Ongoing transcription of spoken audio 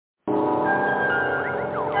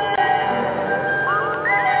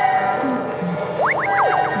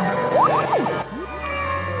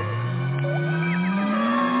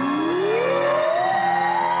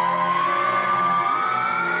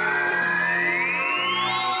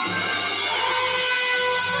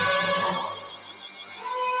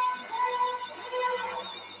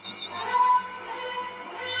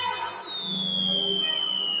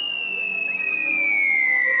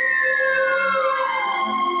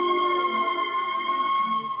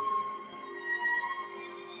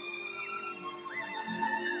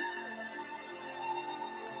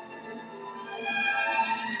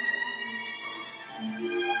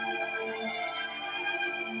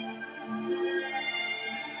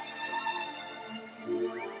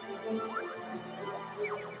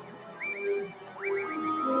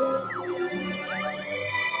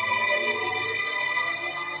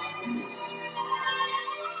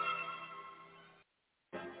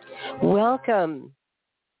Welcome.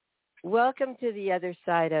 Welcome to the other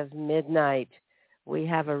side of midnight. We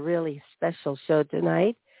have a really special show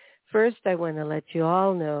tonight. First, I want to let you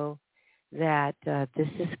all know that this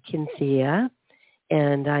is Cynthia,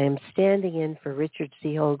 and I am standing in for Richard C.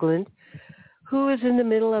 Hoagland, who is in the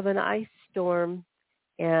middle of an ice storm,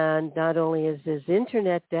 and not only is his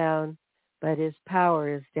internet down, but his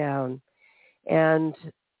power is down. And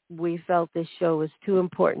we felt this show was too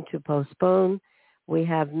important to postpone. We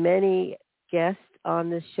have many guests on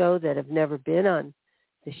this show that have never been on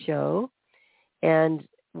the show, and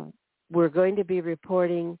we're going to be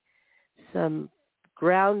reporting some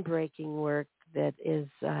groundbreaking work that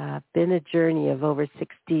has been a journey of over 60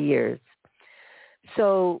 years.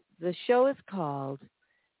 So the show is called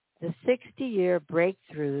The 60-Year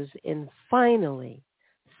Breakthroughs in Finally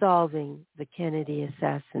Solving the Kennedy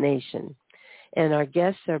Assassination. And our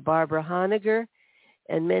guests are Barbara Honegger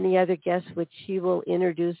and many other guests, which she will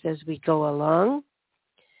introduce as we go along.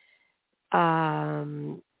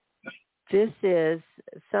 This is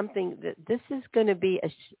something this is going to be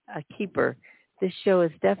a keeper. This show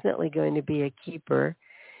is definitely going to be a keeper.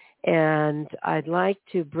 And I'd like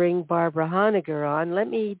to bring Barbara Honegger on. Let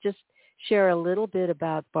me just share a little bit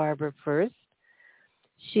about Barbara first.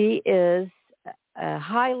 She is a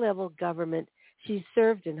high-level government. She's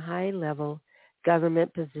served in high-level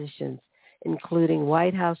government positions, including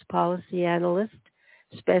White House policy analyst,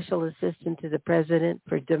 special assistant to the president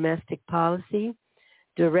for domestic policy,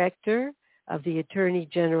 director of the Attorney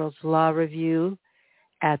General's Law Review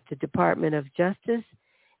at the Department of Justice,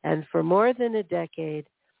 and for more than a decade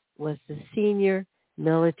was the senior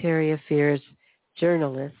military affairs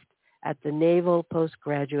journalist at the Naval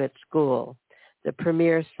Postgraduate School, the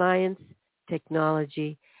premier science,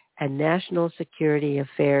 technology, and national security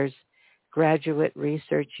affairs graduate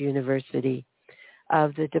research university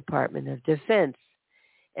of the Department of Defense.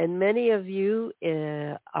 And many of you,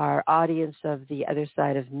 our audience of the other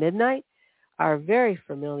side of midnight, are very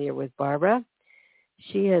familiar with Barbara.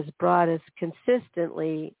 She has brought us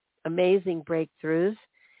consistently amazing breakthroughs,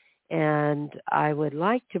 and I would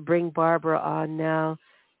like to bring Barbara on now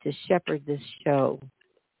to shepherd this show.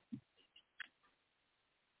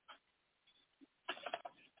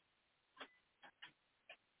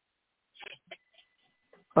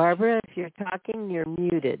 Barbara, if you're talking, you're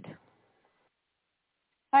muted.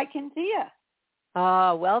 I can see you.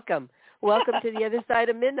 Welcome. Welcome to the other side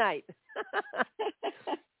of midnight.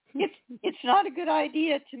 It's not a good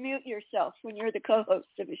idea to mute yourself when you're the co-host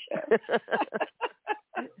of a show.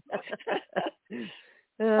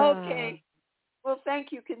 Okay. Well,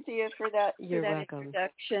 thank you, Cynthia, for that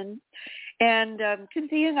introduction. And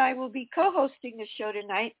Cynthia and I will be co-hosting the show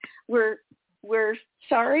tonight. We're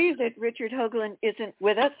sorry that Richard Hoagland isn't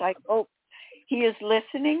with us. I hope he is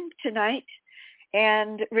listening tonight.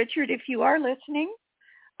 And Richard, if you are listening,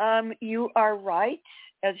 you are right,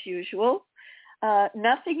 as usual.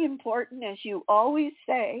 Nothing important, as you always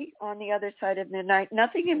say on the other side of midnight,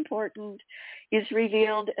 nothing important is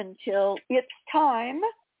revealed until it's time.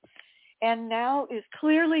 And now is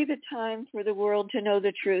clearly the time for the world to know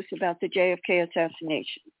the truth about the JFK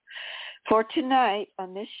assassination. For tonight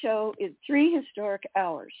on this show is 3 historic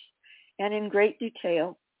hours, and in great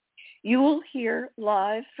detail, you will hear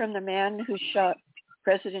live from the man who shot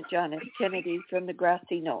President John F. Kennedy from the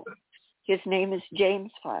grassy knoll. His name is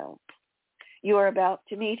James Files. You are about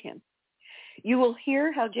to meet him. You will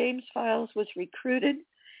hear how James Files was recruited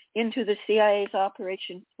into the CIA's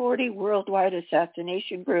Operation 40 worldwide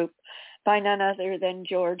assassination group by none other than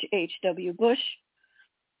George H.W. Bush,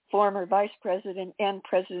 former Vice President and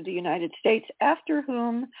President of the United States, after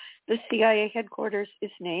whom the CIA headquarters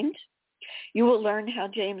is named. You will learn how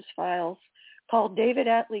James Files called David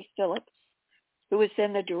Atlee Phillips, who was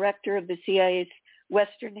then the director of the CIA's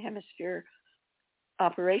Western Hemisphere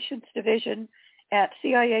Operations Division, at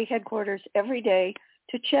CIA headquarters every day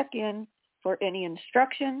to check in for any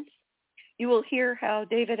instructions. You will hear how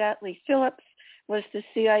David Atlee Phillips was the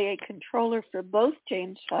CIA controller for both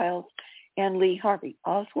James Files and Lee Harvey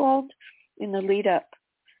Oswald in the lead up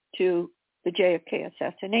to the JFK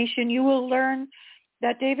assassination. You will learn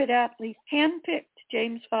that David Atlee handpicked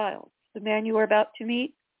James Files, the man you are about to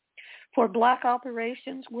meet, for black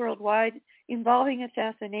operations worldwide involving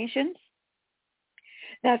assassinations,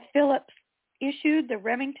 that Phillips issued the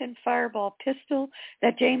Remington Fireball pistol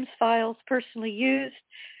that James Files personally used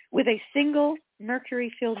with a single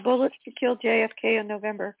mercury-filled bullet to kill JFK on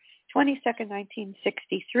November 22nd,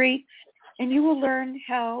 1963. And you will learn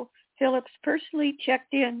how Phillips personally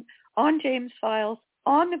checked in on James Files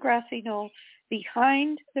on the grassy knoll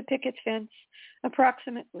behind the picket fence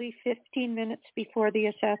approximately 15 minutes before the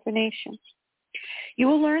assassination. You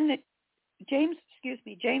will learn that James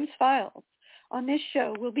Files on this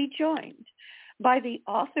show will be joined by the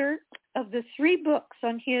author of the 3 books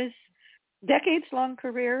on his decades-long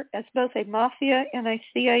career as both a mafia and a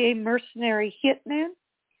CIA mercenary hitman,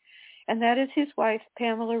 and that is his wife,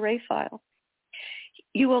 Pamela Ray Files.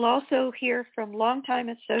 You will also hear from longtime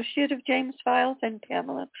associate of James Files and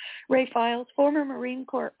Pamela Ray Files, former Marine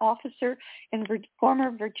Corps officer and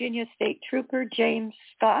former Virginia State Trooper James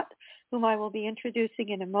Scott, whom I will be introducing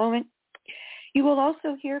in a moment. You will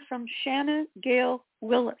also hear from Shanna Gale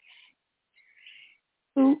Willis,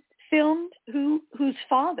 whose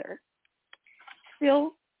father,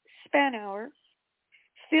 Phil Spanauer,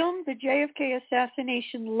 filmed the JFK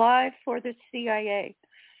assassination live for the CIA.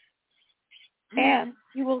 And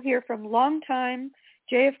you will hear from longtime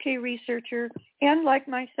JFK researcher and, like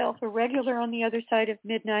myself, a regular on the other side of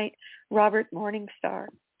midnight, Robert Morningstar.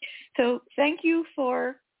 So thank you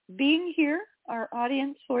for being here, our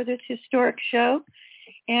audience, for this historic show.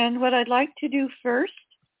 And what I'd like to do first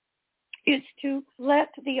is to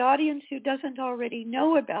let the audience who doesn't already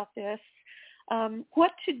know about this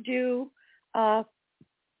what to do on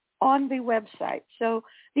the website. So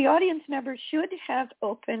the audience members should have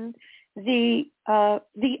opened the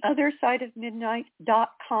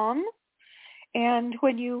othersideofmidnight.com, and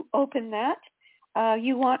when you open that,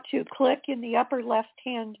 you want to click in the upper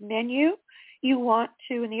left-hand menu. You want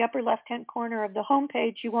to, in the upper left-hand corner of the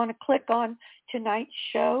homepage, you want to click on tonight's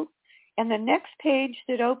show, and the next page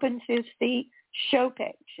that opens is the show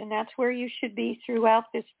page, and that's where you should be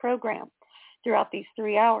throughout this program, throughout these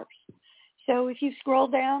 3 hours. So if you scroll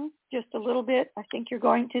down just a little bit, I think you're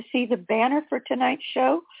going to see the banner for tonight's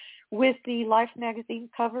show with the Life magazine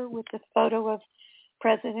cover with the photo of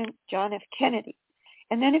President John F. Kennedy.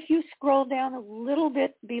 And then if you scroll down a little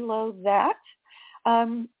bit below that,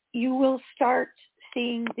 you will start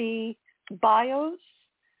seeing the bios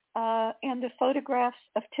and the photographs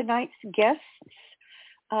of tonight's guests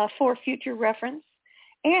for future reference.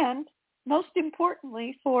 And most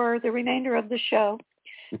importantly, for the remainder of the show,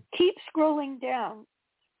 keep scrolling down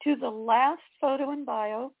to the last photo and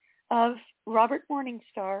bio of Robert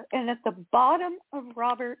Morningstar, and at the bottom of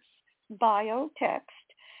Robert's bio text,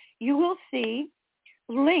 you will see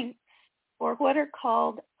links for what are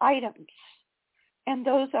called items. And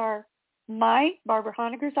those are my, Barbara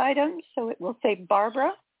Honegger's items, so it will say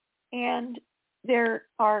Barbara, and there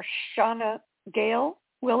are Shanna Gale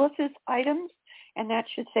Willis's items, and that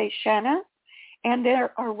should say Shanna, and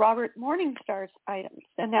there are Robert Morningstar's items,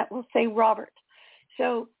 and that will say Robert.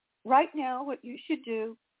 So right now what you should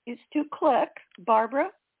do is to click Barbara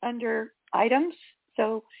under items.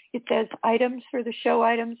 So it says items for the show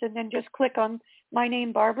items, and then just click on my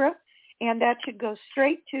name, Barbara, and that should go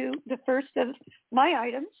straight to the first of my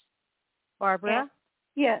items. Barbara? And,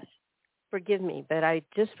 yes. Forgive me, but I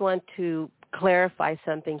just want to clarify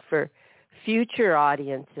something for future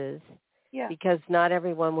audiences, because not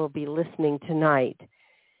everyone will be listening tonight.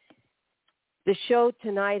 The show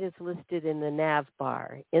tonight is listed in the nav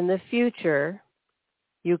bar. In the future,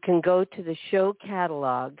 you can go to the show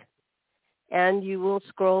catalog, and you will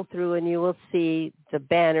scroll through and you will see the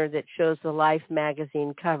banner that shows the Life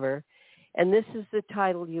magazine cover. And this is the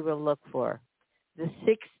title you will look for: The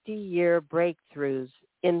 60-Year Breakthroughs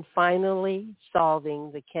in Finally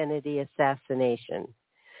Solving the Kennedy Assassination.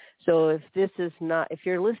 So if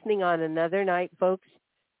you're listening on another night, folks,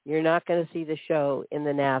 you're not going to see the show in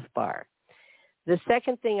the nav bar. The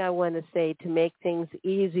second thing I want to say to make things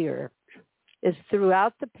easier is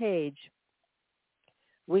throughout the page,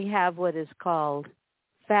 we have what is called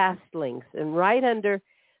fast links. And right under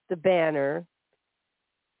the banner,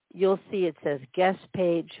 you'll see it says guest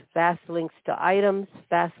page, fast links to items,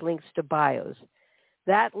 fast links to bios.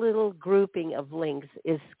 That little grouping of links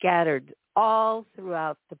is scattered all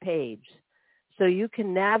throughout the page. So you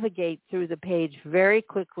can navigate through the page very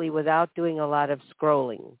quickly without doing a lot of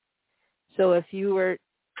scrolling. So if you were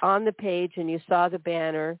on the page and you saw the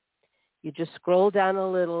banner, you just scroll down a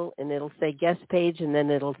little and it'll say guest page, and then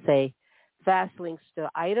it'll say fast links to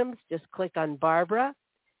items. Just click on Barbara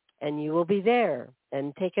and you will be there.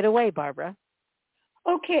 And take it away, Barbara.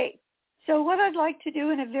 Okay. So what I'd like to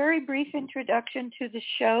do in a very brief introduction to the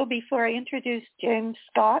show before I introduce Jim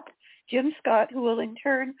Scott, who will in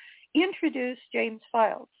turn introduce James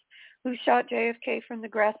Files, who shot JFK from the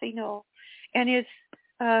grassy knoll and is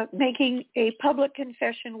making a public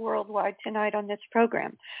confession worldwide tonight on this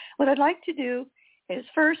program. What I'd like to do is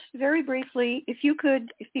first, very briefly, if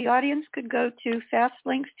the audience could go to fast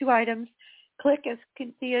links to items, click, as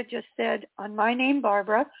Cynthia just said, on my name,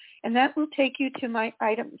 Barbara, and that will take you to my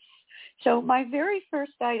items. So my very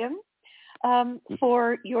first item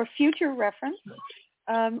for your future reference,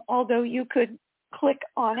 although you could click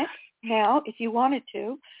on it now if you wanted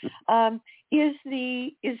to, is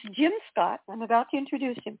Jim Scott. I'm about to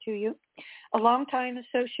introduce him to you, a longtime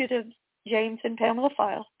associate of James and Pamela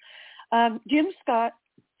File. Jim Scott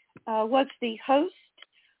was the host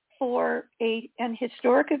for an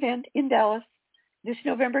historic event in Dallas this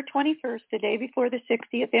November 21st, the day before the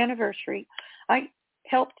 60th anniversary. I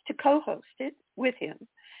helped to co-host it with him.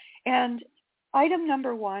 And item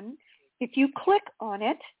number 1, if you click on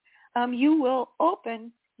it, you will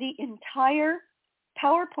open the entire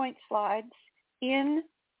PowerPoint slides in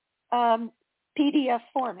PDF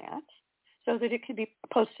format so that it can be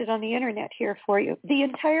posted on the internet here for you. The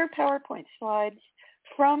entire PowerPoint slides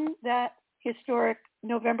from that historic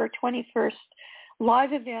November 21st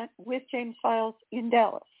live event with James Files in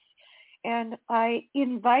Dallas. And I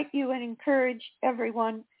invite you and encourage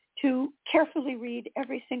everyone to carefully read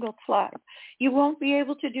every single slide. You won't be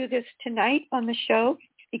able to do this tonight on the show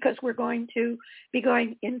because we're going to be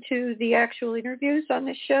going into the actual interviews on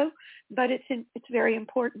this show, but it's very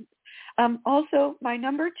important. Also, my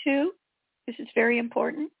number 2, this is very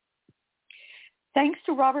important. Thanks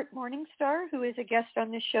to Robert Morningstar, who is a guest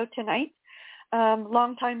on this show tonight,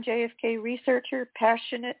 longtime JFK researcher,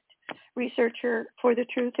 passionate researcher for the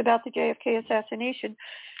truth about the JFK assassination.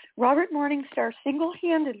 Robert Morningstar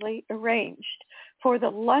single-handedly arranged for the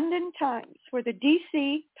London Times, for the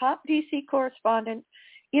top DC correspondent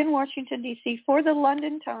in Washington, D.C., for the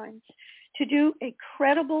London Times, to do a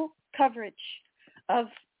credible coverage of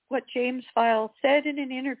what James Files said in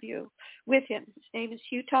an interview with him. His name is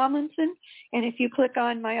Hugh Tomlinson, and if you click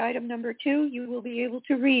on my item number 2, you will be able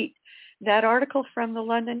to read that article from the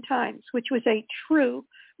London Times, which was a true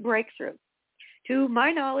breakthrough. To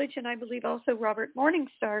my knowledge, and I believe also Robert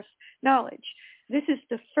Morningstar's knowledge, this is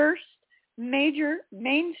the first major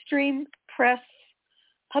mainstream press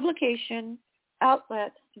publication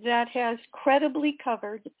outlet that has credibly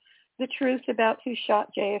covered the truth about who shot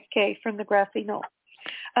JFK from the grassy knoll.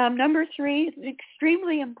 Number 3 is an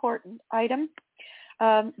extremely important item.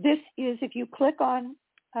 This is, if you click on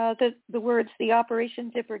the words, the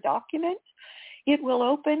Operation Zipper document, it will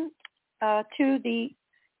open to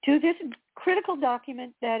this critical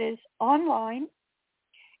document that is online,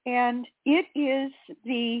 and it is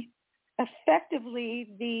effectively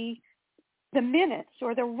the minutes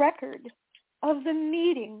or the record of the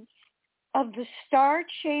meetings of the Star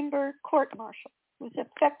Chamber court-martial. It was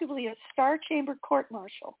effectively a Star Chamber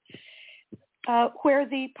court-martial where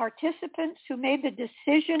the participants who made the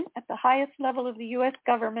decision at the highest level of the U.S.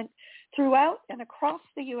 government throughout and across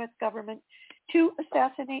the U.S. government to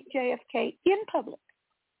assassinate JFK in public.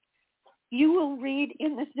 You will read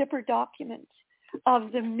in the Zipper document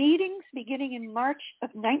of the meetings beginning in March of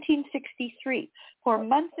 1963 for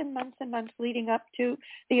months and months and months leading up to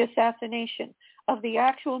the assassination, of the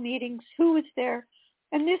actual meetings, who was there.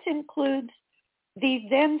 And this includes the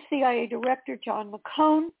then CIA Director, John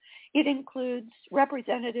McCone. It includes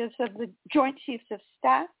representatives of the Joint Chiefs of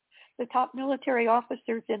Staff, the top military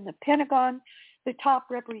officers in the Pentagon, the top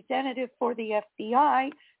representative for the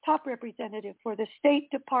FBI, top representative for the State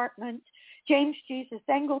Department, James Jesus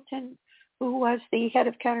Angleton, who was the head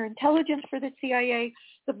of counterintelligence for the CIA.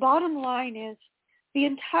 The bottom line is the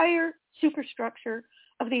entire superstructure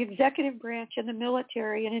of the executive branch and the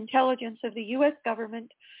military and intelligence of the U.S.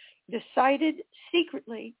 government decided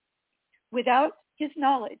secretly, without his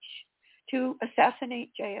knowledge, to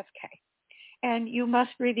assassinate JFK. And you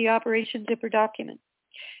must read the Operation Zipper document.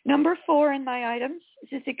 Number 4 in my items,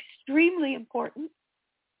 this is extremely important,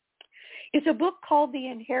 is a book called The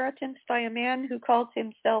Inheritance by a man who calls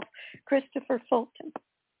himself Christopher Fulton.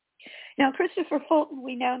 Now, Christopher Fulton,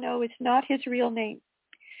 we now know, is not his real name.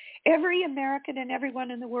 Every American and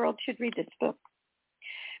everyone in the world should read this book,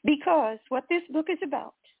 because what this book is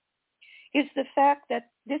about is the fact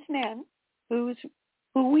that this man, who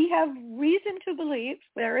we have reason to believe,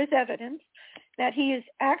 there is evidence, that he is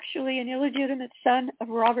actually an illegitimate son of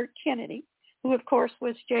Robert Kennedy, who of course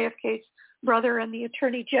was JFK's brother and the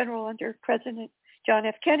Attorney General under President John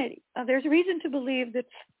F. Kennedy. There's reason to believe that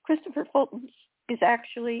Christopher Fulton is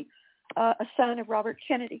actually a son of Robert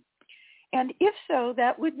Kennedy. And if so,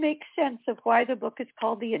 that would make sense of why the book is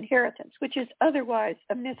called The Inheritance, which is otherwise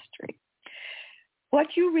a mystery.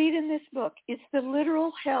 What you read in this book is the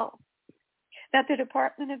literal hell that the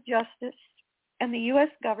Department of Justice and the U.S.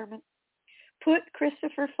 government put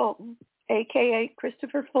Christopher Fulton, a.k.a.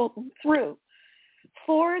 Christopher Fulton, through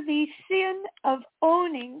for the sin of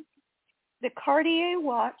owning the Cartier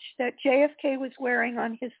watch that JFK was wearing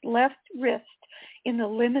on his left wrist in the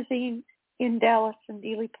limousine in Dallas and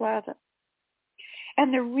Dealey Plaza.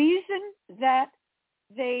 And the reason that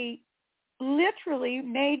they literally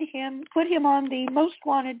put him on the most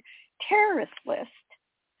wanted terrorist list,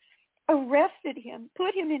 arrested him,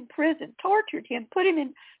 put him in prison, tortured him, put him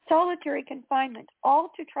in solitary confinement, all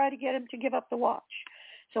to try to get him to give up the watch.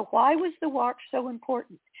 So why was the watch so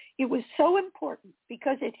important? It was so important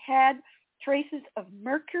because it had traces of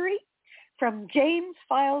mercury from James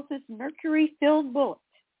Files' mercury-filled bullet.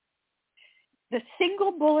 The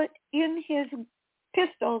single bullet in his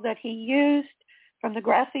pistol that he used from the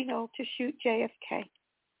grassy knoll to shoot JFK.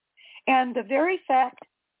 And the very fact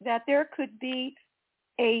that there could be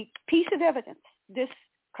a piece of evidence, this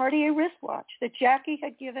Cartier wristwatch that Jackie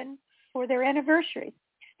had given for their anniversary,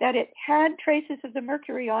 that it had traces of the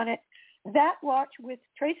mercury on it, that watch with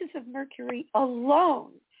traces of mercury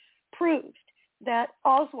alone proved that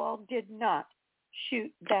Oswald did not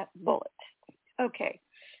shoot that bullet. Okay,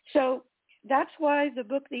 so that's why the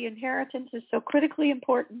book, The Inheritance, is so critically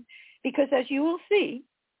important, because as you will see,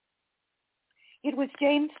 it was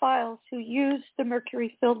James Files who used the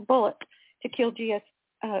mercury-filled bullet to kill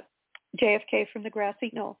JFK from the grassy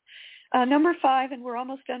knoll. Number 5, and we're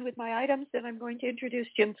almost done with my items, then I'm going to introduce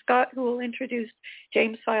Jim Scott, who will introduce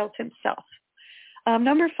James Files himself.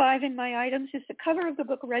 Number 5 in my items is the cover of the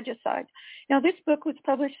book Regicide. Now, this book was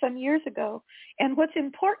published some years ago, and what's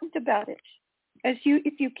important about it, if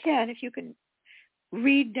you can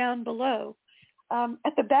read down below,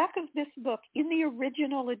 at the back of this book, in the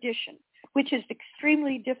original edition, which is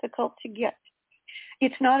extremely difficult to get,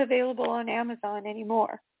 it's not available on Amazon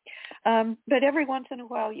anymore. But every once in a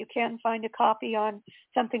while, you can find a copy on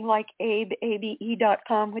something like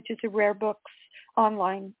abe.com, which is a rare books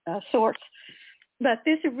online source. But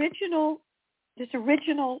this original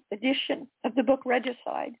edition of the book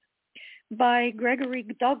Regicide by Gregory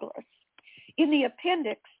Douglas, in the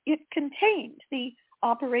appendix, it contained the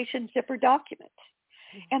Operation Zipper document.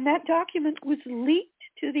 And that document was leaked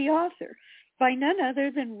to the author by none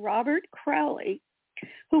other than Robert Crowley,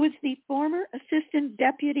 who was the former Assistant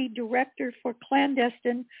Deputy Director for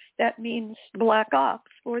Clandestine, that means Black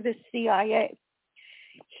Ops, for the CIA.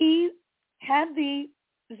 He had the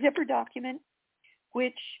Zipper document,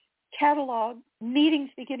 which cataloged meetings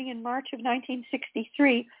beginning in March of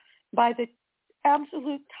 1963 by the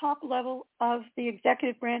absolute top level of the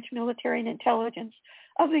executive branch, military, and intelligence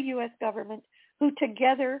of the U.S. government, who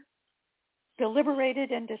together deliberated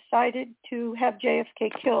and decided to have JFK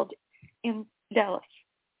killed in Dallas.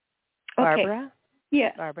 Okay. Barbara?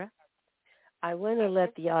 Yes. Barbara, I want to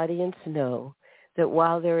let the audience know that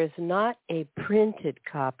while there is not a printed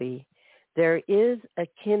copy, there is a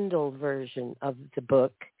Kindle version of the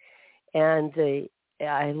book, and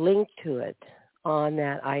I linked to it on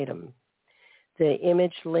that item. The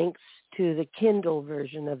image links to the Kindle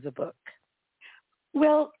version of the book.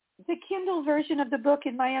 Well, the Kindle version of the book,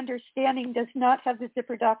 in my understanding, does not have the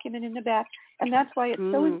Zipper document in the back, and that's why it's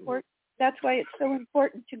so important. That's why it's so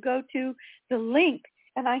important to go to the link,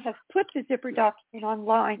 and I have put the Zipper document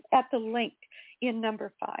online at the link in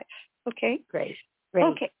number 5. Okay? Great.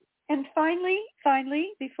 Okay. And finally,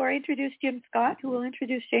 before I introduce Jim Scott, who will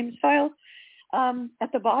introduce James Files,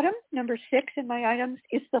 at the bottom, number 6 in my items,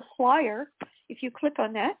 is the flyer. If you click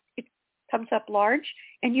on that, it comes up large,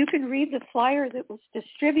 and you can read the flyer that was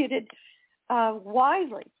distributed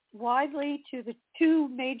widely to the 2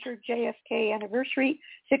 major JFK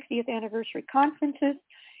 60th anniversary conferences.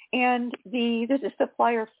 And this is the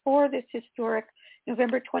flyer for this historic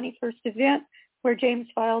November 21st event, where James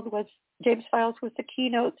Files was the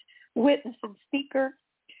keynote witness and speaker.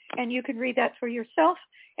 And you can read that for yourself.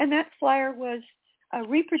 And that flyer was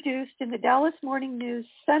reproduced in the Dallas Morning News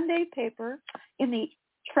Sunday paper in the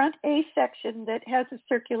front A section that has a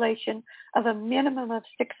circulation of a minimum of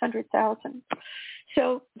 600,000.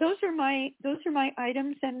 So those are my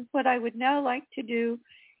items, and what I would now like to do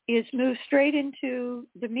is move straight into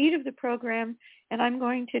the meat of the program, and I'm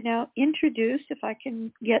going to now introduce, if I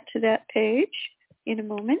can get to that page in a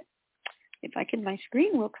moment. If I can, my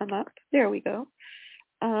screen will come up. There we go.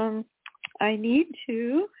 I need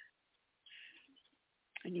to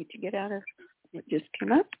get out of what just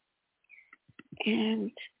came up.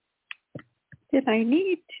 And then I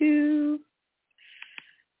need to,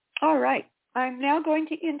 all right. I'm now going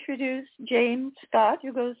to introduce James Scott,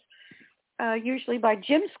 who goes usually by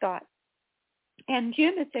Jim Scott. And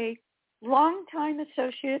Jim is a longtime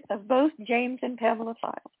associate of both James and Pamela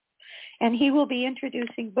Files. And he will be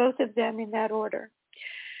introducing both of them in that order.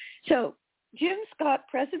 So Jim Scott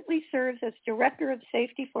presently serves as Director of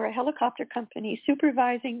Safety for a helicopter company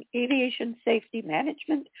supervising aviation safety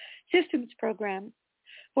management systems programs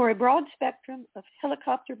for a broad spectrum of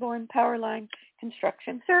helicopter-borne power line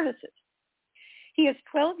construction services. He has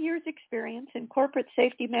 12 years' experience in corporate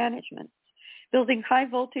safety management, building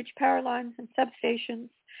high-voltage power lines and substations,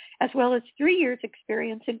 as well as 3 years'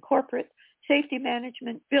 experience in corporate safety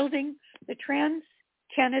management, building the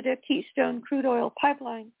Trans-Canada Keystone crude oil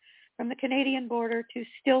pipeline from the Canadian border to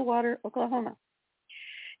Stillwater, Oklahoma.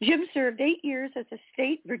 Jim served 8 years as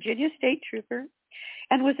a Virginia State Trooper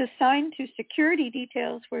and was assigned to security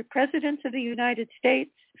details for presidents of the United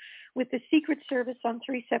States with the Secret Service on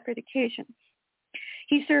 3 separate occasions.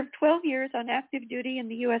 He served 12 years on active duty in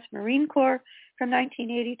the U.S. Marine Corps from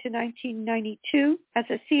 1980 to 1992 as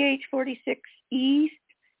a CH-46E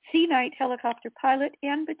Sea Knight helicopter pilot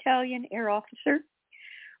and battalion air officer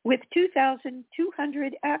with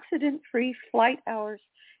 2,200 accident-free flight hours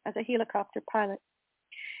as a helicopter pilot.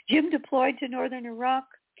 Jim deployed to northern Iraq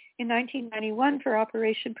in 1991 for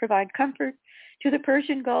Operation Provide Comfort, to the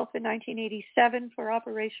Persian Gulf in 1987 for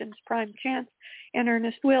Operations Prime Chance and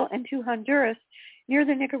Earnest Will, and to Honduras near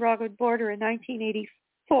the Nicaraguan border in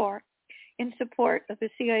 1984 in support of the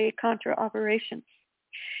CIA-Contra operations.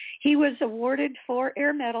 He was awarded 4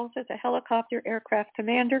 air medals as a helicopter aircraft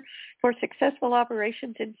commander for successful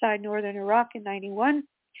operations inside northern Iraq in 91,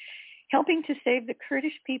 helping to save the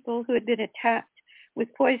Kurdish people who had been attacked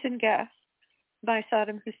with poison gas by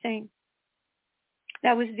Saddam Hussein.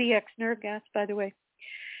 That was VX nerve gas, by the way.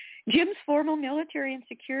 Jim's formal military and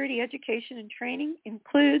security education and training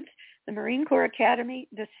includes the Marine Corps Academy,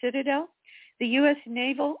 the Citadel, the U.S.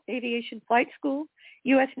 Naval Aviation Flight School,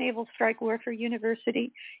 U.S. Naval Strike Warfare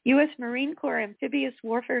University, U.S. Marine Corps Amphibious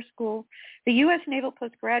Warfare School, the U.S. Naval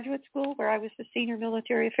Postgraduate School, where I was the senior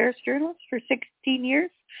military affairs journalist for 16 years,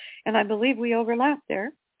 and I believe we overlapped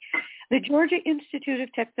there, the Georgia Institute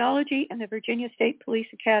of Technology, and the Virginia State Police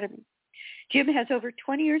Academy. Jim has over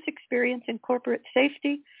 20 years' experience in corporate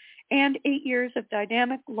safety and 8 years of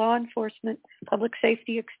dynamic law enforcement public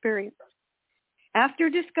safety experience. After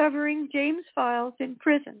discovering James Files in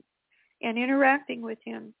prison and interacting with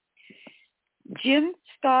him, Jim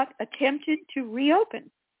Scott attempted to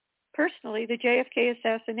reopen personally the JFK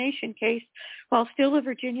assassination case while still a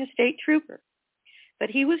Virginia State Trooper. But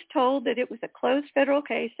he was told that it was a closed federal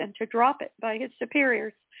case and to drop it by his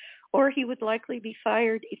superiors, or he would likely be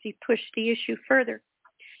fired if he pushed the issue further.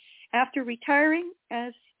 After retiring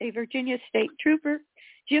as a Virginia State Trooper,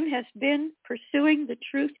 Jim has been pursuing the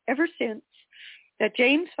truth ever since that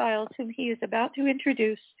James Files, whom he is about to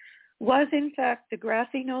introduce, was in fact the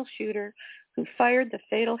grassy knoll shooter who fired the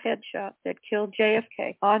fatal headshot that killed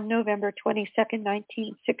JFK on November 22nd,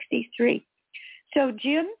 1963. So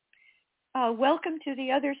Jim, welcome to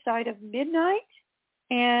the other side of midnight,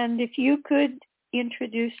 and if you could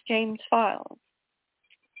introduce James Files.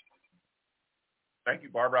 Thank you,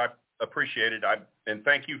 Barbara. I appreciate it. And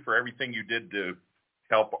thank you for everything you did to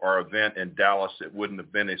help our event in Dallas. It wouldn't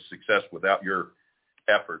have been a success without your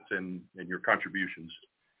efforts and your contributions.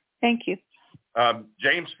 Thank you.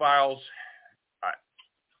 James Files,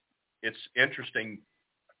 it's interesting.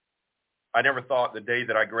 I never thought the day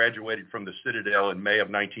that I graduated from the Citadel in May of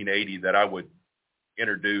 1980 that I would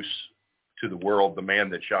introduce to the world the man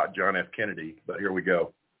that shot John F. Kennedy, but here we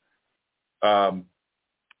go. I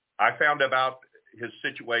found about his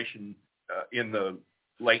situation in the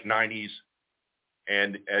late 90s,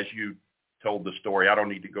 and as you told the story, I don't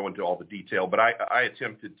need to go into all the detail, but I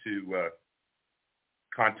attempted to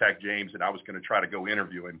contact James, and I was going to try to go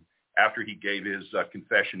interview him after he gave his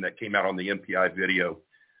confession that came out on the MPI video.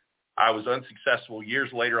 I was unsuccessful.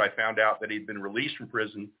 Years later, I found out that he'd been released from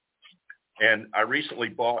prison, and I recently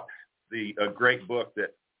bought a great book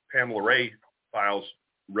that Pamela Ray Files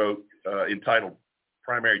wrote entitled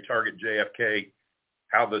Primary Target JFK,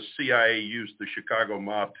 How the CIA Used the Chicago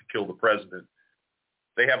Mob to Kill the President.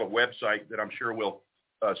 They have a website that I'm sure we'll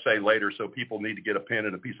say later, so people need to get a pen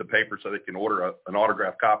and a piece of paper so they can order an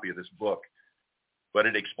autographed copy of this book. But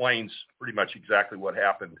it explains pretty much exactly what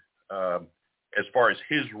happened as far as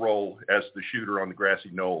his role as the shooter on the grassy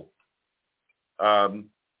knoll.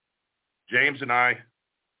 James and I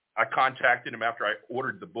contacted him after I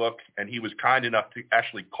ordered the book, and he was kind enough to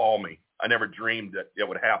actually call me. I never dreamed that it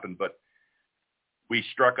would happen, but we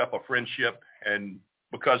struck up a friendship, and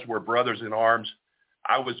because we're brothers in arms,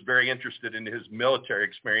 I was very interested in his military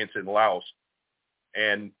experience in Laos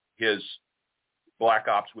and his black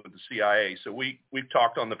ops with the CIA. So we've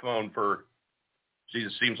talked on the phone for,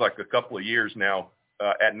 it seems like a couple of years now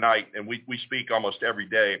at night, and we speak almost every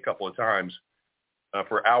day, a couple of times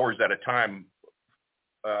for hours at a time.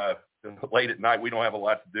 Late at night, we don't have a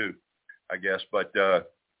lot to do, I guess. But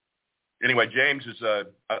anyway, James is a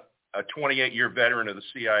 28-year veteran of the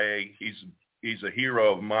CIA. He's a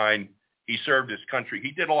hero of mine. He served his country.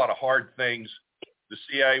 He did a lot of hard things the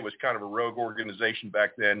CIA was kind of a rogue organization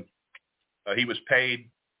back then. He was paid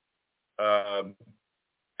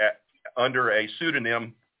under a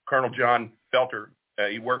pseudonym, Colonel John Felter.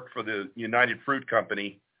 He worked for the United Fruit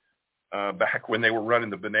Company back when they were running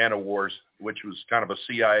the Banana Wars, which was kind of a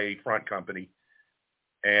CIA front company.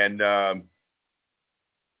 And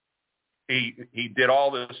he did all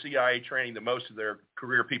the CIA training that most of their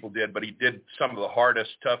career people did, but he did some of the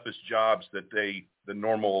hardest, toughest jobs that the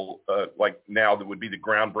normal, like now that would be the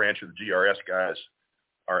ground branch of the GRS guys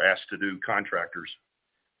are asked to do, contractors.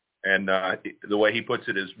 And the way he puts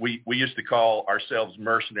it is we used to call ourselves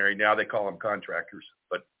mercenary. Now they call them contractors.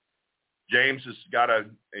 But James has got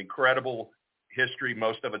an incredible history.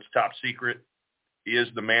 Most of it's top secret. He is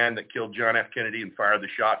the man that killed John F. Kennedy and fired the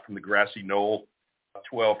shot from the grassy knoll at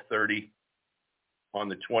 12:30 on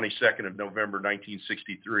the 22nd of November,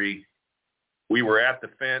 1963. We were at the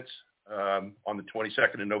fence on the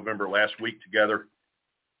 22nd of November last week together.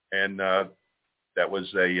 And that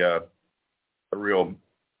was a real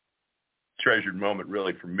treasured moment,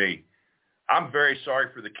 really, for me. I'm very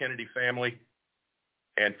sorry for the Kennedy family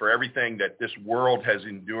and for everything that this world has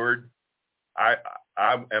endured. I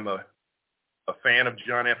am a fan of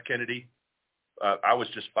John F. Kennedy. I was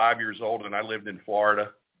just 5 years old and I lived in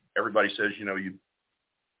Florida. Everybody says, you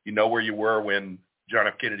know where you were when John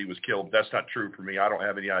F. Kennedy was killed. That's not true for me. I don't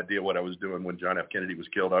have any idea what I was doing when John F. Kennedy was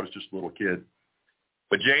killed. I was just a little kid.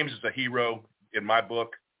 But James is a hero in my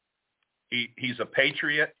book. He's a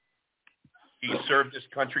patriot. He served this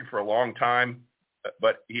country for a long time,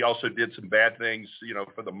 but he also did some bad things,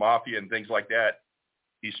 for the mafia and things like that.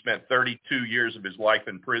 He spent 32 years of his life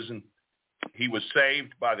in prison. He was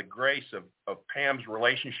saved by the grace of Pam's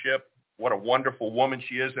relationship. What a wonderful woman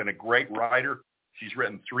she is and a great writer. She's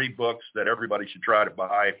written 3 books that everybody should try to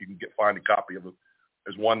buy if you can find a copy of it.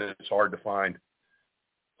 There's one that's hard to find.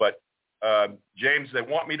 But James, they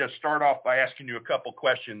want me to start off by asking you a couple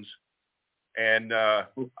questions, and I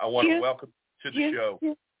want to welcome to the show.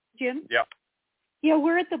 Jim? Yeah. Yeah,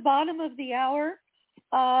 we're at the bottom of the hour,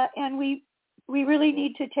 and we really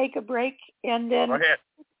need to take a break. And then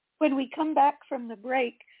when we come back from the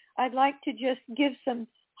break, I'd like to just give some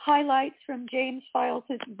highlights from James Files'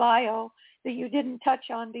 bio that you didn't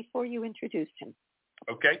touch on before you introduced him.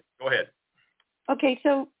 Okay, go ahead. Okay,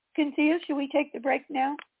 so Cynthia, should we take the break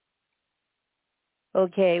now?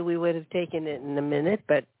 Okay, we would have taken it in a minute,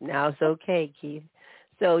 but now it's okay, Keith.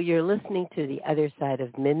 So you're listening to The Other Side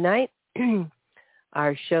of Midnight.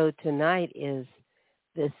 Our show tonight is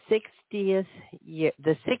the 60-year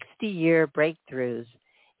breakthroughs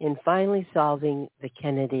in finally solving the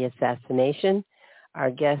Kennedy assassination. Our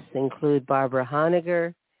guests include Barbara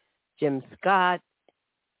Honegger, Jim Scott,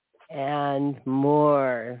 and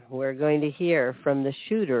more. We're going to hear from the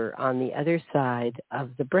shooter on the other side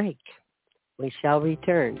of the break. We shall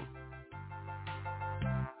return.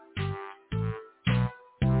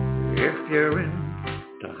 If you're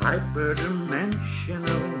into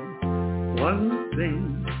hyperdimensional, one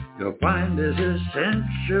thing you'll find is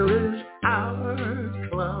essential is our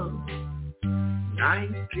club,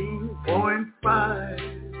 19.5.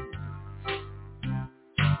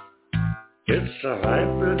 It's a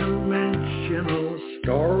hyperdimensional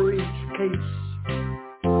storage case,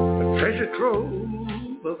 a treasure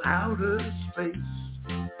trove of outer space.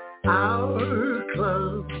 Our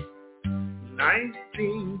club,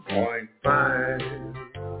 19.5.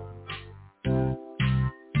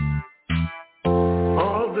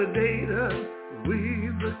 All the data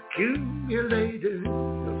we've accumulated,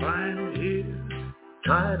 you'll find here,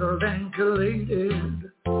 titled and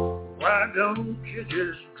collated. Why don't you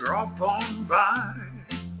just drop on by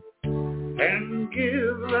and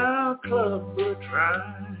give our club a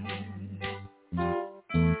try?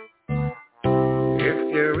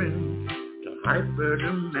 If you're into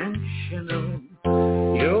hyperdimensional,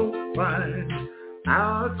 you'll find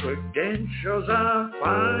our credentials are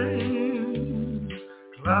fine.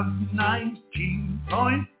 Club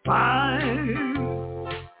 19.5.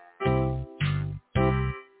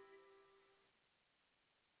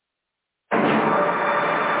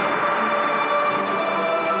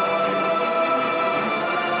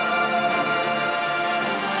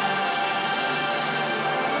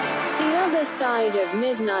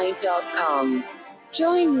 Midnight.com.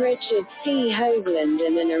 Join Richard C. Hoagland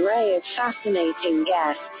and an array of fascinating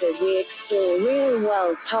guests as we explore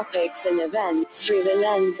real-world topics and events through the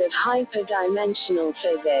lens of hyperdimensional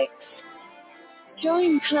physics.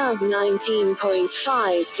 Join Club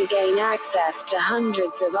 19.5 to gain access to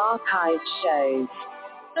hundreds of archived shows.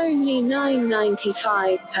 Only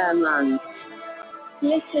 $9.95 per month.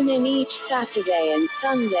 Listen in each Saturday and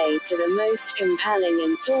Sunday to the most compelling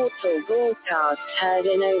and thoughtful broadcast heard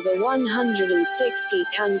in over 160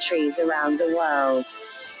 countries around the world.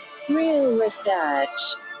 Real research,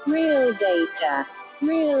 real data,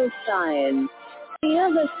 real science. The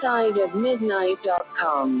Other Side of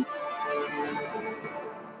Midnight.com.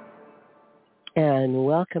 And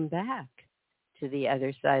welcome back to The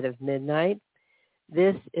Other Side of Midnight.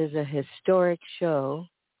 This is a historic show,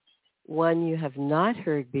 one you have not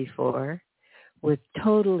heard before, with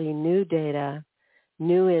totally new data,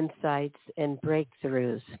 new insights, and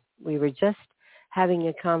breakthroughs. We were just having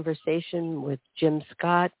a conversation with Jim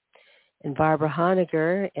Scott and Barbara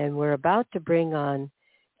Honegger, and we're about to bring on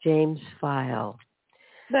James File.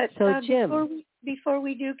 But so, Jim, before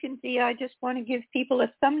we do, Cynthia, I just want to give people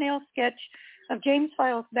a thumbnail sketch of James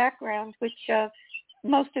File's background, which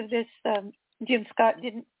most of this Jim Scott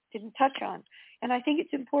didn't touch on. And I think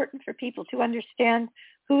it's important for people to understand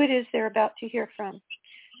who it is they're about to hear from.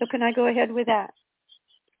 So can I go ahead with that?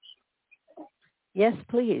 Yes,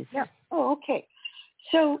 please. Yeah. Oh, okay.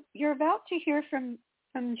 So you're about to hear from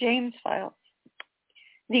James Files,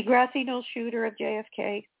 the grassy knoll shooter of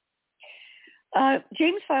JFK.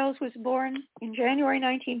 James Files was born in January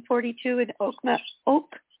 1942 in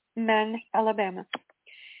Oakman, Alabama.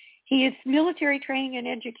 His military training and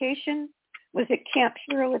education was at Camp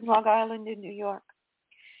Hero in Long Island in New York.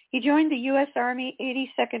 He joined the U.S. Army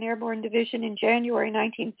 82nd Airborne Division in January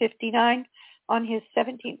 1959 on his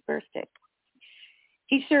 17th birthday.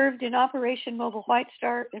 He served in Operation Mobile White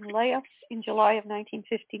Star in Laos in July of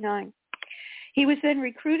 1959. He was then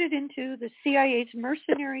recruited into the CIA's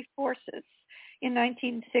mercenary forces in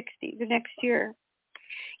 1960, the next year.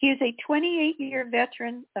 He is a 28-year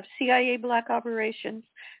veteran of CIA Black Operations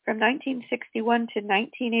from 1961 to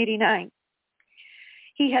 1989.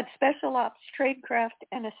 He had special ops, tradecraft,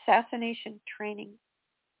 and assassination training.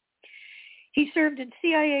 He served in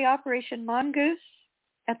CIA Operation Mongoose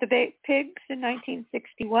at the Bay Pigs in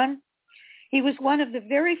 1961. He was one of the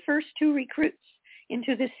very first two recruits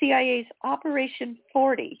into the CIA's Operation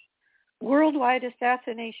 40, worldwide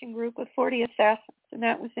assassination group of 40 assassins, and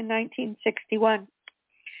that was in 1961.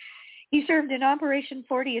 He served in Operation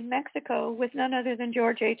 40 in Mexico with none other than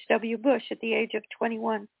George H.W. Bush at the age of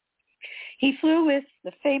 21. He flew with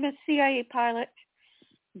the famous CIA pilot,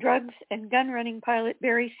 drugs and gun running pilot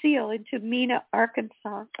Barry Seal into Mena,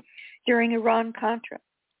 Arkansas during Iran-Contra.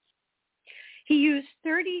 He used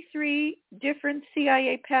 33 different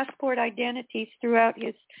CIA passport identities throughout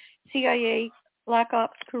his CIA Black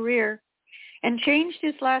Ops career and changed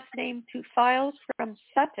his last name to Files from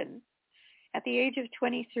Sutton at the age of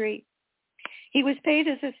 23. He was paid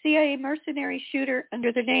as a CIA mercenary shooter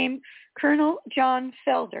under the name Colonel John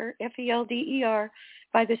Felder, F-E-L-D-E-R,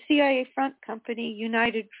 by the CIA front company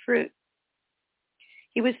United Fruit.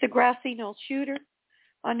 He was the grassy knoll shooter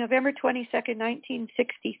on November 22,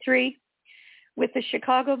 1963, with the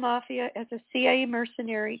Chicago Mafia as a CIA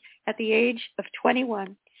mercenary at the age of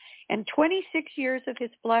 21. And 26 years of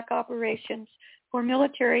his black operations for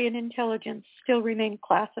military and intelligence still remain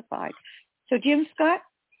classified. So Jim Scott,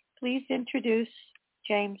 please introduce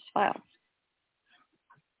James Files.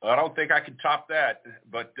 I don't think I can top that,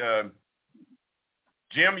 but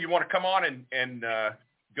Jim, you want to come on and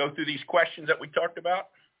go through these questions that we talked about?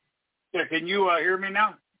 Yeah, can you hear me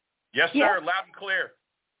now? Yes, sir, Yeah. loud and clear.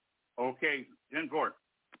 Okay, 10-4.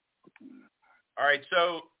 All right,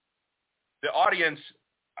 so the audience,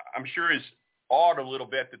 I'm sure, is awed a little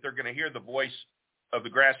bit that they're going to hear the voice of the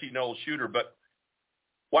grassy knoll shooter, but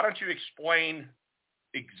why don't you explain,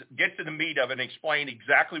 get to the meat of it and explain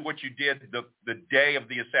exactly what you did the day of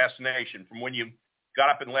the assassination, from when you got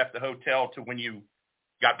up and left the hotel to when you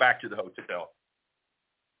got back to the hotel.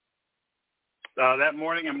 That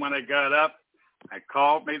morning, and when I got up, I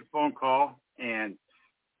made a phone call, and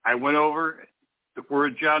I went over to where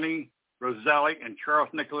Johnny Roselli and Charles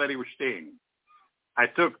Nicoletti were staying. I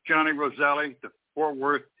took Johnny Roselli to Fort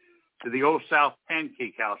Worth to the Old South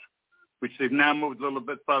Pancake House, which they've now moved a little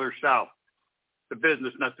bit further south. The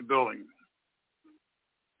business, not the building.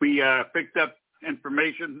 We picked up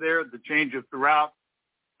information there, the change of the route,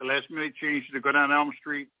 the last minute change to go down Elm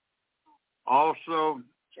Street. Also,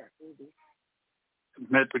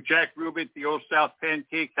 met with Jack Ruby at the Old South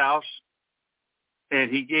Pancake House,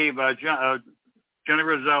 and he gave Johnny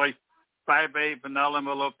Roselli 5A vanilla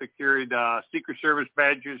envelope that carried Secret Service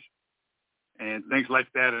badges and things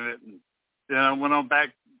like that in it. And then I went on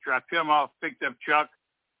back, dropped him off, picked up Chuck,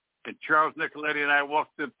 and Charles Nicoletti and I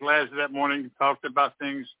walked to the plaza that morning, talked about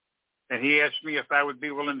things, and he asked me if I would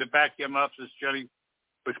be willing to back him up since Johnny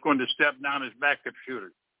was going to step down as backup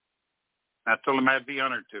shooter. I told him I'd be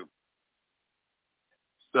honored to.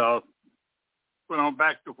 So went on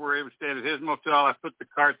back to where he was staying at his motel. I put the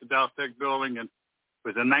car at the Dow Tech building, and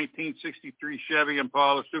with a 1963 Chevy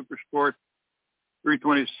Impala Super Sport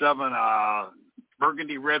 327,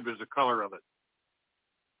 burgundy red was the color of it.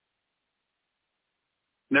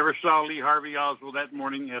 Never saw Lee Harvey Oswald that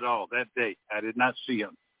morning at all, that day. I did not see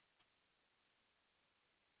him.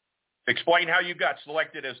 Explain how you got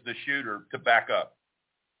selected as the shooter to back up.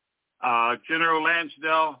 General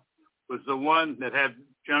Lansdale was the one that had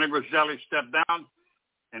Johnny Roselli step down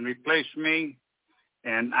and replace me,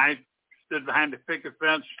 and I stood behind the picket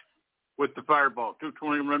fence with the fireball,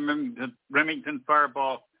 220 Remington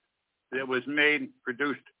fireball that was made and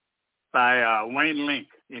produced by Wayne Link,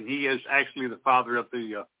 and he is actually the father of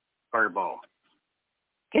the fireball.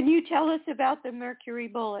 Can you tell us about the mercury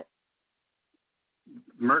bullet?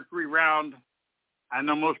 Mercury round. I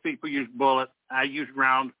know most people use bullet. I use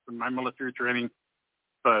round from my military training,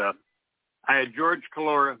 but I had George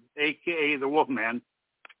Calora, a.k.a. the Wolfman,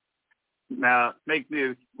 make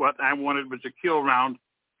me what I wanted was a kill round,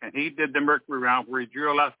 and he did the mercury round where he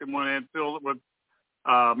drew a left in one end, filled it with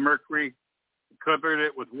mercury, covered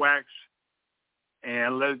it with wax,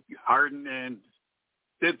 and let it harden, and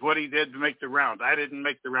did what he did to make the round. I didn't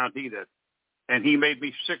make the round, he did. And he made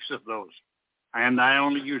me 6 of those, and I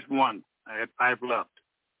only used 1. I had 5 left.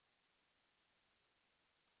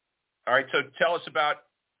 All right, so tell us about,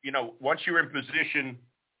 once you're in position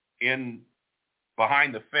in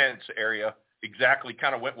behind the fence area, exactly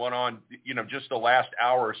kind of what went on, just the last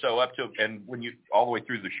hour or so up to, and when you, all the way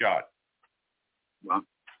through the shot. Well,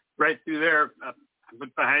 right through there,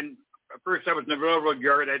 but behind, first I was in the railroad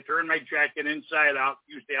yard. I turned my jacket inside out,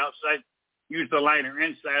 used the outside, used the liner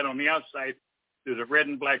inside. On the outside, there's a red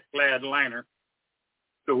and black plaid liner.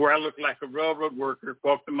 So where I looked like a railroad worker,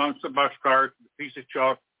 walked amongst the boxcars, a piece of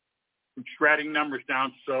chalk, writing numbers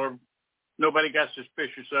down, so nobody got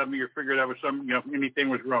suspicious of me or figured I was anything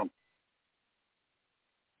was wrong.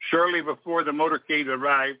 Shortly before the motorcade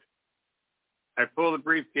arrived, I pulled the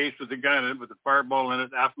briefcase with the gun in it, with the fireball in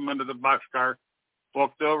it, out from under the boxcar,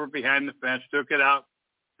 walked over behind the fence, took it out,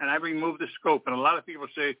 and I removed the scope. And a lot of people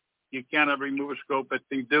say you cannot remove a scope, but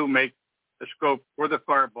they do make a scope for the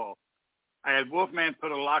fireball. I had Wolfman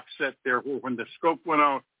put a lock set there where when the scope went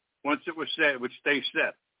on, once it was set, it would stay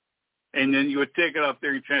set. And then you would take it up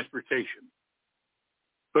there in transportation.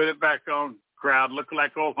 Put it back on, crowd, looked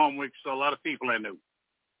like old home week, so a lot of people I knew.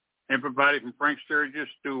 Everybody from Frank Sturgis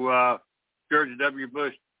to George W.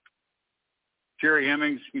 Bush, Jerry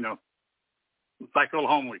Hemmings, it's like old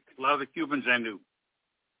home week. A lot of the Cubans I knew.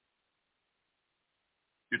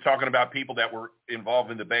 You're talking about people that were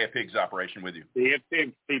involved in the Bay of Pigs operation with you. Bay of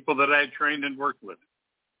Pigs, people that I had trained and worked with.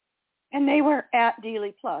 And they were at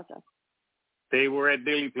Dealey Plaza. They were at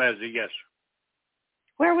Dealey Plaza, yes.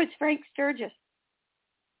 Where was Frank Sturgis?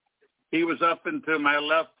 He was up and to my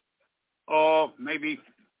left, maybe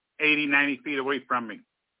 80, 90 feet away from me.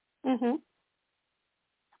 Mm-hmm.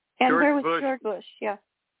 And George where was Bush, George Bush? Yeah.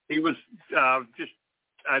 He was just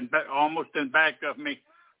almost in back of me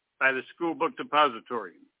by the school book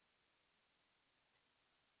depository.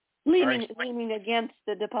 Leaning against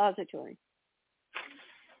the depository.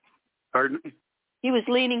 Pardon me? He was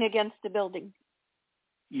leaning against the building.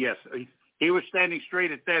 Yes. He was standing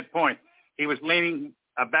straight at that point. He was leaning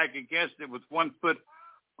back against it with 1 foot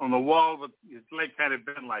on the wall with his leg kind of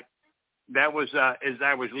bent like. That was as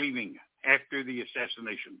I was leaving after the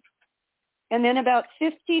assassination. And then about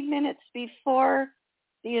 15 minutes before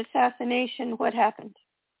the assassination, what happened?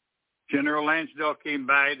 General Lansdale came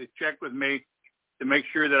by to check with me to make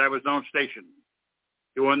sure that I was on station.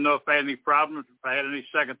 He wanted to know if I had any problems, if I had any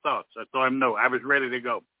second thoughts. I told him no. I was ready to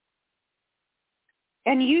go.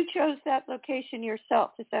 And you chose that location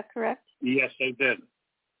yourself, is that correct? Yes, I did.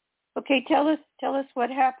 Okay, tell us what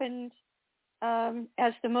happened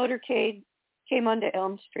as the motorcade came onto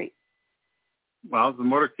Elm Street. Well, the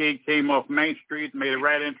motorcade came off Main Street, made a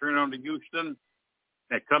right entry onto Houston.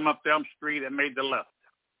 They come up Elm Street and made the left.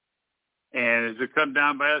 And as it come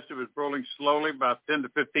down by us, it was rolling slowly, about 10 to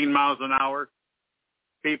 15 miles an hour.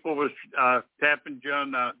 People was tapping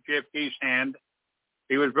John JFK's hand.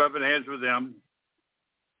 He was rubbing hands with them.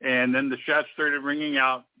 And then the shots started ringing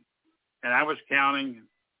out. And I was counting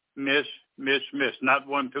miss, miss, miss. Not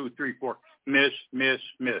 1, 2, 3, 4. Miss, miss,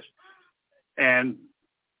 miss. And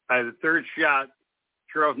by the third shot,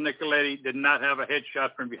 Charles Nicoletti did not have a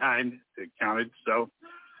headshot from behind. It counted. So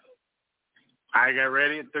I got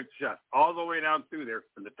ready and took the shot all the way down through there.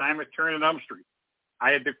 From the time I turned at Elm Street, I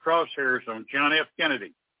had the crosshairs on John F.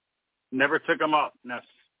 Kennedy. Never took them off. Now,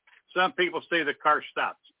 some people say the car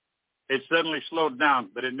stopped. It suddenly slowed down,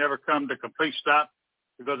 but it never come to complete stop.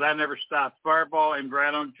 because I never stopped. Fireball and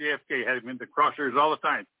right on JFK had been the crosshairs all the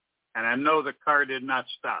time. And I know the car did not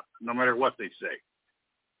stop, no matter what they say.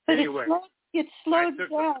 But anyway, it slowed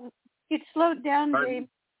down. It slowed down, Dave.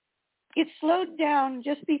 It slowed down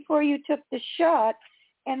just before you took the shot.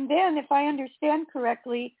 And then, if I understand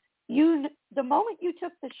correctly, the moment you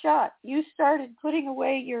took the shot, you started putting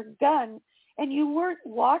away your gun, and you weren't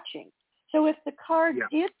watching. So if the car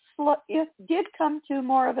did come to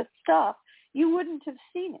more of a stop, you wouldn't have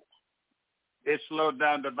seen it. It slowed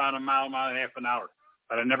down to about a mile and a half an hour,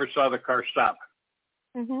 but I never saw the car stop.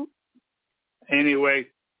 Mm-hmm. Anyway,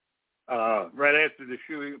 right after the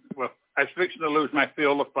shooting, I was fixing to lose my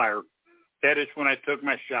field of fire. That is when I took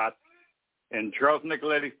my shot, and Charles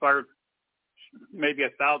Nicoletti fired maybe a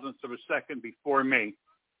thousandth of a second before me.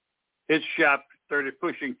 His shot started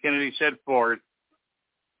pushing Kennedy's head forward.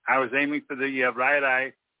 I was aiming for the right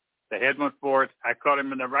eye. The head went forward. I caught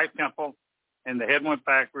him in the right temple, and the head went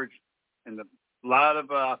backwards, and a lot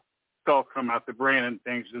of skull come out, the brain and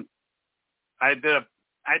things. And I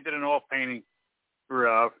did an oil painting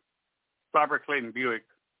for Robert Clayton Buick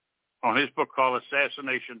on his book called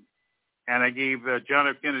Assassination, and I gave John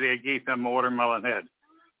F. Kennedy, I gave him a watermelon head,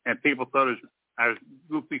 and people thought I was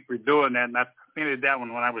goofy for doing that, and I painted that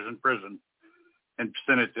one when I was in prison and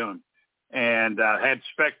sent it to him, and had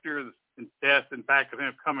specters and death in back of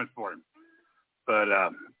him coming for him. But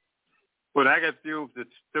when I got through,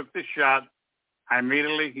 took the shot, I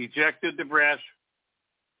immediately ejected the brass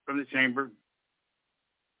from the chamber,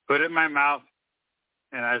 put it in my mouth,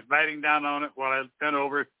 and I was biting down on it while I bent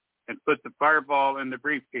over and put the fireball in the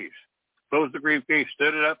briefcase. Closed the briefcase,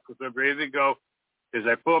 stood it up, because I'm ready to go. As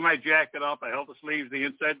I pulled my jacket off, I held the sleeves the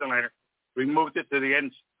inside the liner. We moved it to the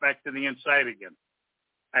end, back to the inside again.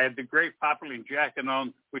 I had the gray poplin jacket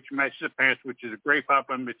on, which matched the pants, which is a gray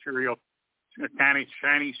poplin material, kind of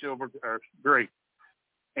shiny silver or gray.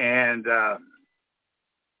 And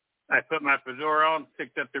I put my fedora on,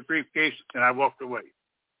 picked up the briefcase, and I walked away.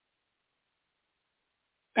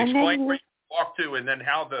 Explain where you walked to, and then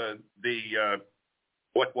how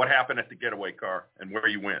what happened at the getaway car and where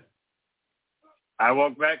you went. I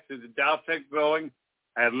walked back to the Dowtech building.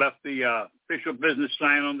 I had left the official business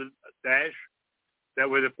sign on the dash. That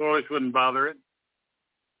way the police wouldn't bother it.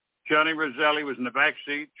 Johnny Roselli was in the back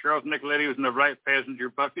seat. Charles Nicoletti was in the right passenger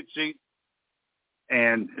bucket seat.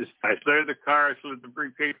 And as I started the car, I slid the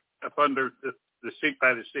briefcase up under the seat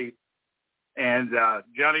by the seat. And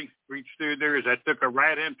Johnny reached through there as I took a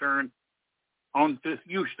right-hand turn onto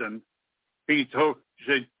Houston. He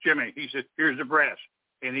said, Jimmy, he said, here's the brass.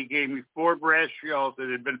 And he gave me 4 brass shells that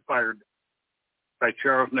had been fired by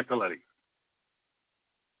Charles Nicoletti.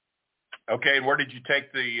 Okay, and where did you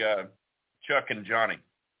take the Chuck and Johnny?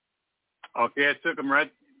 Okay, I took them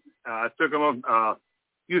on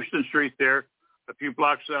Houston Street there, a few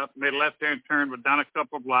blocks up, made a left-hand turn, went down a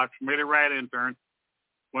couple of blocks, made a right-hand turn,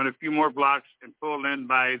 went a few more blocks, and pulled in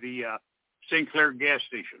by the Sinclair gas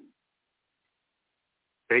station.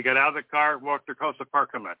 They got out of the car, walked across the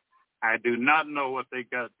parking lot. I do not know what they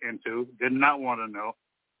got into, did not want to know.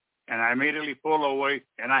 And I immediately pulled away,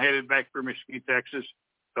 and I headed back for Mesquite, Texas.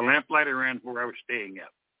 The lamplighter ran where I was staying at.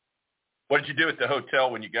 What did you do at the hotel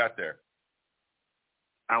when you got there?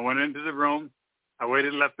 I went into the room. I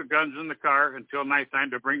waited, left the guns in the car until nighttime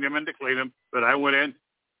to bring them in to clean them. But I went in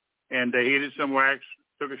and heated some wax,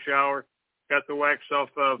 took a shower, got the wax off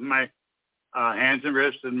of my hands and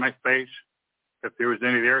wrists and my face, if there was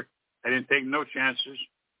any there. I didn't take no chances.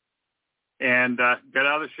 And got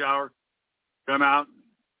out of the shower, come out,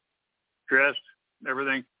 dressed,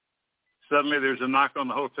 everything. Suddenly there's a knock on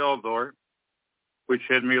the hotel door, which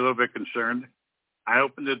had me a little bit concerned. I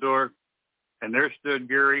opened the door, and there stood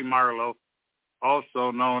Gary Marlowe, also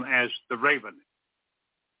known as the Raven.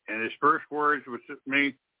 And his first words was to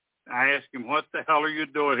me, I asked him, what the hell are you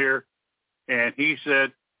doing here? And he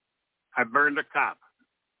said, I burned a cop.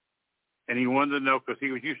 And he wanted to know, because he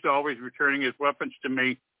was used to always returning his weapons to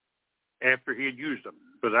me after he had used them,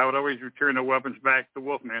 because I would always return the weapons back to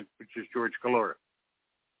Wolfman, which is George Calora.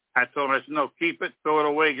 I told him, I said, no, keep it, throw it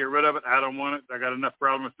away, get rid of it. I don't want it. I got enough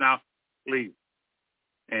problems now. Leave.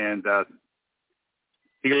 And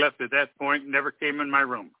he left at that point, never came in my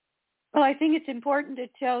room. Well, I think it's important to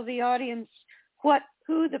tell the audience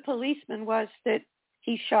who the policeman was that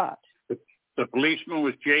he shot. The policeman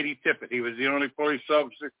was J.D. Tippett. He was the only police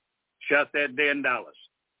officer shot that day in Dallas.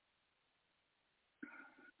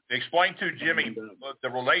 Explain to Jimmy the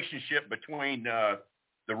relationship between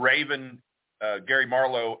the Raven, Gary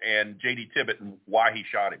Marlowe, and J.D. Tippett, and why he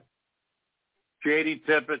shot him. J.D.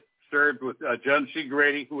 Tippett served with John C.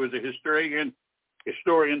 Grady, who was a historian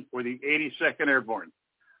for the 82nd Airborne.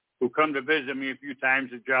 who come to visit me a few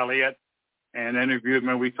times at Joliet and interviewed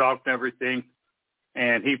me. We talked and everything.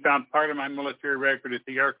 And he found part of my military record at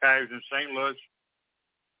the archives in St. Louis.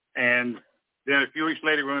 And then a few weeks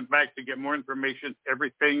later, we went back to get more information.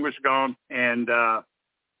 Everything was gone, and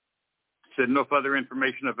said no further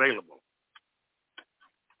information available.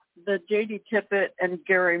 The J.D. Tippett and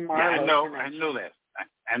Gary Marlowe. Yeah,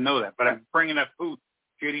 I know that. But I'm bringing up who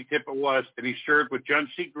J.D. Tippett was, and he served with John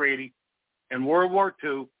C. Grady in World War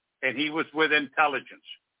II, and he was with intelligence.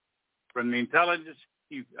 From the intelligence,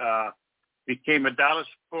 he became a Dallas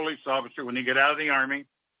police officer when he got out of the Army,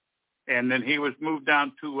 and then he was moved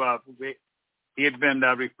down to, he had been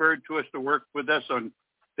referred to us to work with us on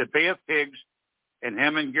the Bay of Pigs, and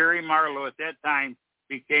him and Gary Marlowe at that time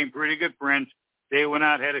became pretty good friends. They went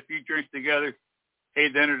out, had a few drinks together,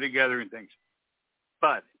 ate dinner together and things.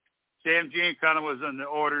 But Sam Giancana was on the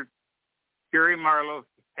order. Gary Marlowe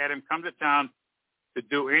had him come to town to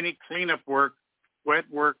do any cleanup work, wet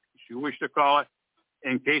work, as you wish to call it,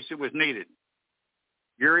 in case it was needed.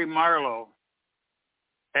 Gary Marlowe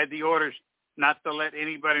had the orders not to let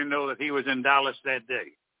anybody know that he was in Dallas that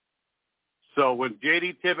day. So when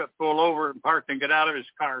J.D. Tippett pulled over and parked and got out of his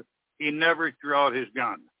car, he never drew out his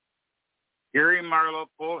gun. Gary Marlowe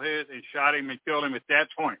pulled his and shot him and killed him at that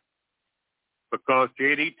point because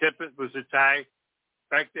J.D. Tippett was a tie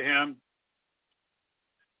back to him.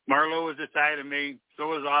 Marlowe was a tie to me. So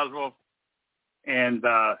was Oswald. And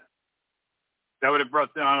that would have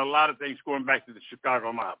brought down a lot of things going back to the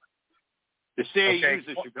Chicago mob. The CIA used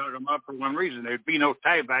the Chicago mob for one reason. There'd be no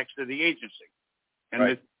tiebacks to the agency. And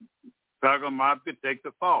the Chicago mob could take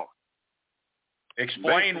the fall.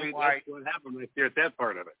 Explain why. That's what happened right there at that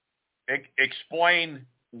part of it. Explain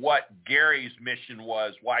what Gary's mission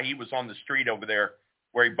was, why he was on the street over there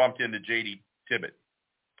where he bumped into J.D. Tippett.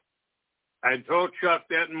 I told Chuck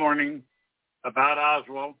that morning about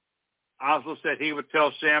Oswald. Oswald said he would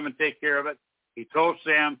tell Sam and take care of it. He told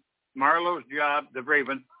Sam Marlowe's job, the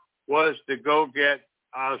Raven, was to go get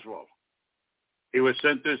Oswald. He was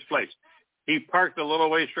sent to his place. He parked a little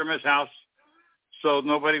ways from his house so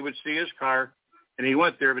nobody would see his car, and he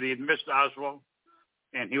went there, but he had missed Oswald,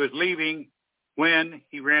 and he was leaving when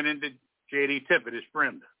he ran into J.D. Tippett, his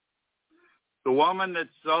friend. The woman that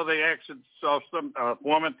saw the accident, some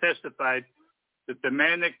woman testified that the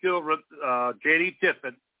man that killed J.D.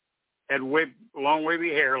 Tippett had long wavy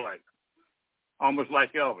hair, like almost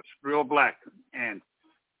like Elvis, real black, and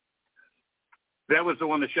that was the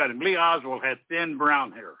one that shot him. Lee Oswald had thin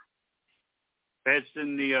brown hair. That's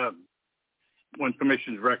in the Warren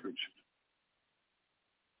Commission's records.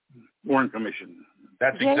 Warren Commission.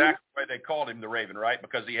 That's exactly why they called him the Raven, right?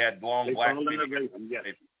 Because he had long black hair.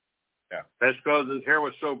 Yes. Yeah. That's because his hair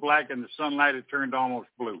was so black in the sunlight it turned almost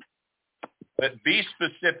blue. But be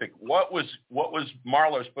specific. What was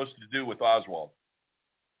Marlowe supposed to do with Oswald?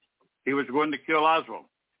 He was going to kill Oswald.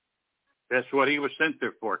 That's what he was sent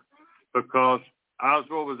there for. Because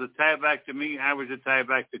Oswald was a tie back to me, I was a tie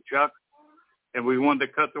back to Chuck, and we wanted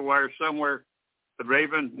to cut the wire somewhere. The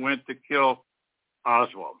Raven went to kill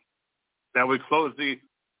Oswald. That would close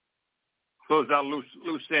out loose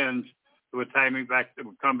ends. It would tie me back. It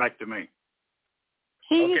would come back to me.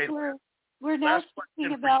 See, we're now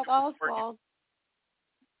speaking about Oswald.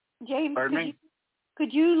 James,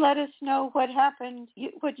 could you let us know what happened,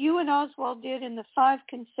 what you and Oswald did in the 5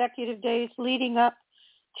 consecutive days leading up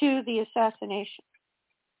to the assassination?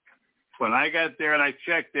 When I got there and I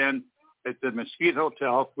checked in at the Mesquite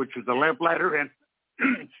Hotel, which was the Lamplighter Inn,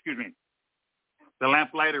 excuse me, the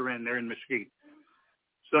Lamplighter Inn there in Mesquite,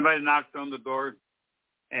 somebody knocked on the door,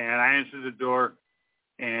 and I answered the door,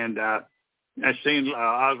 and I seen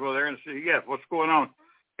Oswald there, and I said, "Yeah, what's going on?"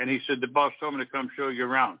 And he said, "The boss told me to come show you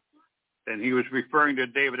around." And he was referring to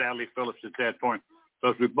David Adley Phillips at that point,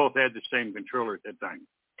 because we both had the same controller at that time.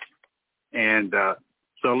 And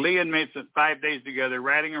so Lee and me spent 5 days together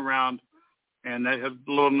riding around, and they had a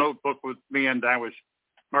little notebook with me, and I was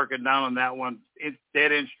marking down on that one,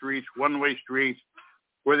 dead-end streets, one-way streets,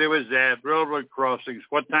 where there was railroad crossings,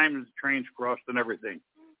 what time the trains crossed and everything.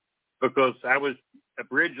 Because I was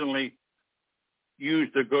originally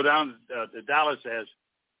used to go down to Dallas as,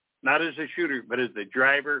 not as a shooter, but as the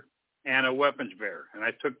driver and a weapons bearer. And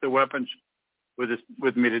I took the weapons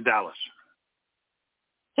with me to Dallas.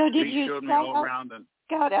 So did you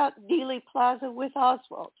scout out Dealey Plaza with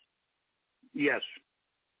Oswald? Yes.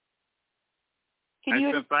 I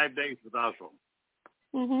spent 5 days with Oswald.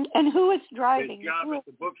 Mm-hmm. And who was driving? His job at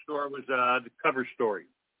the bookstore was the cover story.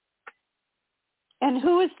 And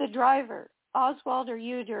who was the driver, Oswald or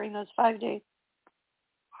you, during those 5 days?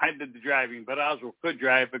 I did the driving, but Oswald could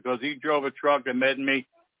drive because he drove a truck and met me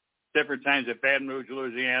different times at Baton Rouge,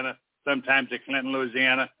 Louisiana, sometimes at Clinton,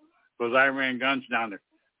 Louisiana, because I ran guns down there.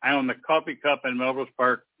 I own the Coffee Cup in Melrose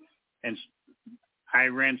Park, and I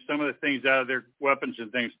ran some of the things out of their weapons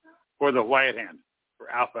and things for the White Hand, for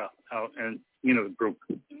Alpha, and, the group.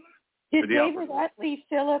 Did David Atlee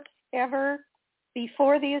Phillips ever,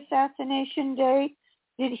 before the assassination day,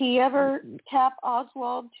 did he ever tap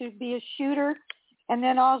Oswald to be a shooter, and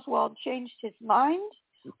then Oswald changed his mind?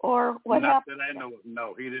 Or what happened? Not that I know of.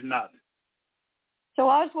 No, he did not. So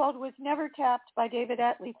Oswald was never tapped by David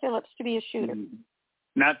Atlee Phillips to be a shooter?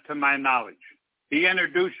 Not to my knowledge. He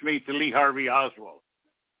introduced me to Lee Harvey Oswald,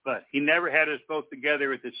 but he never had us both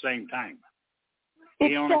together at the same time.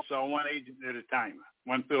 He only saw one agent at a time,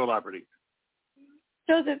 one field operative.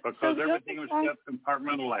 Because everything was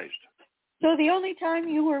compartmentalized. So the only time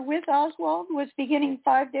you were with Oswald was beginning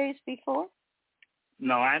 5 days before?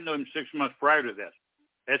 No, I knew him 6 months prior to that.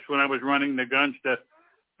 That's when I was running the guns to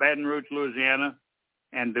Baton Rouge, Louisiana,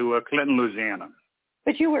 and to Clinton, Louisiana.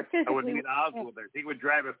 But you were physically... I would meet Oswald there. He would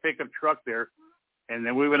drive a pickup truck there, and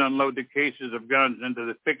then we would unload the cases of guns into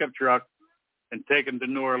the pickup truck and take them to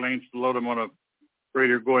New Orleans to load them on a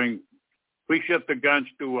freighter going... We shipped the guns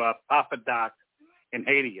to Papa Doc in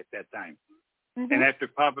Haiti at that time. Mm-hmm. And after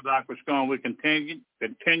Papa Doc was gone, we continued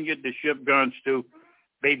to ship guns to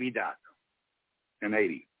Baby Doc in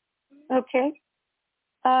Haiti. Okay.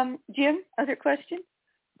 Jim, other question?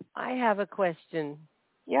 I have a question.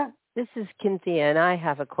 Yeah. This is Cynthia, and I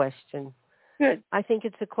have a question. Good. I think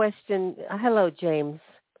it's a question. Hello, James.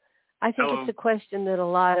 I think Hello. It's a question that a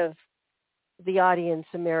lot of the audience,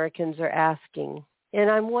 Americans, are asking. And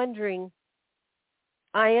I'm wondering,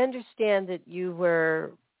 I understand that you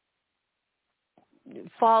were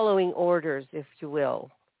following orders, if you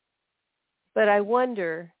will. But I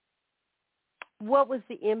wonder, what was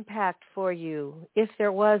the impact for you, if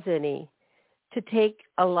there was any, to take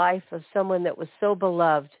a life of someone that was so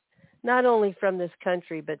beloved, not only from this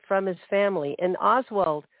country, but from his family, and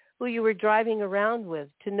Oswald, who you were driving around with,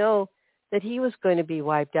 to know that he was going to be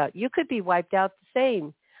wiped out? You could be wiped out the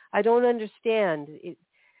same. I don't understand.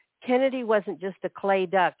 Kennedy wasn't just a clay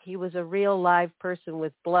duck. He was a real live person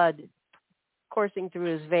with blood coursing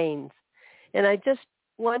through his veins. And I just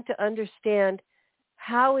want to understand,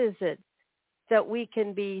 how is it that we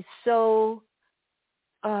can be so,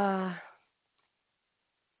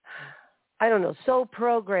 so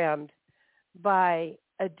programmed by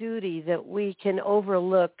a duty that we can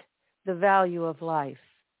overlook the value of life?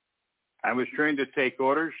 I was trained to take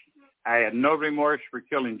orders. I had no remorse for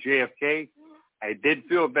killing JFK. I did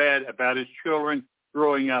feel bad about his children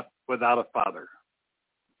growing up without a father.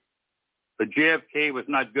 But JFK was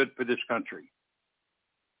not good for this country.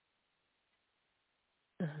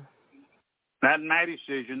 Not my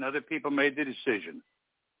decision. Other people made the decision.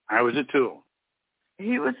 I was a tool.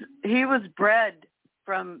 He was bred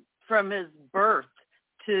from his birth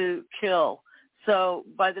to kill. So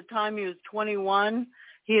by the time he was 21,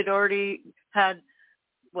 he had already had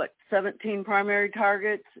 17 primary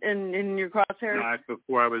targets in your crosshairs? No, that's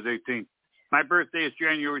before I was 18. My birthday is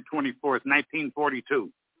January 24th, 1942.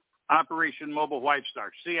 Operation Mobile White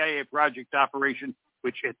Star, CIA project operation,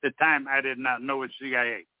 which at the time I did not know was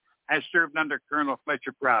CIA. I served under Colonel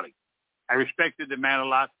Fletcher Prouty. I respected the man a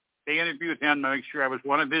lot. They interviewed him to make sure I was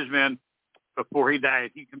one of his men before he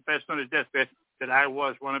died. He confessed on his deathbed that I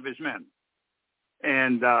was one of his men.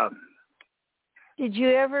 And did you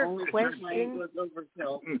ever question?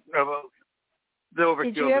 The overkill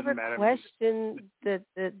did you ever matter. question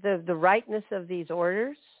the rightness of these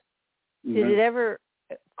orders? Mm-hmm. Did it ever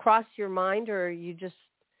cross your mind, or you just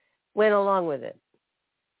went along with it?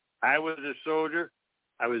 I was a soldier.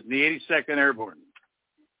 I was in the 82nd Airborne.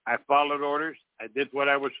 I followed orders. I did what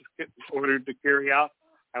I was ordered to carry out.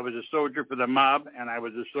 I was a soldier for the mob, and I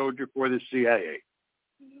was a soldier for the CIA.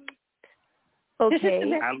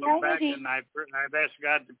 Okay. I look back and I've asked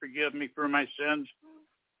God to forgive me for my sins,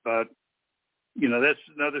 but that's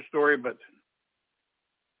another story. But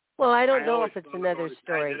I don't know if it's another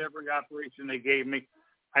story. I did every operation they gave me.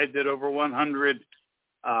 I did over 100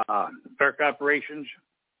 dark operations.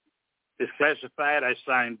 It's classified. I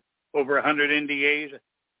signed over 100 NDAs.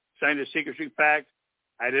 Signed a secrecy pact.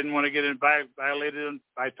 I didn't want to get violated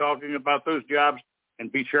by talking about those jobs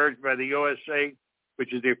and be charged by the OSA,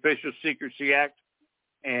 which is the Official Secrecy Act,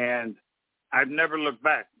 and I've never looked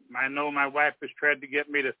back. I know my wife has tried to get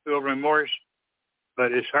me to feel remorse,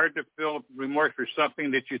 but it's hard to feel remorse for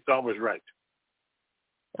something that you thought was right.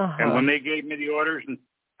 Uh-huh. And when they gave me the orders, and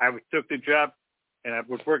I took the job, and I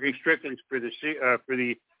was working strictly for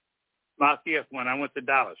the Mafia when I went to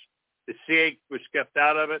Dallas. The CIA was kept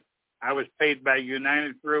out of it. I was paid by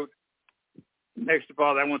United Fruit. Next of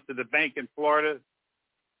all, I went to the bank in Florida.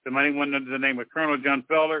 The money went under the name of Colonel John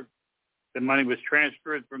Felder. The money was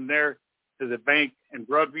transferred from there to the bank in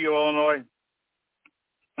Broadview, Illinois,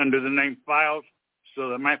 under the name Files, so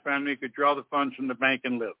that my family could draw the funds from the bank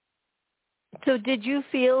and live. So did you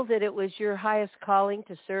feel that it was your highest calling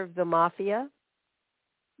to serve the mafia?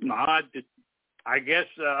 No, I guess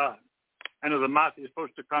I know the mafia is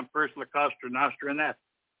supposed to come first, La Costa Nostra and that.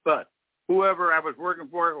 But whoever I was working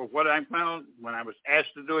for or what I found, when I was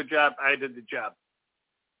asked to do a job, I did the job.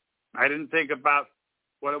 I didn't think about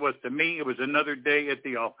what it was. To me, it was another day at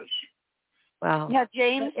the office. Wow. Yeah,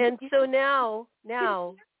 James. And so now,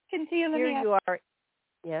 Cynthia, here you are.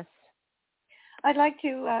 Yes. I'd like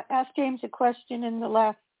to ask James a question in the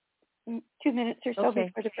last 2 minutes or so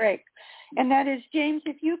before the break. And that is, James,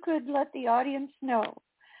 if you could let the audience know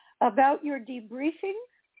about your debriefing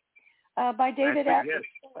by David Atlee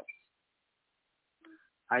Phillips.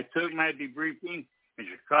 I took my debriefing in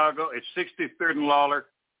Chicago at 63rd and Lawler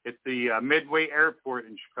at the Midway Airport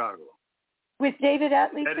in Chicago. With David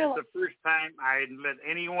Atlee Phillips. That is the first time I had let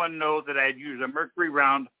anyone know that I had used a mercury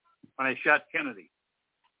round when I shot Kennedy.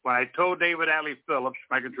 When I told David Atlee Phillips,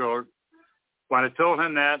 my controller, when I told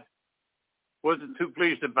him that, wasn't too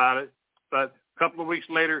pleased about it. But a couple of weeks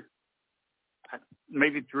later,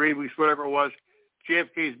 maybe 3 weeks, whatever it was,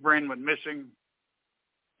 JFK's brain went missing.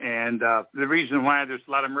 And the reason why, there's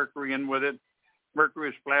a lot of mercury in with it. Mercury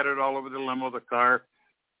is splattered all over the limo of the car.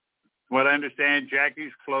 What I understand,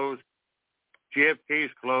 Jackie's clothes,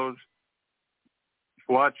 JFK's clothes,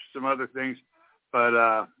 watch, some other things. But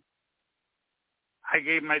I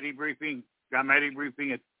gave my debriefing, got my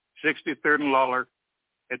debriefing at 63rd and Lawler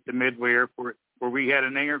at the Midway Airport, where we had a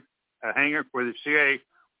hangar for the CIA.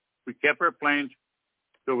 We kept our planes,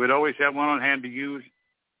 so we'd always have one on hand to use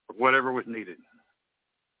for whatever was needed.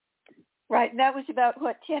 Right, and that was about,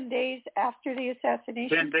 10 days after the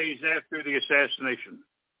assassination? 10 days after the assassination.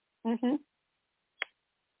 Mm-hmm.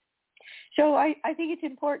 So I think it's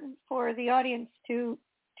important for the audience to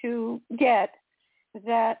get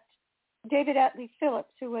that David Atlee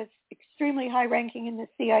Phillips, who was extremely high-ranking in the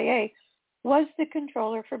CIA, was the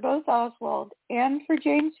controller for both Oswald and for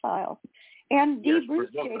James Files, and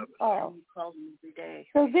debriefed James Files. Called him every day.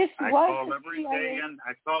 So this I was called every day, and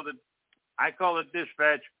I called the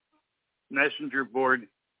dispatch messenger board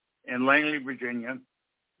in Langley, Virginia.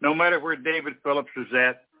 No matter where David Phillips was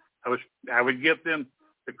at, I would give them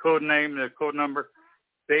the code name, the code number.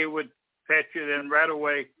 They would patch it in right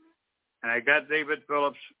away. And I got David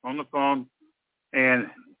Phillips on the phone, and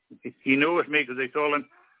he knew it was me because they told him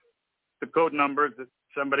the code number that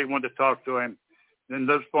somebody wanted to talk to him. And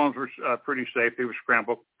those phones were pretty safe. They were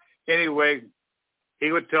scrambled. Anyway,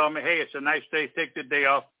 he would tell me, hey, it's a nice day. Take the day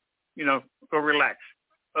off. Go relax.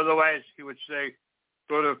 Otherwise, he would say,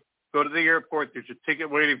 go to the airport. There's a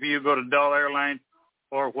ticket waiting for you. Go to Dell Airlines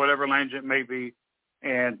or whatever lines it may be.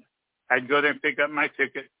 And I'd go there and pick up my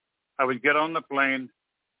ticket. I would get on the plane.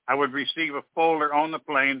 I would receive a folder on the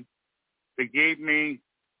plane that gave me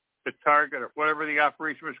the target or whatever the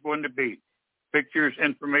operation was going to be. Pictures,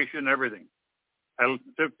 information, everything. I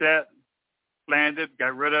took that, landed,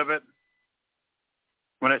 got rid of it.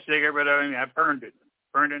 When I say get rid of it, I burned it.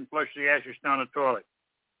 Burned it and flushed the ashes down the toilet.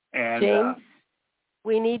 And, James,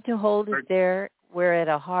 we need to hold it there. We're at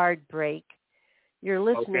a hard break. You're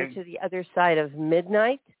listening to The Other Side of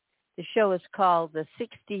Midnight. The show is called The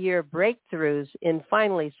 60-Year Breakthroughs in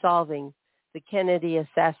Finally Solving the Kennedy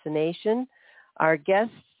Assassination. Our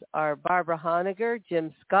guests are Barbara Honegger,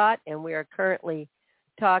 Jim Scott, and we are currently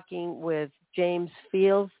talking with James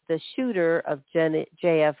Fields, the shooter of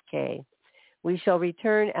JFK. We shall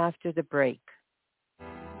return after the break.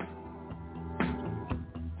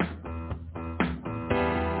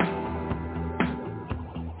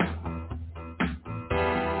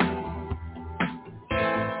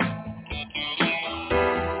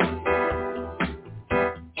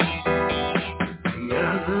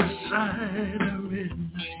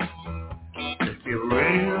 If you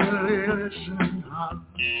really listen hard,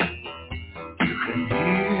 you can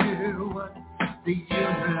hear what the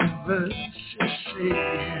universe is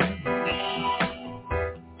saying.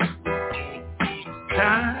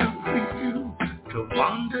 Time for you to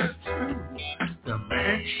wander through the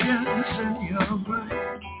mansions in your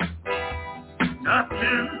mind.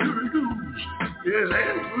 Nothing to lose, there's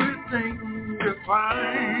everything to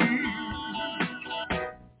find.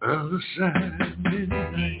 Other side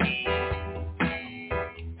midnight.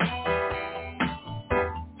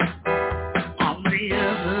 On the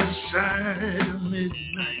other side of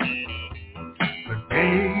midnight, the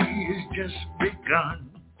day has just begun.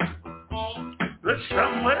 But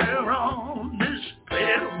somewhere on this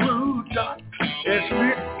clear blue dot,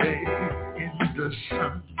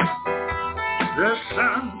 the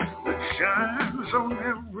sun that shines on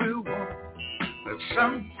everyone at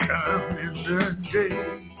some time in the day.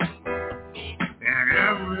 And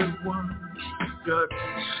everyone's got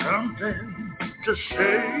something to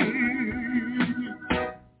say.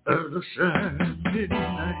 Other side of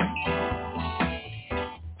midnight.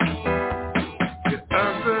 The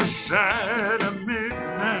other side of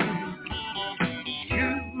midnight. You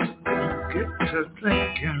can get to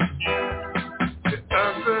thinking. The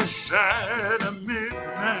other side of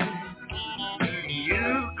midnight.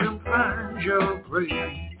 You can find your place.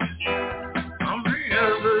 On the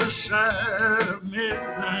other side of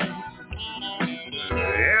midnight.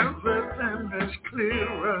 Everything is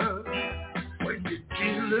clearer when you're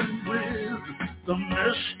dealing with the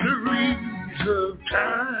mysteries of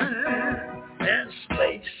time and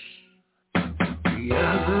space. The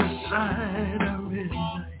other side of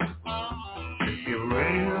midnight, if you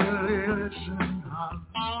really listen hard,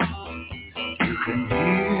 you can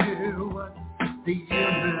hear what the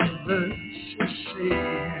universe is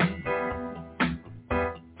saying.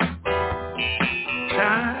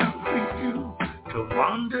 Time for you to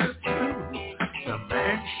wander through the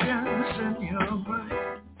mansions in your mind.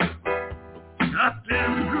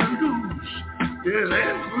 Nothing to lose, is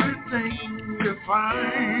everything you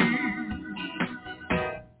find.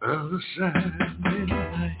 Other side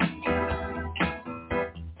midnight,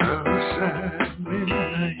 other side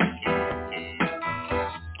midnight,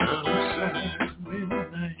 other side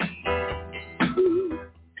midnight,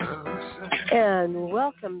 other side. And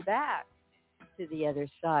welcome back to the other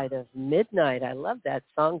side of midnight. I love that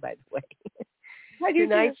song, by the way.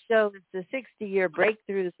 Tonight's show is the 60-year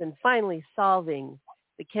breakthroughs and finally solving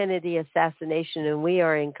the Kennedy assassination, and we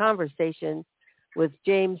are in conversation with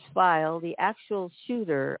James File, the actual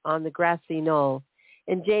shooter on the grassy knoll.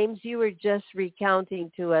 And James, you were just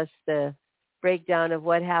recounting to us the breakdown of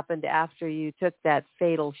what happened after you took that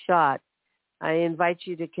fatal shot. I invite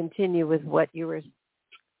you to continue with what you were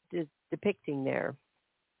depicting there.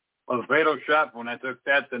 Well, the fatal shot, when I took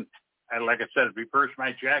that, then, like I said, reversed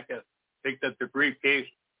my jacket, picked up the briefcase.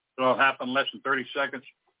 It all happened in less than 30 seconds.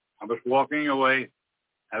 I was walking away.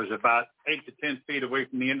 I was about 8 to 10 feet away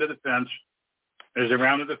from the end of the fence. As I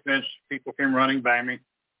rounded the fence, people came running by me,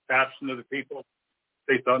 passed into the people.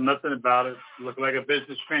 They thought nothing about it. It looked like a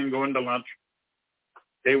businessman going to lunch.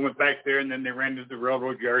 They went back there, and then they ran to the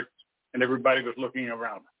railroad yard, and everybody was looking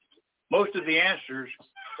around. Most of the answers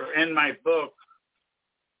are in my book,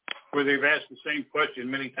 where they've asked the same question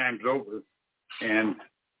many times over. And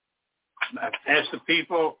I've asked the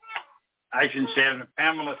people, I shouldn't say it,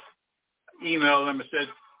 Pamela emailed them and said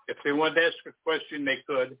if they wanted to ask a question, they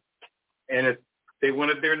could. And if they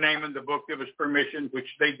wanted their name in the book, give us permission, which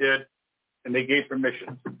they did, and they gave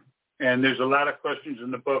permission. And there's a lot of questions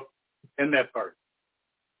in the book in that part.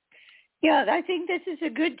 Yeah, I think this is a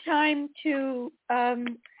good time to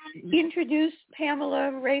introduce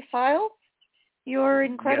Pamela Ray File, your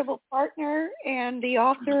incredible partner and the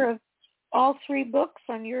author of all 3 books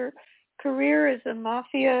on your career as a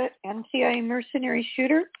mafia and CIA mercenary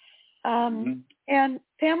shooter. And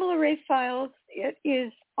Pamela Ray Files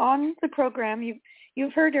is on the program.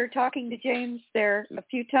 You've heard her talking to James there a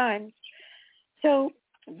few times. So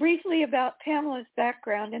briefly about Pamela's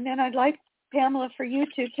background, and then I'd like, Pamela, for you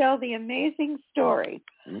to tell the amazing story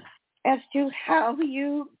as to how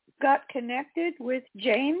you got connected with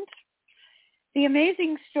James, the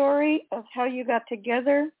amazing story of how you got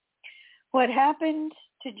together, what happened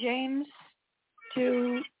to James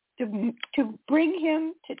to bring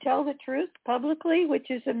him to tell the truth publicly, which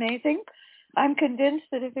is amazing. I'm convinced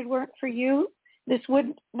that if it weren't for you, this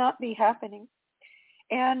would not be happening.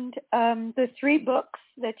 And the 3 books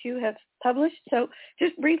that you have published. So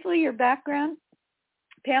just briefly, your background.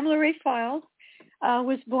 Pamela Ray Files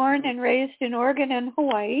was born and raised in Oregon and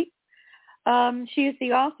Hawaii. She is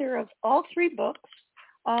the author of all 3 books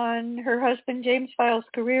on her husband James Files'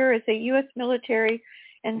 career as a U.S. military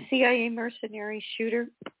and CIA mercenary shooter.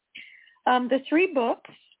 The 3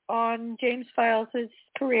 books on James Files'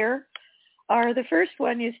 career are, the first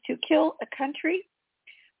one is To Kill a Country,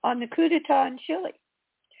 on the coup d'etat in Chile.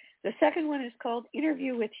 The second one is called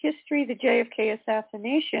Interview with History, the JFK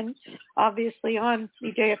Assassination, obviously on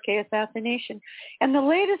the JFK assassination. And the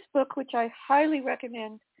latest book, which I highly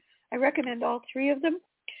recommend, I recommend all 3 of them,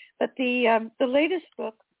 but the latest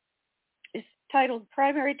book is titled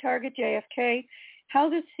Primary Target JFK, How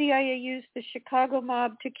the CIA Used the Chicago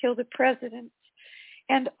Mob to Kill the President.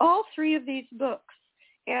 And all 3 of these books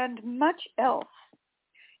and much else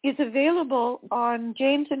is available on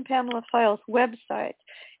James and Pamela Files' website.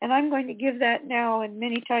 And I'm going to give that now and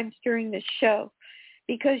many times during this show,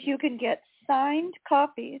 because you can get signed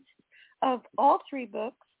copies of all three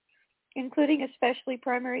books, including especially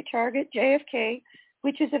Primary Target, JFK,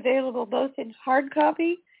 which is available both in hard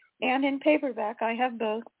copy and in paperback. I have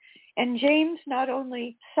both. And James not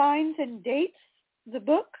only signs and dates the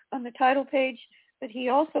book on the title page, but he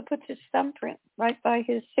also puts his thumbprint right by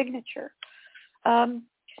his signature.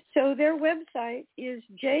 So their website is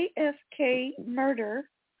JFK Murder,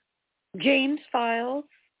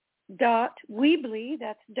 JamesFiles.weebly,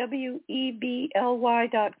 that's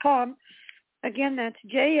WEBLY.com. Again, that's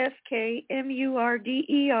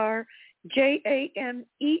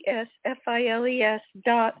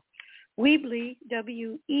JFKMurderJamesFiles.weebly,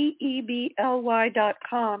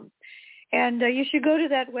 WEEBLY.com. And you should go to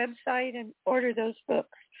that website and order those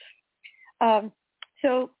books.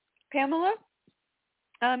 So, Pamela,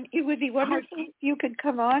 it would be wonderful if you could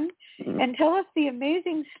come on and tell us the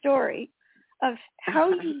amazing story of how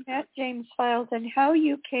you met James Files and how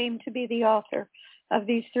you came to be the author of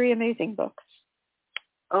these three amazing books.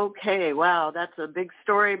 Okay, wow, that's a big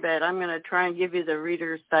story, but I'm going to try and give you the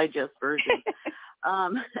Reader's Digest version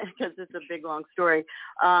because it's a big, long story.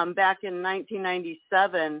 Back in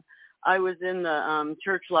 1997, I was in the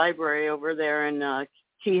church library over there in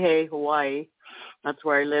Kihei, Hawaii. That's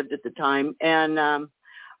where I lived at the time. And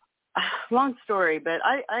long story, but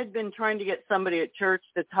I'd been trying to get somebody at church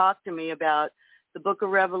to talk to me about the book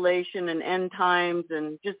of Revelation and end times,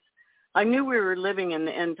 and just I knew we were living in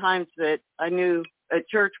the end times, but I knew at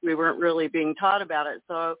church we weren't really being taught about it.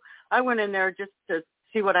 So I went in there just to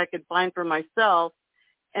see what I could find for myself,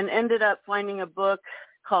 and ended up finding a book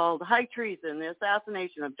called High Treason, The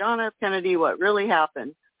Assassination of John F. Kennedy, What Really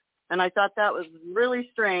Happened. And I thought that was really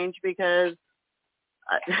strange because,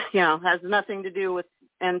 has nothing to do with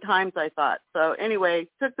end times, I thought. So anyway,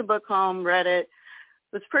 took the book home, read it,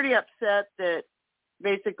 was pretty upset that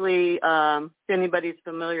basically, if anybody's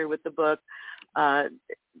familiar with the book,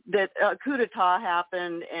 that a coup d'etat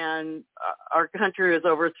happened and our country was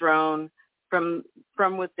overthrown from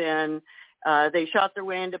within. They shot their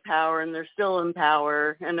way into power, and they're still in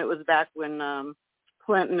power. And it was back when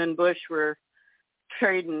Clinton and Bush were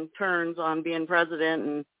trading turns on being president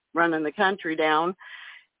and running the country down.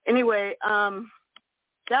 Anyway,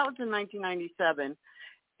 that was in 1997.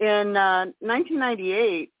 In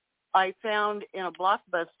 1998, I found in a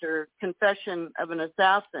Blockbuster Confession of an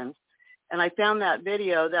Assassin, and I found that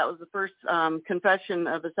video. That was the first Confession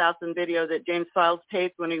of Assassin video that James Files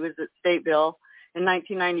taped when he was at Stateville in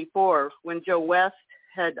 1994, when Joe West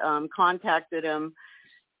had contacted him.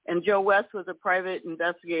 And Joe West was a private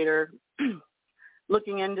investigator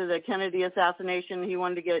looking into the Kennedy assassination. He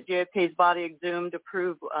wanted to get JFK's body exhumed to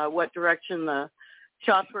prove what direction the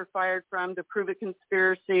shots were fired from, to prove a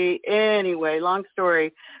conspiracy. Anyway, long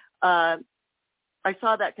story. I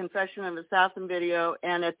saw that Confession of Assassin video,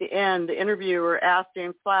 and at the end, the interviewer asked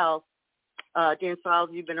James Files,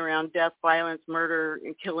 you've been around death, violence, murder,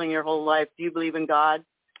 and killing your whole life. Do you believe in God?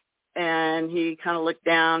 And he kind of looked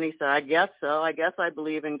down. He said, I guess so. I guess I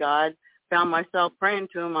believe in God. Found myself praying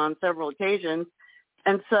to him on several occasions.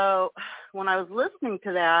 And so when I was listening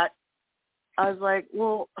to that, I was like,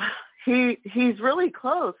 well, he's really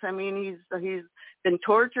close. I mean, he's been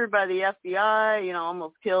tortured by the FBI,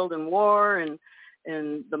 almost killed in war and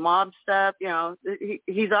the mob stuff.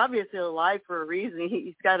 He's obviously alive for a reason.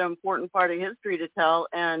 He's got an important part of history to tell.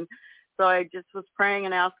 And so I just was praying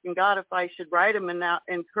and asking God if I should write him and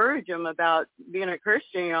encourage him about being a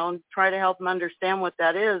Christian, and try to help him understand what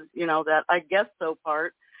that is, that I guess so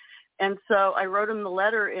part. And so I wrote him the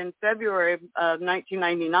letter in February of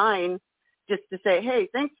 1999 just to say, hey,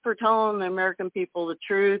 thanks for telling the American people the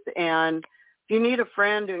truth. And if you need a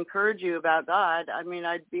friend to encourage you about God, I mean,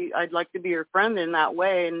 I'd like to be your friend in that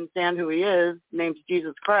way and understand who he is. His name's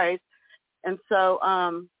Jesus Christ. And so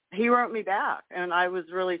he wrote me back, and I was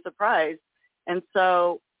really surprised. And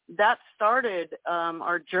so that started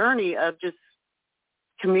our journey of just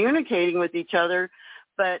communicating with each other.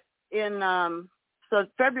 But so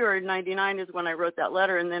February of 99 is when I wrote that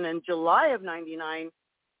letter. And then in July of 99,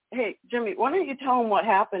 hey, Jimmy, why don't you tell them what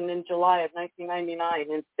happened in July of 1999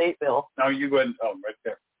 in Stateville? No, you go ahead and tell them right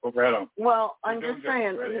there. Go right on. Well, I'm just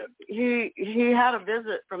saying, he had a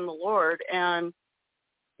visit from the Lord, and,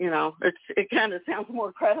 it kind of sounds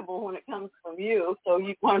more credible when it comes from you. So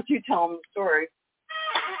why don't you tell them the story?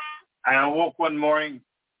 I awoke one morning,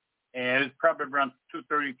 and it's probably around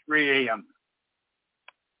 2:33 a.m.,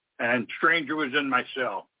 and a stranger was in my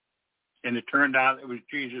cell, and it turned out it was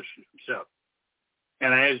Jesus himself.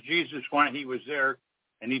 And I asked Jesus why he was there,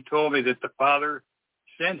 and he told me that the Father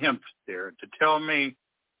sent him there to tell me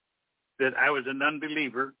that I was an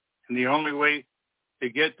unbeliever, and the only way to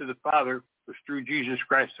get to the Father was through Jesus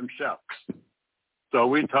Christ himself. So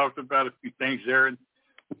we talked about a few things there and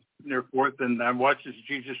forth, and I watched as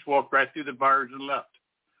Jesus walked right through the bars and left.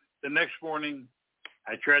 The next morning,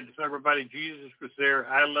 I tried to tell everybody Jesus was there.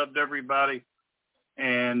 I loved everybody,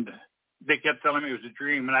 and they kept telling me it was a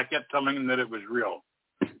dream, and I kept telling them that it was real.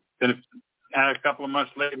 Then a couple of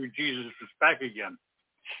months later, Jesus was back again,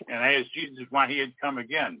 and I asked Jesus why he had come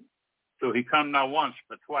again. So he come not once,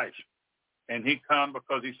 but twice. And he come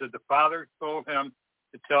because he said the Father told him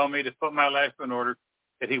to tell me to put my life in order,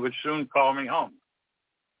 that he would soon call me home.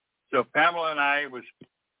 So Pamela and I was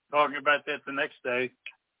talking about that the next day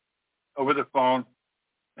over the phone,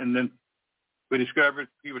 and then we discovered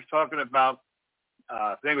he was talking about,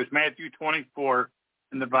 I think it was Matthew 24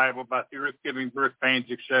 in the Bible, about the earth giving birth pains,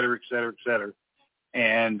 et cetera, et cetera, et cetera.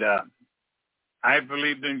 And I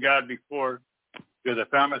believed in God before, because I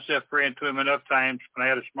found myself praying to him enough times when I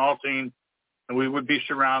had a small team and we would be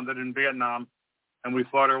surrounded in Vietnam and we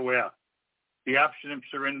fought our way out. The option of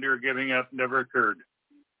surrender or giving up never occurred.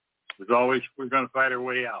 It was always, we're going to fight our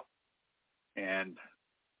way out. And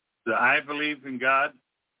so I believe in God,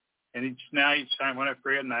 and each time when I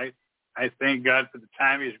pray at night, I thank God for the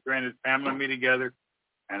time he has granted Pamela and me together,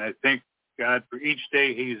 and I thank God for each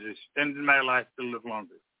day he's extended my life to live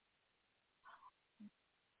longer.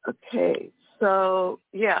 Okay, so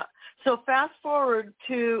yeah. So fast forward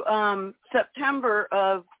to September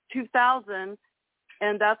of 2000,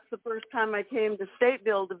 and that's the first time I came to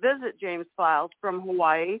Stateville to visit James Files from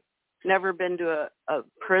Hawaii. Never been to a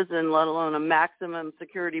prison, let alone a maximum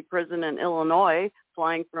security prison in Illinois,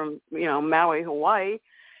 flying from, Maui, Hawaii.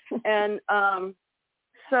 And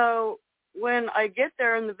so when I get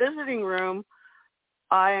there in the visiting room,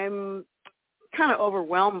 I'm kind of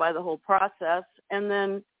overwhelmed by the whole process. And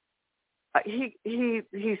then he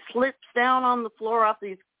slips down on the floor off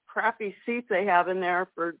these crappy seats they have in there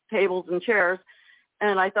for tables and chairs.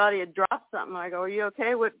 And I thought he had dropped something. I go, "Are you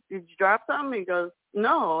okay? What, did you drop something?" He goes,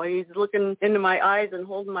 "No." He's looking into my eyes and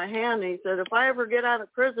holding my hand. And he said, "If I ever get out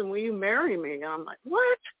of prison, will you marry me?" And I'm like,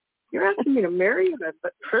 "What? You're asking me to marry you in a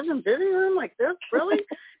prison visiting room like this? Really?"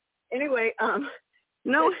 Anyway,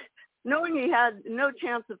 knowing he had no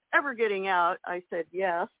chance of ever getting out, I said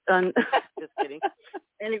yes. And just kidding.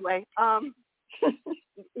 Anyway,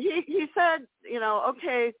 he said,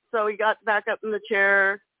 okay. So he got back up in the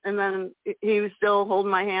chair, and then he was still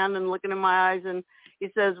holding my hand and looking in my eyes. And he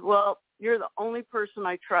says, "Well, you're the only person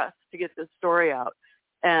I trust to get this story out.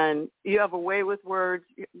 And you have a way with words."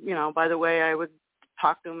 By the way, I would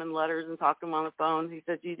talk to him in letters and talk to him on the phone. He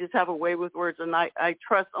said, "You just have a way with words, and I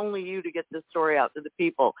trust only you to get this story out to the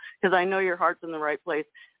people, because I know your heart's in the right place,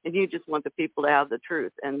 and you just want the people to have the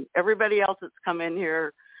truth. And everybody else that's come in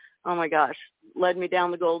here, oh my gosh, led me down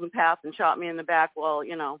the golden path and shot me in the back while,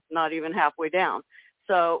 not even halfway down."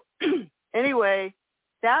 So anyway,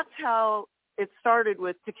 that's how it started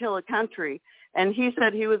with To Kill a Country. And he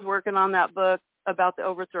said he was working on that book about the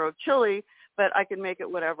overthrow of Chile, but I can make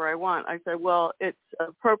it whatever I want. I said, well, it's an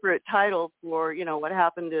appropriate title for, what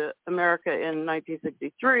happened to America in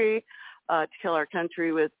 1963, to kill our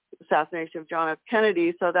country with assassination of John F.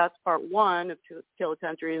 Kennedy. So that's part one of To Kill a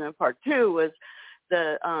Country. And then part two was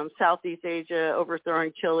the Southeast Asia,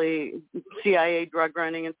 overthrowing Chile, CIA drug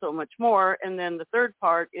running, and so much more. And then the third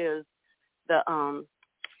part is the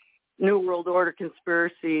New World Order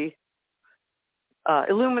conspiracy,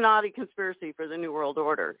 Illuminati conspiracy for the New World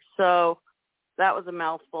Order. So that was a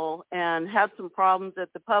mouthful, and had some problems at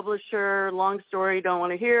the publisher. Long story, don't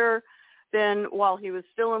want to hear. Then while he was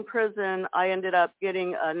still in prison, I ended up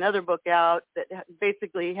getting another book out that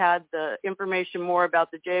basically had the information more about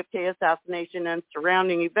the JFK assassination and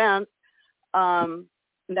surrounding events. And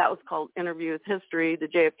that was called Interview with History, the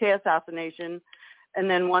JFK assassination. And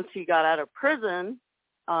then once he got out of prison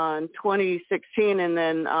in 2016, and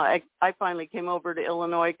then I finally came over to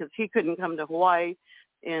Illinois because he couldn't come to Hawaii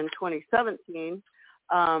in 2017.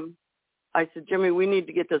 I said, "Jimmy, we need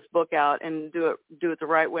to get this book out and do it the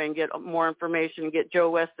right way and get more information, get Joe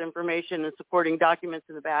West information and supporting documents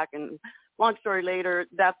in the back." And long story later,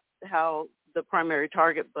 that's how the Primary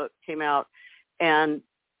Target book came out. And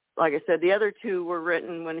like I said, the other two were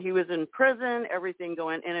written when he was in prison, everything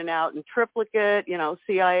going in and out in triplicate,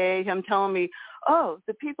 CIA, him telling me, "Oh,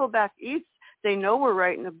 the people back east, they know we're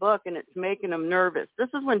writing a book and it's making them nervous." This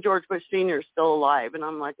is when George Bush Sr. is still alive. And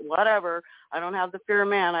I'm like, whatever. I don't have the fear of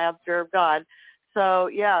man. I have the fear of God. So,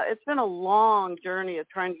 yeah, it's been a long journey of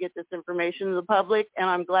trying to get this information to the public. And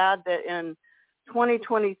I'm glad that in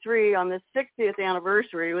 2023, on this 60th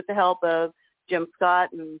anniversary, with the help of Jim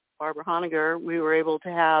Scott and Barbara Honegger, we were able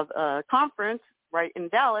to have a conference right in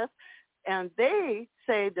Dallas. And they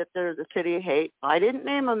say that they're the city of hate. I didn't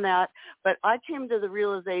name them that, but I came to the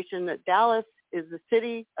realization that Dallas is the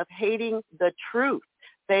city of hating the truth.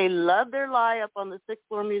 They love their lie up on the 6th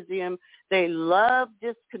floor museum. They love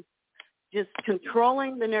just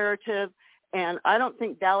controlling the narrative. And I don't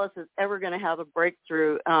think Dallas is ever going to have a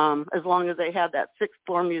breakthrough as long as they have that 6th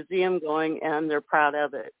floor museum going, and they're proud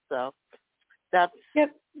of it. So that's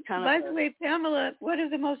kind of. By the way, Pamela, one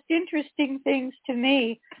of the most interesting things to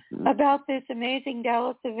me about this amazing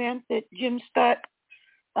Dallas event that Jim Scott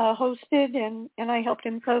hosted, and I helped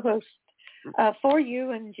him co-host for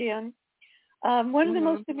you and Jen. One of the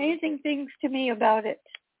most amazing things to me about it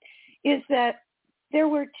is that there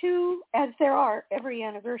were two, as there are every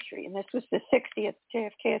anniversary, and this was the 60th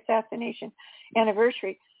JFK assassination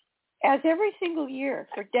anniversary, as every single year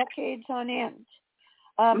for decades on end,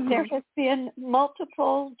 there has been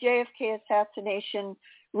multiple JFK assassination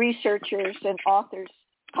researchers and authors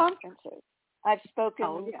conferences. I've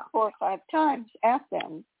spoken 4 or 5 times at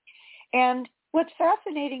them. And what's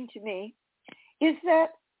fascinating to me is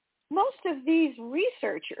that most of these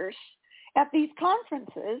researchers at these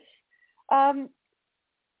conferences,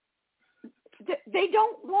 they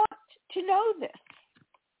don't want to know this.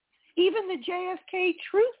 Even the JFK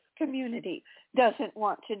truth community doesn't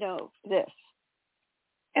want to know this.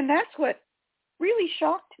 And that's what really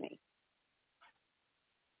shocked me.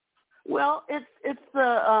 Well, it's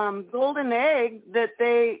the golden egg that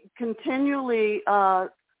they continually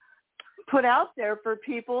put out there for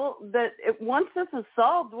people that once this is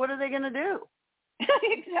solved, what are they going to do?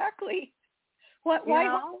 Exactly. Why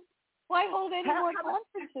hold any more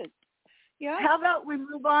conferences? Yeah. How about we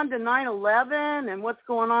move on to 9/11 and what's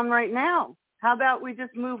going on right now? How about we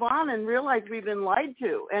just move on and realize we've been lied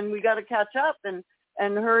to, and we got to catch up and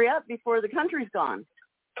hurry up before the country's gone?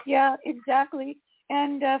 Yeah, exactly.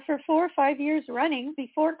 And for 4 or 5 years running,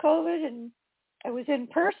 before COVID, and I was in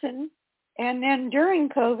person, and then during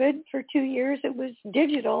COVID for 2 years it was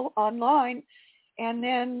digital online, and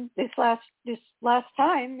then this last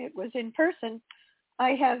time it was in person.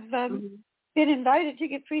 I have been invited to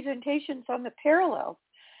give presentations on the parallels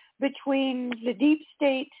between the deep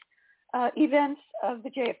state events of the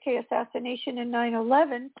JFK assassination and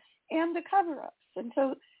 9/11 and the cover-ups. And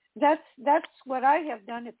so that's what I have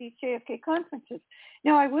done at these JFK conferences.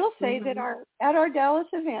 Now, I will say that at our Dallas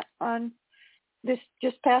event on this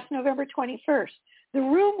just past November 21st, the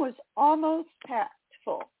room was almost packed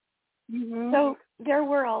full. So there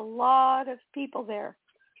were a lot of people there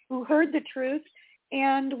who heard the truth,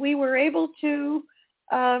 and we were able to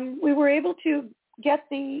get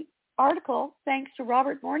the article thanks to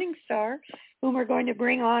Robert Morningstar, whom we're going to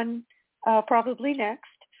bring on probably next.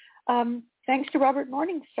 Thanks to Robert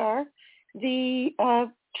Morningstar, the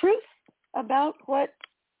truth about what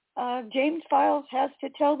James Files has to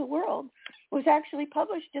tell the world was actually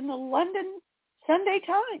published in the London Sunday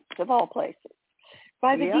Times, of all places,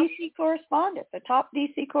 by the D.C. correspondent, the top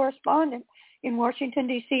D.C. correspondent in Washington,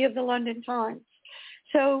 D.C. of the London Times.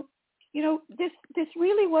 So, this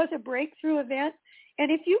really was a breakthrough event.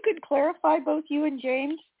 And if you could clarify, both you and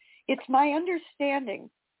James, it's my understanding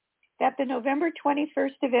that the November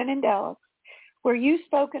 21st event in Dallas, where you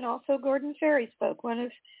spoke and also Gordon Ferry spoke, one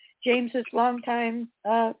of James's longtime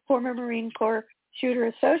former Marine Corps shooter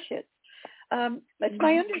associates. It's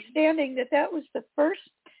my understanding that was the first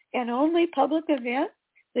and only public event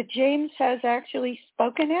that James has actually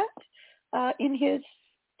spoken at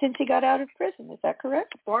since he got out of prison. Is that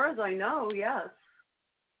correct? As far as I know, yes.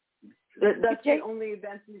 That's the only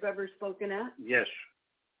event you've ever spoken at? Yes,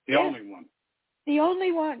 the only one. The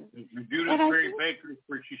only one. Judith Berry Baker,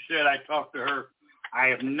 where she said, I talked to her. I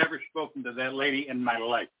have never spoken to that lady in my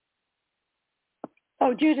life.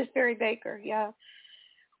 Oh, Judith Berry Baker, yeah.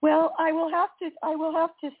 Well, I will have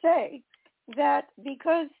to say that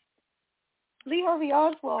because Lee Harvey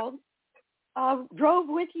Oswald drove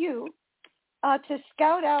with you to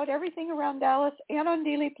scout out everything around Dallas and on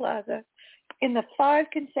Dealey Plaza in the 5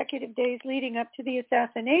 consecutive days leading up to the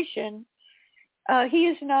assassination, he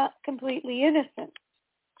is not completely innocent.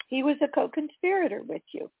 He was a co-conspirator with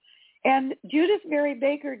you. And Judith Berry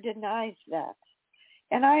Baker denies that.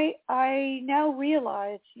 And I now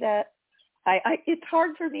realize that it's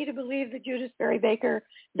hard for me to believe that Judith Berry Baker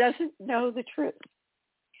doesn't know the truth,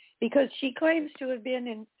 because she claims to have been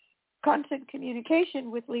in constant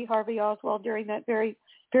communication with Lee Harvey Oswald during that very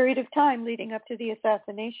period of time leading up to the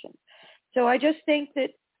assassination. So I just think that,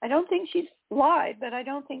 I don't think she's lied, but I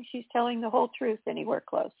don't think she's telling the whole truth anywhere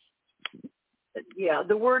close. Yeah,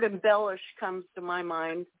 the word embellish comes to my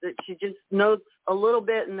mind, that she just knows a little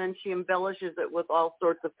bit and then she embellishes it with all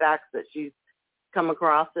sorts of facts that she's come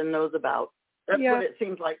across and knows about. That's what it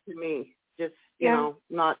seems like to me. Just, you know,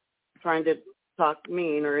 not trying to talk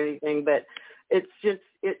mean or anything, but it's just,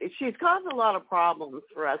 she's caused a lot of problems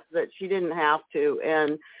for us that she didn't have to,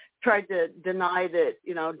 and tried to deny that,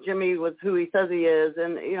 Jimmy was who he says he is,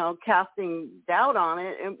 and, casting doubt on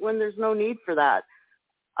it, and when there's no need for that.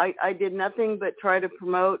 I did nothing but try to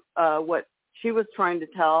promote what she was trying to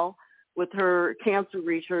tell with her cancer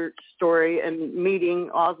research story and meeting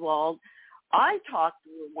Oswald. I talked to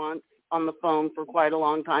her once on the phone for quite a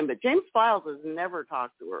long time, but James Files has never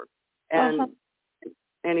talked to her. And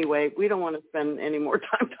anyway, we don't want to spend any more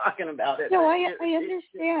time talking about it. No, I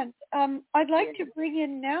understand. I'd like to bring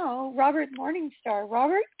in now Robert Morningstar.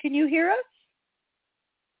 Robert, can you hear us?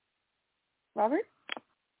 Robert?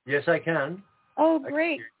 Yes, I can. Oh,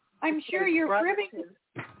 great. I'm sure you're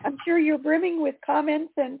brimming with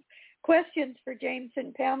comments and questions for James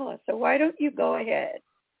and Pamela. So why don't you go ahead?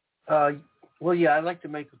 Well, yeah, I'd like to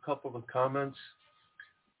make a couple of comments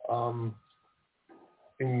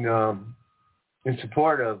in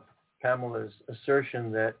support of Pamela's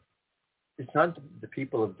assertion that it's not the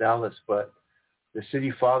people of Dallas, but the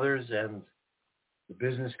city fathers and the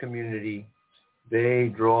business community. They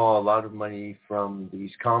draw a lot of money from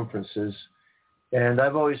these conferences. And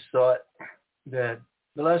I've always thought that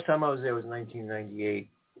the last time I was there was 1998.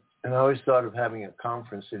 And I always thought of having a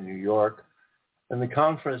conference in New York. And the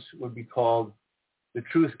conference would be called The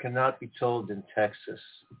Truth Cannot Be Told in Texas.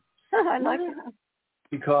 I like that.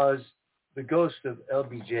 Because the ghost of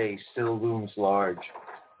LBJ still looms large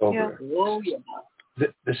over it. Oh, yeah.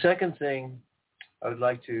 The second thing I would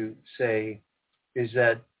like to say is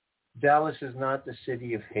that Dallas is not the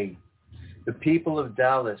city of hate. The people of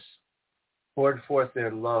Dallas poured forth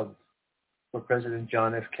their love for President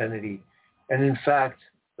John F. Kennedy. And in fact,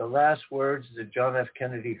 the last words that John F.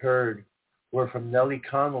 Kennedy heard were from Nellie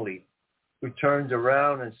Connolly, who turned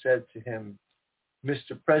around and said to him,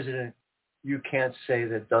 "Mr. President, you can't say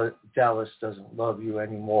that Dallas doesn't love you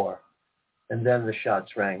anymore." And then the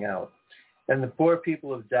shots rang out. And the poor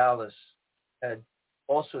people of Dallas had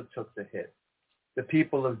also took the hit. The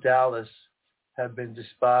people of Dallas have been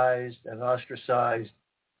despised and ostracized,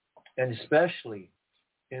 and especially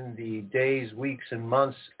in the days, weeks, and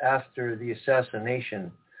months after the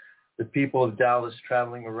assassination, the people of Dallas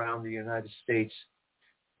traveling around the United States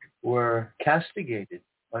were castigated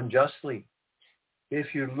unjustly.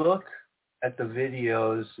 If you look at the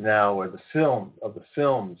videos now, or the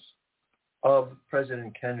films of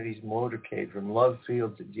President Kennedy's motorcade from Love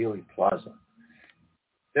Field to Dealey Plaza,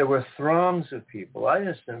 there were throngs of people. I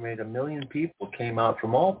estimate 1 million people came out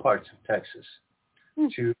from all parts of Texas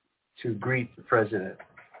to greet the president.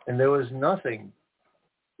 And there was nothing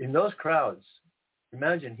in those crowds.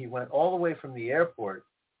 Imagine he went all the way from the airport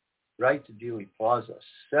right to Dealey Plaza,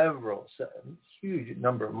 huge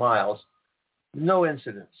number of miles, no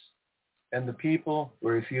incidents. And the people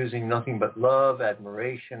were refusing nothing but love,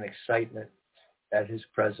 admiration, excitement at his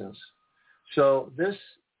presence. So this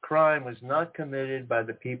crime was not committed by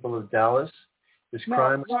the people of Dallas. This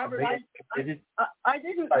crime was committed. I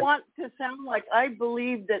didn't want to sound like I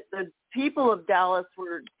believed that the people of Dallas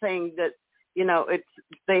were saying that,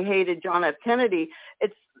 they hated John F. Kennedy.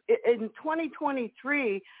 It's in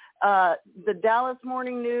 2023, the Dallas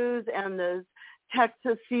Morning News and the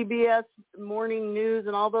Texas CBS Morning News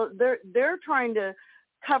and all those, they're trying to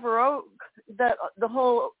cover out the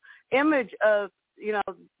whole image of,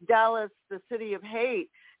 Dallas, the city of hate.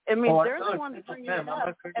 I mean, they're the ones bringing it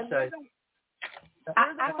up.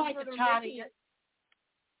 I'd like to chime in.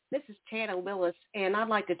 This is Chana Willis, and I'd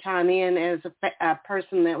like to chime in as a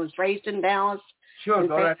person that was raised in Dallas. Sure,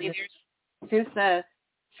 go ahead. Since the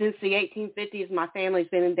 1850s, my family's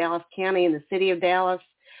been in Dallas County in the city of Dallas.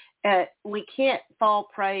 We can't fall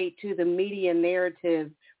prey to the media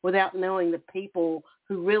narrative without knowing the people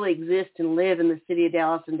who really exist and live in the city of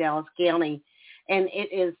Dallas and Dallas County. And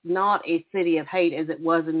it is not a city of hate as it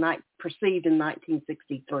was perceived in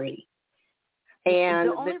 1963. And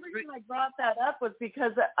the only reason I brought that up was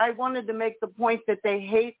because I wanted to make the point that they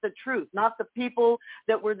hate the truth, not the people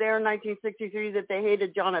that were there in 1963 that they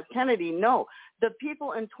hated John F. Kennedy. No, the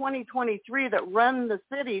people in 2023 that run the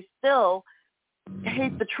city still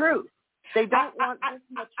hate the truth. They don't want this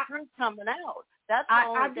much truth coming out. That's the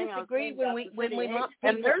only thing I disagree when we lump people,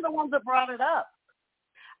 and they're the ones that brought it up.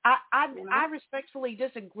 I respectfully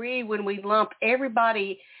disagree when we lump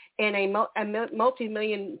everybody in a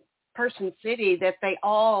multi-million person city that they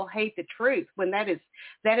all hate the truth, when that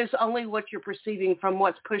is only what you're perceiving from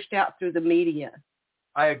what's pushed out through the media.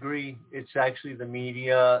 I agree. It's actually the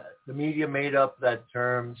media. The media made up that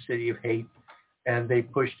term, city of hate, and they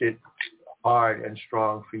pushed it hard and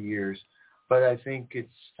strong for years. But I think it's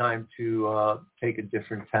time to take a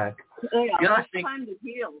different tack. Yeah, it's time to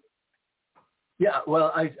heal. Yeah,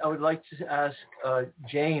 well, I would like to ask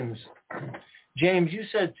James. James, you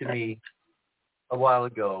said to me a while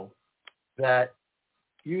ago that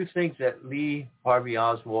you think that Lee Harvey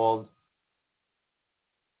Oswald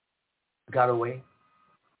got away,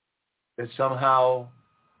 that somehow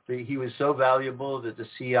he was so valuable that the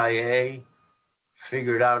CIA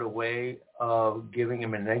figured out a way of giving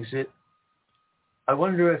him an exit. I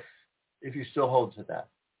wonder if you still hold to that.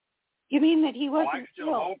 You mean that he wasn't I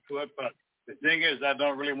still hold to it, but the thing is, I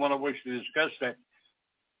don't really want to wish to discuss that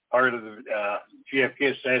part of the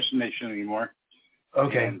JFK assassination anymore.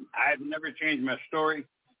 Okay. And I've never changed my story,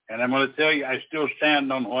 and I'm going to tell you, I still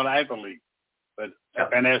stand on what I believe. But I've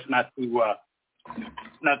been asked not to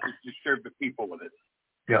disturb the people with it.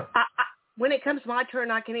 Yeah. When it comes to my turn,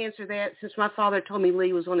 I can answer that since my father told me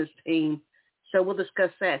Lee was on his team. So we'll discuss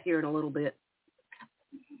that here in a little bit.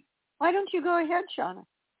 Why don't you go ahead, Shauna?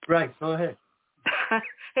 Right, go ahead.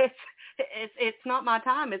 It's not my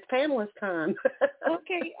time. It's Pamela's time.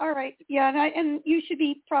 Okay, all right. Yeah, and you should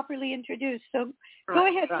be properly introduced. So go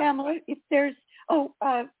ahead, Pamela. If there's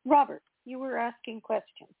Robert, you were asking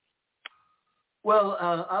questions. Well,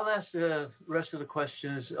 I'll ask the rest of the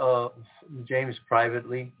questions, James,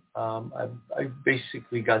 privately. I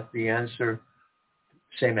basically got the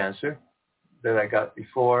same answer that I got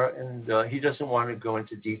before, and he doesn't want to go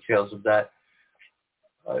into details of that.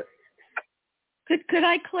 Could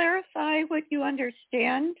I clarify what you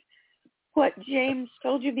understand, what James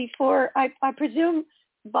told you before? I presume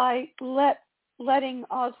by letting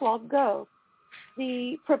Oswald go,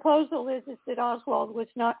 the proposal is that Oswald was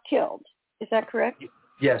not killed. Is that correct?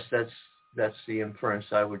 Yes, that's the inference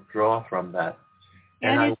I would draw from that.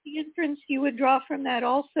 And is the inference you would draw from that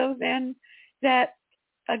also then that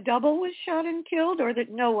a double was shot and killed, or that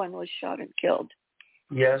no one was shot and killed?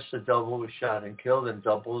 Yes, a double was shot and killed, and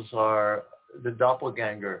doubles are the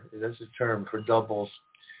doppelganger. That's a term for doubles.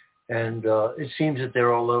 And it seems that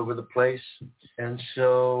they're all over the place. And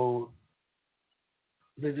so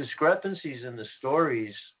the discrepancies in the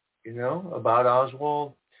stories, about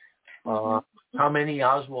Oswald, how many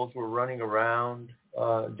Oswalds were running around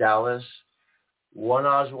Dallas. One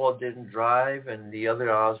Oswald didn't drive, and the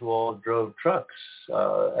other Oswald drove trucks.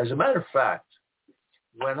 As a matter of fact,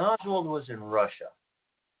 when Oswald was in Russia,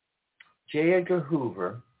 J. Edgar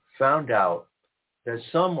Hoover found out that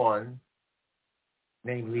someone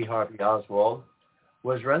named Lee Harvey Oswald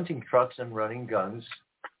was renting trucks and running guns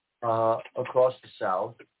across the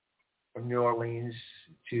South, from New Orleans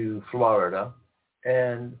to Florida,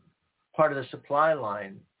 and part of the supply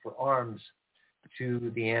line for arms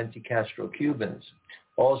to the anti-Castro Cubans.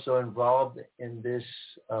 Also involved in this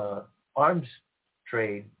arms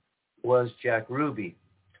trade was Jack Ruby.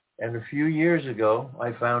 And a few years ago,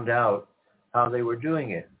 I found out how they were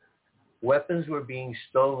doing it. Weapons were being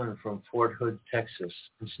stolen from Fort Hood, Texas,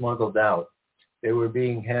 and smuggled out. They were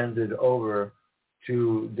being handed over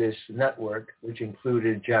to this network, which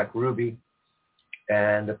included Jack Ruby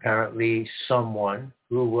and apparently someone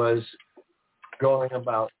who was going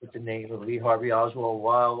about with the name of Lee Harvey Oswald,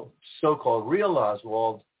 while so-called real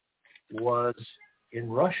Oswald was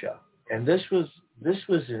in Russia. And this was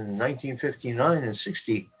in 1959 and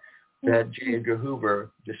 60 that J. Edgar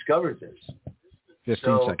Hoover discovered this.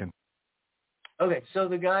 15 seconds. Okay, so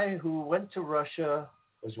the guy who went to Russia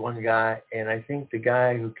was one guy, and I think the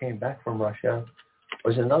guy who came back from Russia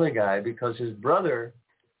was another guy, because his brother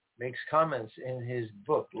makes comments in his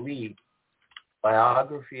book, Lee,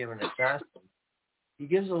 Biography of an Assassin. He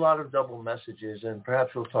gives a lot of double messages, and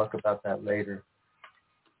perhaps we'll talk about that later.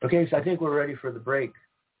 Okay, so I think we're ready for the break.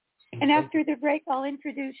 And after the break, I'll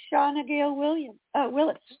introduce Shauna Gale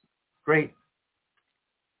Willis. Great.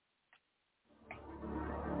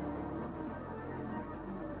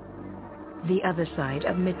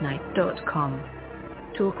 theothersideofmidnight.com.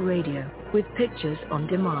 Talk radio with pictures on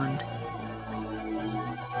demand.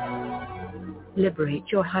 Liberate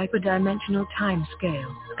your hyperdimensional time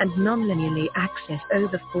scale and non-linearly access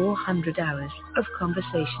over 400 hours of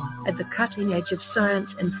conversation at the cutting edge of science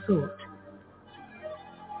and thought.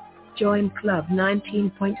 Join Club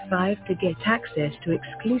 19.5 to get access to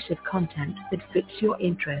exclusive content that fits your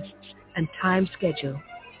interests and time schedule.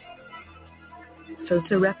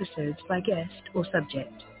 Filter episodes by guest or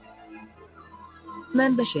subject.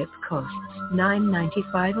 Membership costs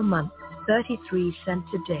 $9.95 a month, 33 cents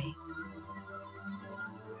a day.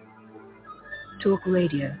 Talk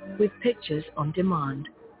radio with pictures on demand.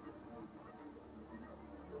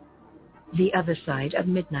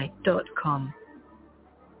 theothersideofmidnight.com.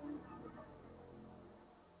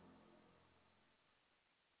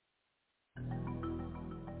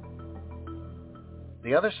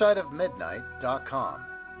 theothersideofmidnight.com.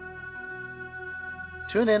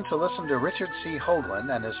 Tune in to listen to Richard C. Hoagland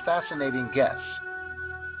and his fascinating guests.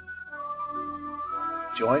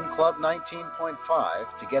 Join Club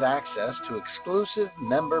 19.5 to get access to exclusive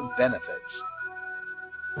member benefits.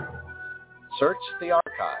 Search the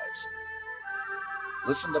archives.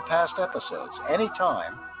 Listen to past episodes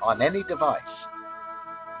anytime on any device.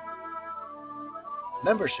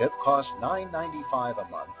 Membership costs $9.95 a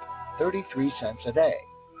month, 33 cents a day.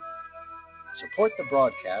 Support the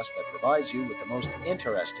broadcast that provides you with the most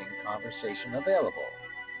interesting conversation available.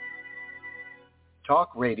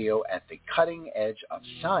 Talk radio at the cutting edge of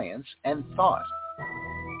science and thought.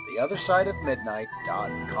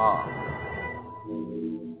 TheOtherSideOfMidnight.com.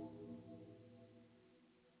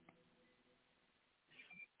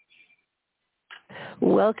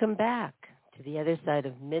 Welcome back to The Other Side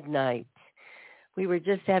of Midnight. We were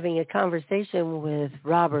just having a conversation with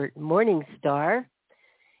Robert Morningstar,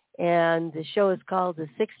 and the show is called The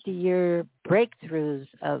 60-Year Breakthroughs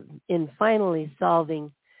in Finally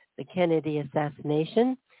Solving the Kennedy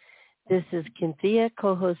Assassination. This is Cynthia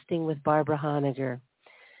co-hosting with Barbara Honegger.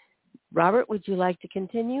 Robert, would you like to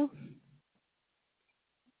continue?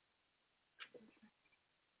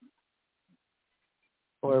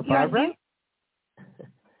 Or Barbara?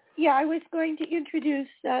 Yeah, I was going to introduce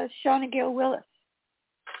Shauna Gale Willis.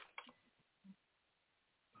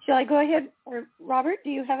 Shall I go ahead? Or Robert, do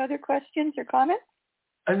you have other questions or comments?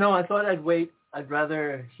 No, I thought I'd wait. I'd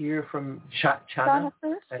rather hear from Shauna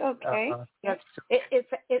first. Okay. Yes,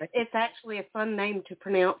 it's actually a fun name to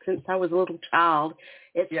pronounce since I was a little child.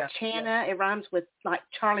 It's Chana. It rhymes with like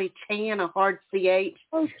Charlie Chan, a hard CH.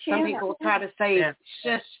 Oh, Chana. Some people try to say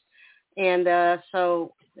shush. And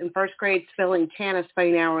so in first grade, spelling Chana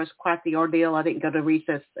spelling hour was quite the ordeal. I didn't go to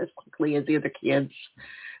recess as quickly as the other kids.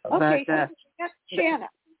 Okay, but, that's Chana.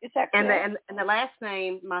 Is that correct? And the last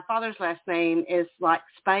name, my father's last name is like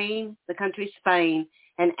Spain, the country Spain,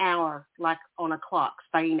 and hour, like on a clock,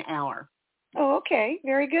 Spain hour. Oh, okay.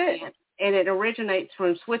 Very good. And it originates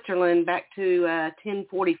from Switzerland back to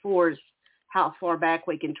 1044s, how far back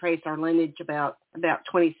we can trace our lineage, about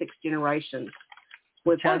 26 generations.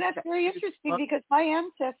 Oh, that's very interesting because my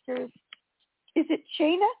ancestors, is it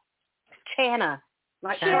Chana? Chana,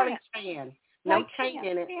 like Charlie Chan. No like chain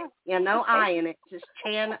in it. Yeah, no I in it. Just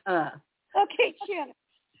Chan. Okay, Chana.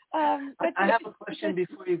 But I have a question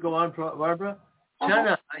before you go on, Barbara.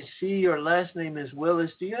 Chana, I see your last name is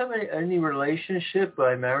Willis. Do you have any relationship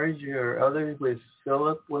by marriage or other with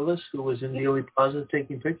Philip Willis, who was in Dealey Plaza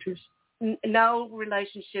taking pictures? No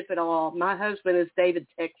relationship at all. My husband is David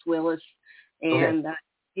Tex Willis, and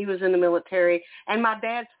he was in the military. And my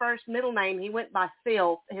dad's first middle name, he went by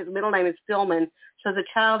Phil. His middle name is Philman. So as a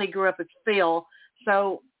child, he grew up as Phil.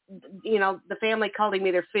 So, you know, the family called him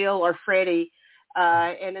either Phil or Freddie.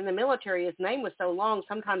 And in the military, his name was so long,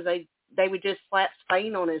 sometimes they would just slap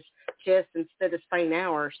Spain on his chest instead of Spain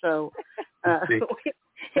hour. So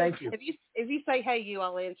thank you. If you say, hey,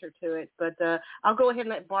 I'll answer to it. But I'll go ahead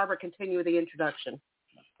and let Barbara continue with the introduction.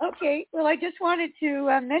 Okay. Well, I just wanted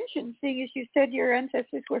to mention, seeing as you said your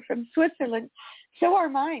ancestors were from Switzerland, so are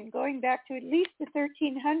mine, going back to at least the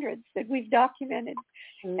 1300s that we've documented.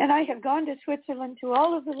 Mm-hmm. And I have gone to Switzerland to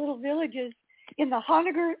all of the little villages in the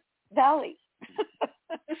Honegger Valley.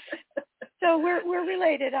 So we're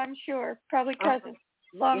related, I'm sure. Probably cousins.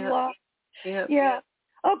 Long lost. Yeah.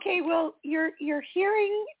 Okay. Well, you're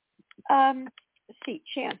hearing. Let's see,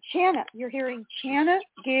 Chana. You're hearing Chana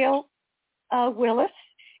Gale Willis,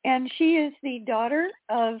 and she is the daughter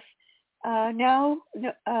of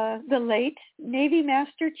the late Navy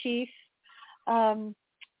Master Chief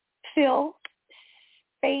Phil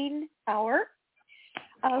Spainhour,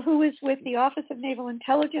 who was with the Office of Naval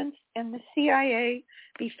Intelligence and the CIA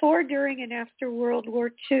before, during, and after World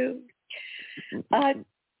War II. I'm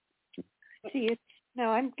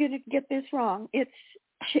going to get this wrong. It's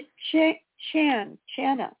Chana.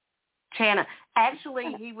 Chana.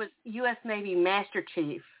 Actually, he was U.S. Navy Master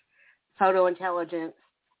Chief, Photo Intelligence,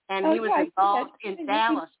 and he was involved in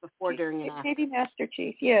Dallas before, during, and after. Navy Master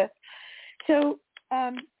Chief, yes. So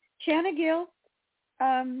Chana Gale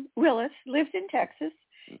Willis lives in Texas.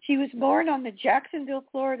 She was born on the Jacksonville,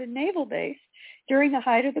 Florida Naval Base during the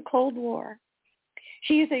height of the Cold War.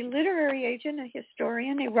 She is a literary agent, a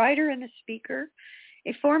historian, a writer, and a speaker,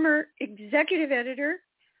 a former executive editor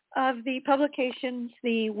of the publications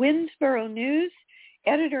The Winnsboro News,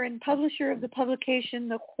 editor and publisher of the publication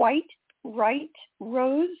The White Right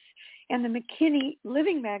Rose and the McKinney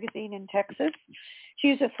Living Magazine in Texas. She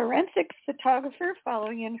is a forensic photographer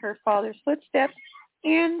following in her father's footsteps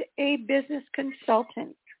and a business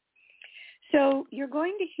consultant. So you're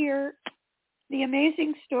going to hear the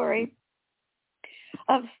amazing story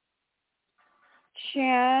of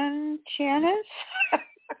Janice?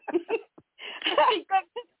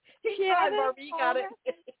 Got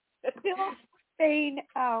it. Bill Spain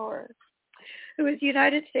Hour, who is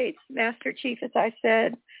United States Master Chief, as I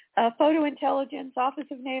said, Photo Intelligence, Office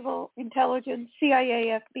of Naval Intelligence,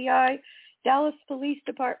 CIA, FBI, Dallas Police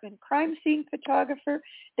Department, Crime Scene Photographer,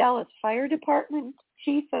 Dallas Fire Department,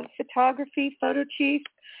 Chief of Photography, Photo Chief.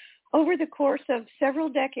 Over the course of several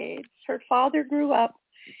decades, her father grew up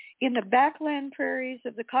in the backland prairies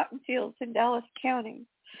of the cotton fields in Dallas County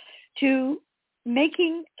to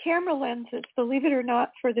making camera lenses, believe it or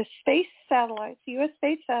not, for the space satellites, the U.S.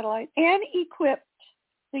 space satellites, and equipped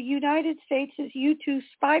the United States' U-2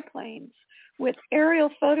 spy planes with aerial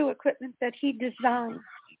photo equipment that he designed.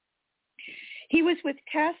 He was with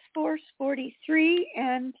Task Force 43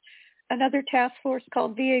 and another task force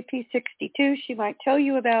called VAP 62 she might tell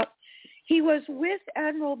you about. He was with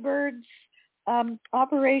Admiral Byrd's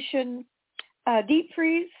Operation Deep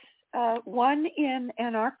Freeze, one in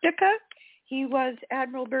Antarctica. He was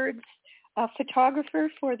Admiral Byrd's photographer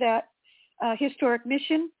for that historic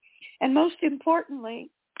mission. And most importantly,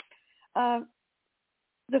 her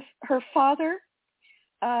father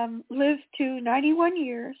lived to 91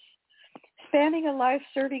 years, spanning a life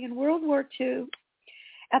serving in World War II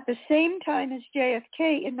at the same time as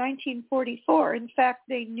JFK in 1944. In fact,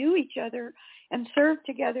 they knew each other and served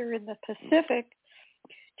together in the Pacific,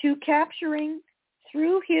 to capturing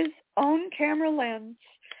through his own camera lens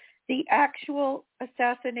the actual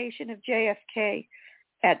assassination of JFK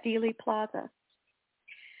at Dealey Plaza.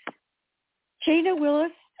 Shana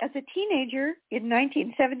Willis, as a teenager in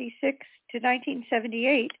 1976 to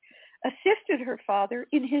 1978, assisted her father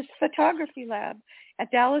in his photography lab at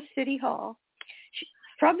Dallas City Hall.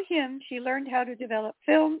 From him, she learned how to develop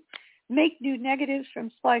film, make new negatives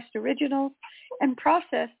from spliced originals, and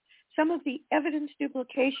process some of the evidence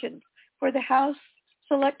duplication for the House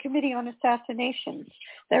Select Committee on Assassinations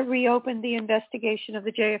that reopened the investigation of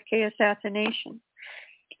the JFK assassination.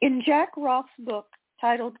 In Jack Roth's book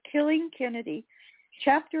titled Killing Kennedy,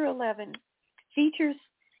 Chapter 11 features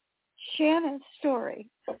Shannon's story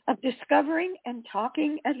of discovering and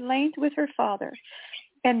talking at length with her father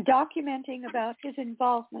and documenting about his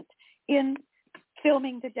involvement in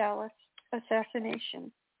filming the Dallas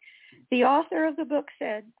assassination. The author of the book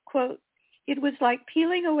said, quote, "It was like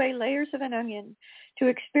peeling away layers of an onion to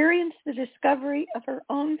experience the discovery of her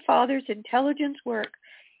own father's intelligence work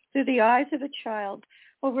through the eyes of a child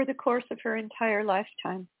over the course of her entire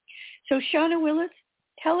lifetime." So Shana Willis,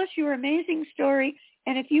 tell us your amazing story,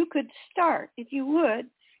 and if you could start, if you would,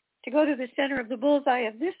 to go to the center of the bullseye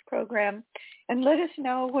of this program and let us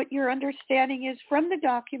know what your understanding is from the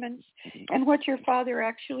documents and what your father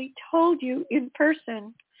actually told you in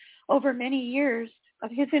person over many years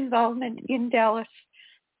of his involvement in Dallas,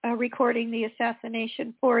 recording the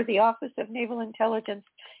assassination for the Office of Naval Intelligence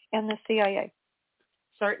and the CIA.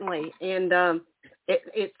 Certainly, and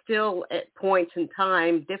it's still at points in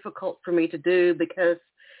time difficult for me to do because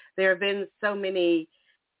there have been so many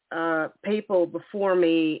people before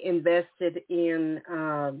me invested in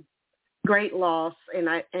great loss, and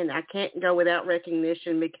I can't go without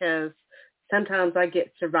recognition because sometimes I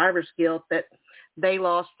get survivor's guilt that they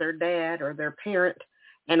lost their dad or their parent,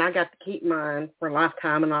 and I got to keep mine for a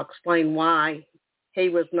lifetime, and I'll explain why he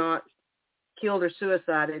was not killed or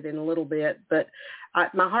suicided in a little bit. But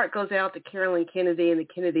my heart goes out to Carolyn Kennedy and the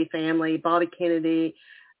Kennedy family, Bobby Kennedy,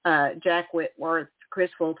 Jack Whitworth,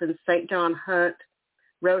 Chris Fulton, St. John Hunt,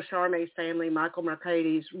 Rose Charmay's family, Michael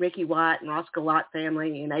Mercedes, Ricky White and Roscoe Light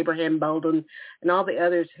family, and Abraham Bolden, and all the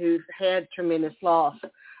others who've had tremendous loss.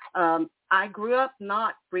 I grew up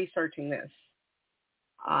not researching this.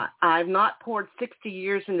 I've not poured 60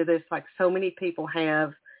 years into this like so many people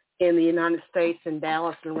have in the United States and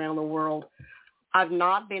Dallas and around the world. I've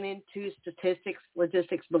not been into statistics,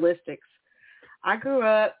 logistics, ballistics. I grew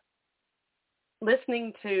up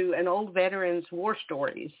listening to an old veteran's war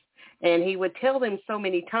stories, and he would tell them so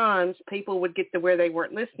many times people would get to where they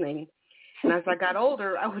weren't listening. And as I got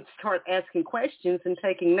older, I would start asking questions and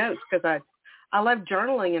taking notes because I loved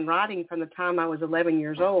journaling and writing from the time I was 11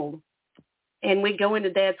 years old. And we'd go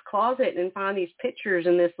into Dad's closet and find these pictures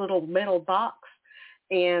in this little metal box,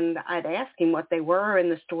 and I'd ask him what they were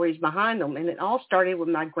and the stories behind them. And it all started with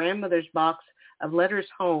my grandmother's box of letters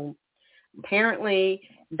home. Apparently,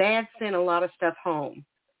 Dad sent a lot of stuff home.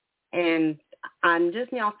 And I'm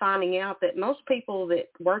just now finding out that most people that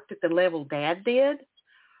worked at the level Dad did,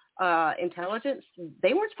 intelligence,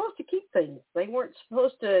 they weren't supposed to keep things. They weren't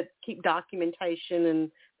supposed to keep documentation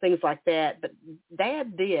and things like that, but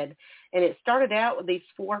Dad did. And it started out with these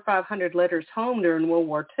 400 or 500 letters home during World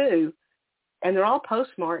War II, and they're all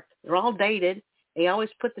postmarked, they're all dated, He always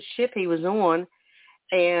put the ship he was on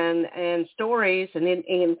and stories, and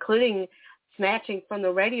including snatching from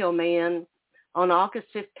the radio man on August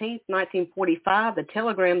 15th, 1945, the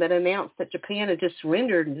telegram that announced that Japan had just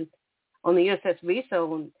surrendered on the USS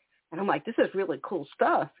Viso. And I'm like, this is really cool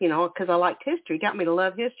stuff, because I liked history. Got me to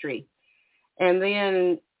love history. And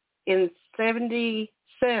then in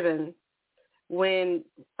 1977, when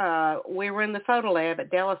we were in the photo lab at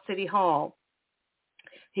Dallas City Hall,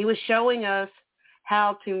 he was showing us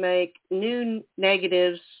how to make new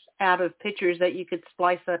negatives out of pictures that you could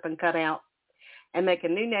splice up and cut out, and make a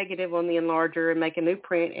new negative on the enlarger and make a new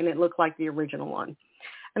print, and it looked like the original one.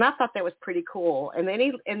 And I thought that was pretty cool. And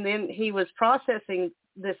then he was processing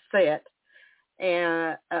this set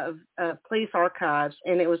of police archives,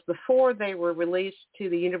 and it was before they were released to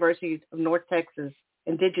the University of North Texas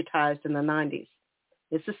and digitized in the 90s.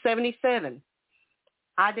 This is 1977.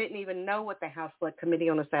 I didn't even know what the House Select Committee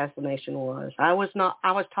on Assassination was. I was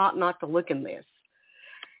taught not to look in this.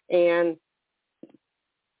 And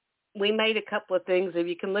we made a couple of things. If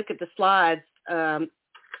you can look at the slides,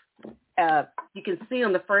 you can see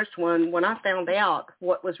on the first one, when I found out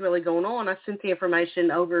what was really going on, I sent the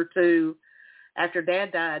information over to, after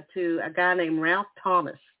Dad died, to a guy named Ralph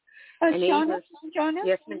Thomas. Shauna?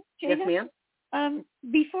 Yes, ma'am.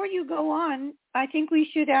 Before you go on, I think we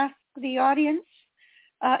should ask the audience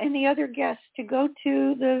and the other guests to go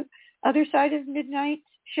to the Other Side of Midnight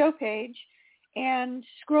show page and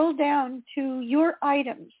scroll down to your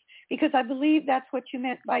items, because I believe that's what you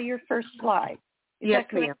meant by your first slide. Yes,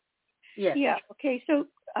 ma'am. Yes. Yeah. Okay. So,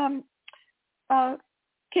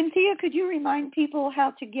 Cynthia, could you remind people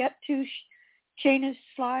how to get to Shana's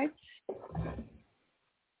slides?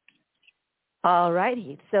 All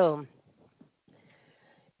righty. So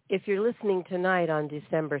if you're listening tonight on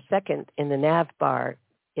December 2nd, in the nav bar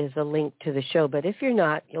is a link to the show. But if you're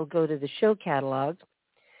not, you'll go to the show catalog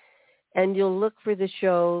and you'll look for the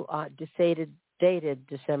show dated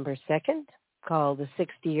December 2nd, called The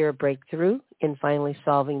 60-Year Breakthrough in Finally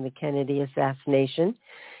Solving the Kennedy Assassination.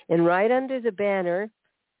 And right under the banner,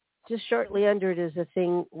 just shortly under it, is a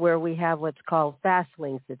thing where we have what's called fast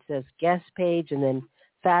links. It says guest page and then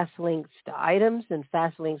fast links to items and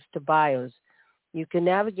fast links to bios. You can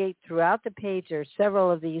navigate throughout the page. There are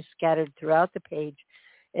several of these scattered throughout the page,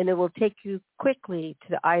 and it will take you quickly to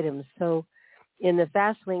the items. So in the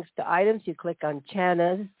fast links to items, you click on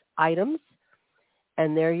Chana's items,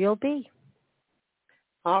 and there you'll be.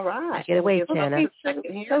 All right. Get away, Chana.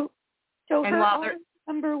 So her item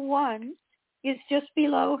number one is just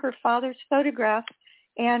below her father's photograph.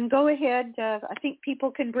 And go ahead. I think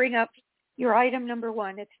people can bring up your item number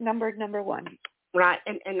one. It's numbered number one. Right.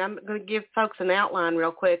 And I'm going to give folks an outline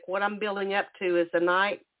real quick. What I'm building up to is the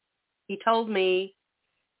night he told me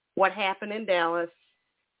what happened in Dallas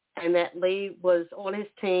and that Lee was on his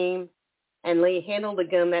team and Lee handled a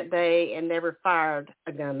gun that day and never fired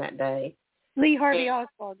a gun that day. Lee Harvey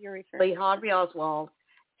Oswald, you're referring to. Lee Harvey Oswald.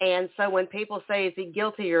 And so when people say, is he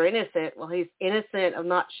guilty or innocent? Well, he's innocent of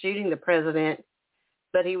not shooting the president,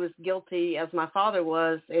 but he was guilty, as my father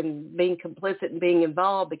was, in being complicit and being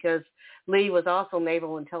involved, because Lee was also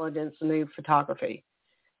naval intelligence and new photography,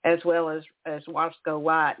 as well as Wasco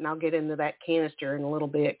White. And I'll get into that canister in a little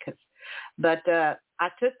bit. But I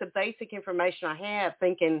took the basic information I have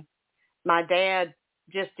thinking my dad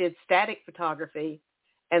just did static photography.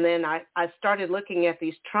 And then I started looking at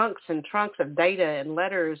these trunks and trunks of data and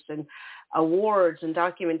letters and awards and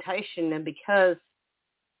documentation. And because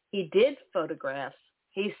he did photographs,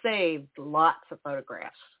 he saved lots of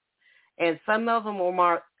photographs. And some of them were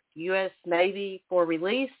marked U.S. Navy for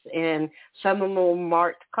release, and some of them were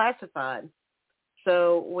marked classified.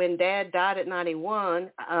 So when Dad died at 91,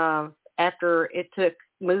 after it took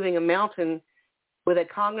moving a mountain with a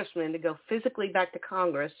congressman to go physically back to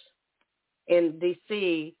Congress in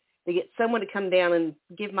D.C. to get someone to come down and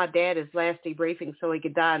give my dad his last debriefing so he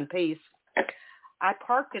could die in peace, I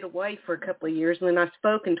parked it away for a couple of years, and then I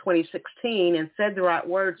spoke in 2016 and said the right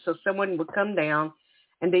words so someone would come down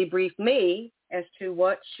and debrief me as to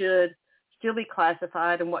what should still be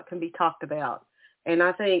classified and what can be talked about. And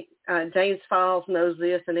I think James Files knows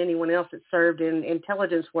this, and anyone else that served in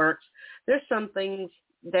intelligence works. There's some things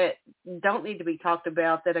that don't need to be talked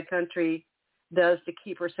about that a country does to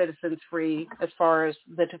keep her citizens free, as far as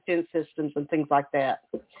the defense systems and things like that.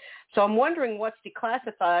 So I'm wondering what's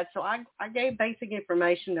declassified. So I gave basic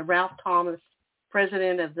information to Ralph Thomas,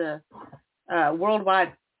 president of the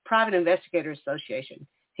Worldwide Private Investigators Association.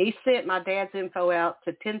 He sent my dad's info out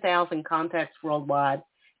to 10,000 contacts worldwide,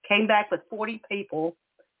 came back with 40 people,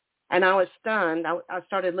 and I was stunned. I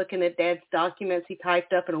started looking at Dad's documents he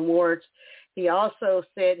typed up in awards. He also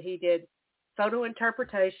said he did photo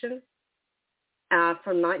interpretation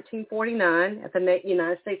from 1949 at the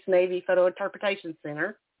United States Navy Photo Interpretation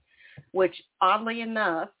Center, which oddly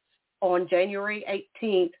enough, on January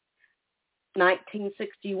 18th,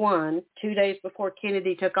 1961, 2 days before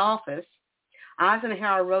Kennedy took office,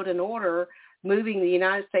 Eisenhower wrote an order moving the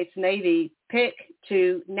United States Navy PIC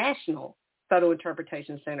to National Photo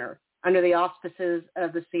Interpretation Center under the auspices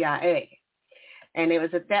of the CIA. And it was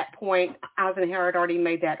at that point Eisenhower had already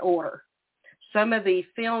made that order. Some of the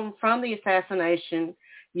film from the assassination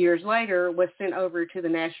years later was sent over to the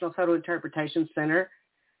National Photo Interpretation Center,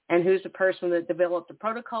 and who's the person that developed the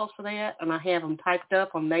protocols for that, and I have them typed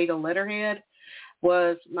up on NATO letterhead,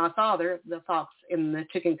 was my father, the fox in the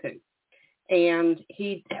chicken coop. And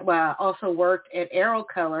he also worked at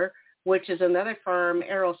Aerocolor, which is another firm,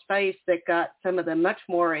 Aerospace, that got some of the much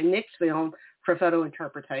more NICS film for photo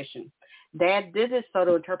interpretation. Dad did his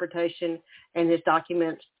photo interpretation, and his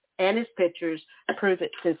documents and his pictures prove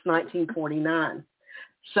it since 1949.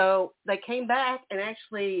 So they came back, and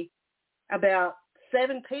actually about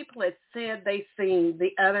 7 people had said they'd seen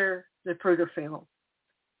the other Zapruder film.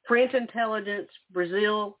 French intelligence,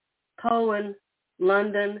 Brazil, Poland,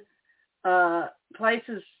 London,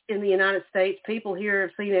 places in the United States. People here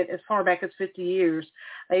have seen it as far back as 50 years.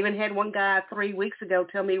 I even had one guy 3 weeks ago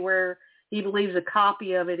tell me where he believes a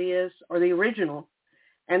copy of it is, or the original,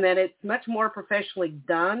 and that it's much more professionally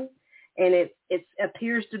done, and it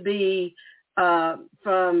appears to be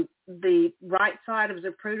from the right side of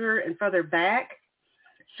Zapruder and further back.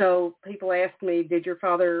 So people ask me, did your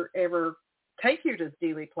father ever take you to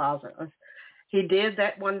Dealey Plaza? He did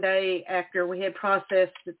that one day after we had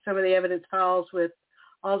processed some of the evidence files with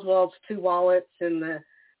Oswald's 2 wallets and the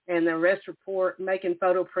arrest report, making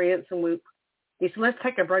photo prints, and he said, let's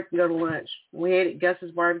take a break and go to lunch. We ate at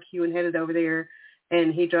Gus's Barbecue and headed over there,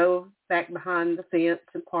 and he drove back behind the fence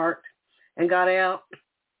and parked and got out.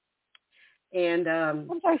 And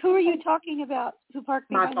I'm sorry, who are you talking about? Who parked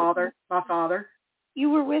behind My father. You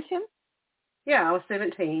were with him? Yeah, I was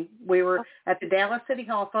 17. We were at the Dallas City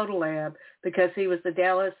Hall Photo Lab because he was the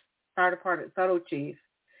Dallas Fire Department photo chief.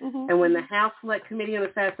 Mm-hmm. And when the House Select Committee on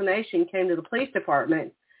Assassination came to the police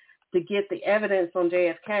department to get the evidence on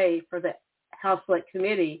JFK for the House Select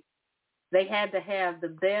Committee, they had to have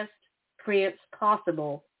the best prints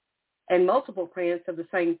possible and multiple prints of the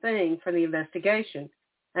same thing for the investigation.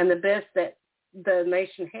 And the best that the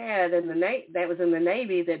nation had, and that was in the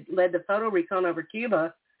Navy, that led the photo recon over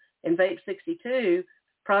Cuba in Vape 62,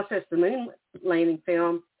 processed the moon landing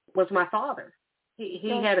film, was my father.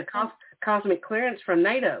 He had a cosmic clearance from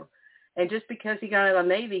NATO. And just because he got out of the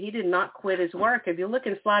Navy, he did not quit his work. If you look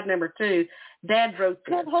in slide number 2, Dad wrote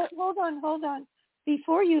this. Hold on.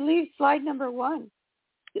 Before you leave slide number 1,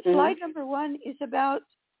 slide number 1 is about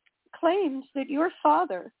claims that your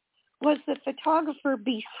father was the photographer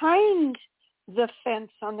behind the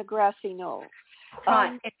fence on the grassy knoll.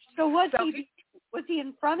 Right. So was he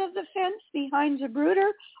in front of the fence behind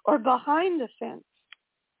Zapruder or behind the fence?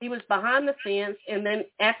 He was behind the fence, and then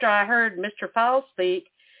after I heard Mr. Fowles speak,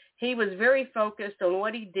 he was very focused on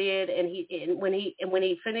what he did, and when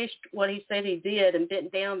he finished what he said he did and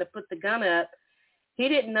bent down to put the gun up, he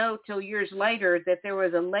didn't know till years later that there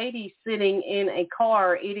was a lady sitting in a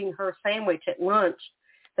car eating her sandwich at lunch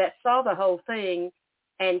that saw the whole thing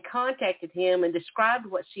and contacted him and described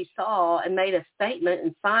what she saw and made a statement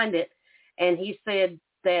and signed it. And he said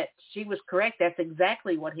that she was correct. That's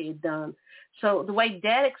exactly what he had done. So the way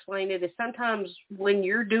Dad explained it is sometimes when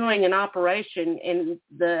you're doing an operation and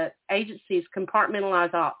the agencies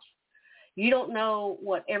compartmentalize ops, you don't know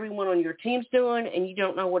what everyone on your team's doing, and you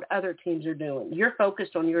don't know what other teams are doing. You're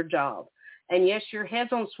focused on your job. And yes, your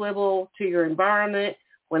head's on swivel to your environment.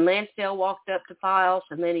 When Lansdale walked up to files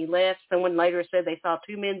and then he left, someone later said they saw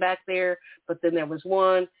 2 men back there, but then there was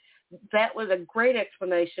one. That was a great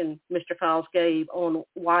explanation Mr. Files gave on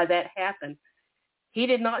why that happened. He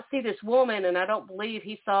did not see this woman, and I don't believe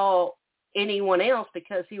he saw anyone else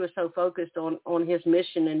because he was so focused on his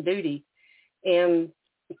mission and duty. And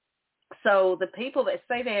so the people that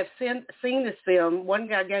say they have seen this film, one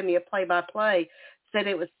guy gave me a play-by-play, said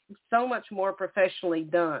it was so much more professionally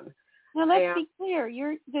done. Now, let's be clear.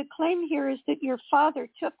 The claim here is that your father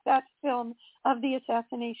took that film of the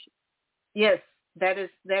assassination. Yes, that is,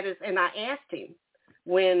 and I asked him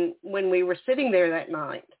when we were sitting there that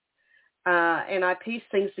night, and I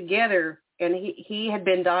pieced things together, and he had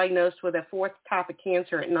been diagnosed with a 4th type of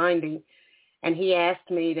cancer at 90, and he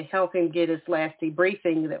asked me to help him get his last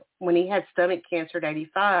debriefing. That when he had stomach cancer at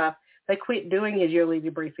 85, they quit doing his yearly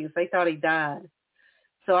debriefings. They thought he died.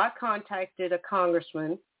 So I contacted a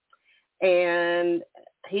congressman, and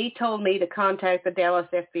he told me to contact the Dallas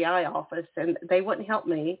FBI office, and they wouldn't help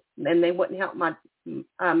me, and they wouldn't help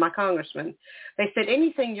my congressman. They said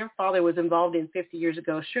anything your father was involved in 50 years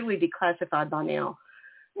ago is surely declassified by now.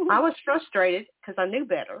 I was frustrated because I knew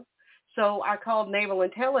better. So I called Naval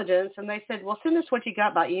Intelligence, and they said, well, send us what you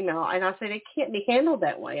got by email. And I said, it can't be handled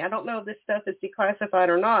that way. I don't know if this stuff is declassified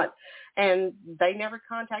or not. And they never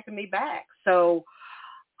contacted me back. So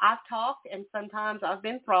I've talked, and sometimes I've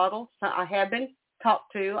been throttled. So I have been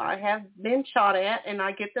talked to. I have been shot at, and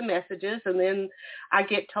I get the messages, and then I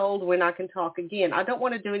get told when I can talk again. I don't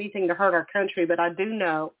want to do anything to hurt our country, but I do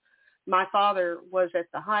know my father was at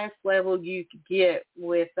the highest level you could get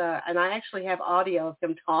with, and I actually have audio of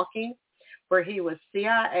him talking, where he was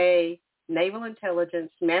CIA, Naval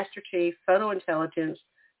Intelligence, Master Chief, Photo Intelligence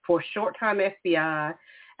for short-time FBI,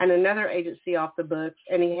 and another agency off the books,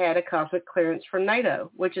 and he had a cosmic clearance from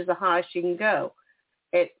NATO, which is the highest you can go.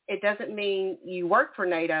 It doesn't mean you work for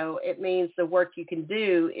NATO. It means the work you can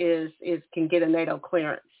do can get a NATO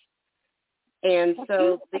clearance. And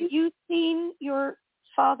have you seen your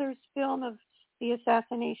father's film of the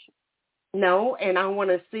assassination? No, and I want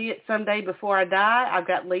to see it someday before I die. I've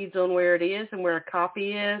got leads on where it is and where a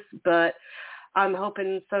copy is, but I'm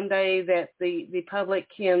hoping someday that the public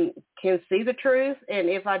can see the truth. And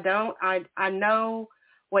if I don't, I know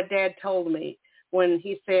what Dad told me when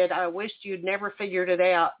he said, I wished you'd never figured it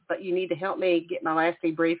out, but you need to help me get my last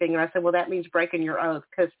debriefing. And I said, well, that means breaking your oath,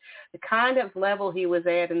 because the kind of level he was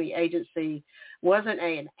at in the agency wasn't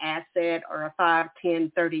an asset or a 5,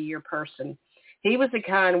 10, 30-year person. He was the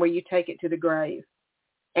kind where you take it to the grave.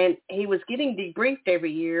 And he was getting debriefed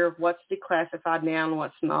every year of what's declassified now and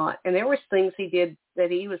what's not. And there was things he did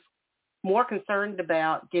that he was more concerned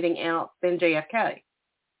about getting out than JFK.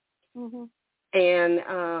 Mm-hmm.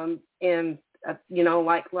 And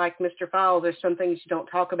like Mr. Fowles, there's some things you don't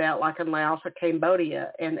talk about, like in Laos or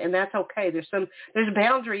Cambodia, and that's okay. There's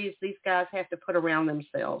boundaries these guys have to put around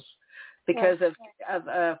themselves because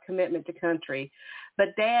of commitment to country.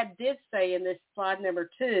 But Dad did say in this slide number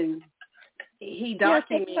 2, he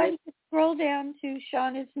documented. Yes, scroll down to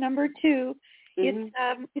Shauna's number 2.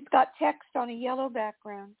 Mm-hmm. It's got text on a yellow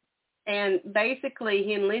background. And basically,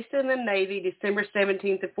 he enlisted in the Navy December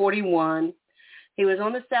 17th of 41. He was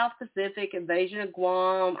on the South Pacific, invasion of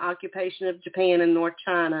Guam, occupation of Japan and North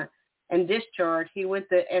China, and discharged. He went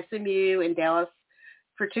to SMU in Dallas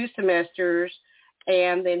for 2 semesters,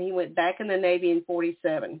 and then he went back in the Navy in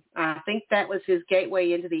 47. I think that was his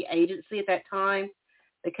gateway into the agency at that time,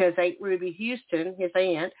 because Aunt Ruby Houston, his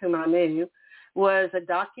aunt, whom I knew, was a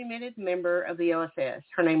documented member of the OSS.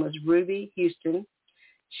 Her name was Ruby Houston.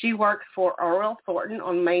 She worked for R.L. Thornton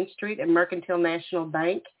on Main Street at Mercantile National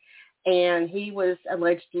Bank, and he was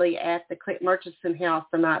allegedly at the Clint Murchison house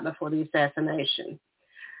the night before the assassination.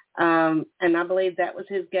 And I believe that was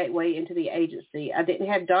his gateway into the agency. I didn't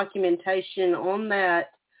have documentation on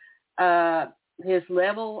that, his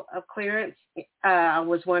level of clearance. I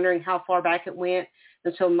was wondering how far back it went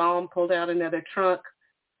until Mom pulled out another trunk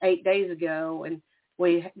 8 days ago, and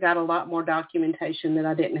we got a lot more documentation that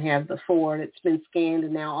I didn't have before, and it's been scanned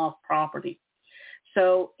and now off property.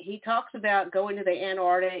 So he talks about going to the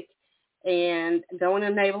Antarctic and going to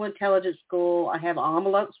Naval Intelligence School. I have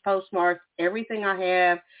envelopes postmarked. Everything I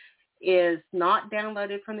have is not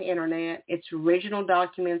downloaded from the internet. It's original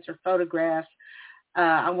documents or photographs.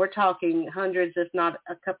 And we're talking hundreds, if not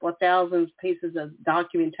a couple of thousands pieces of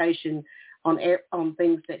documentation on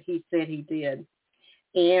things that he said he did.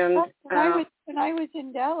 And when I was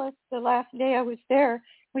in Dallas, the last day I was there,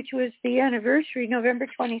 which was the anniversary, November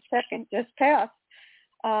 22nd, just passed,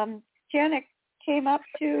 Janet came up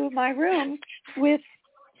to my room with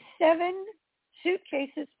 7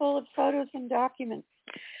 suitcases full of photos and documents.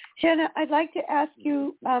 Jenna, I'd like to ask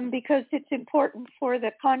you, because it's important for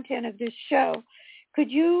the content of this show,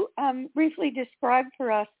 could you briefly describe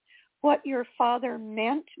for us what your father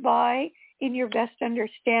meant by, in your best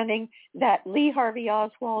understanding, that Lee Harvey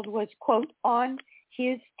Oswald was, quote, on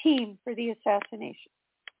his team for the assassination?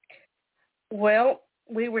 Well,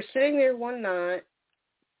 we were sitting there one night,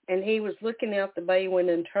 and he was looking out the bay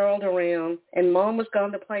window and twirled around, and Mom was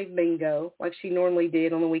gone to play bingo like she normally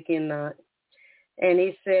did on the weekend night. And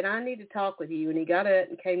he said, I need to talk with you. And he got up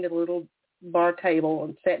and came to the little bar table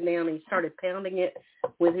and sat down, and he started pounding it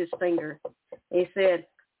with his finger. He said,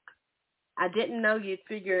 I didn't know you'd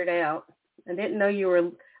figure it out. I didn't know you were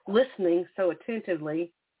listening so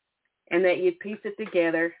attentively and that you'd piece it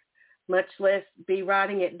together, much less be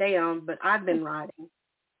writing it down, but I've been writing.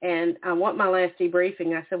 And I want my last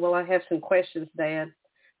debriefing. I said, well, I have some questions, Dad,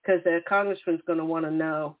 because the congressman's going to want to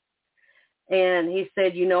know. And he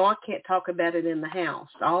said, I can't talk about it in the house.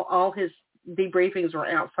 All his debriefings were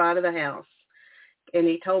outside of the house. And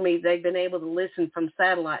he told me they'd been able to listen from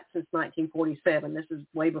satellite since 1947. This is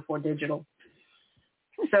way before digital.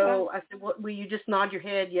 So I said, well, will you just nod your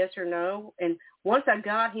head yes or no? And once I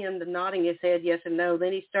got him to nodding his head yes or no,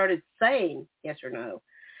 then he started saying yes or no.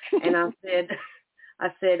 And I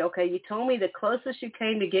said, okay, you told me the closest you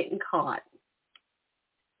came to getting caught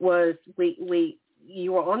was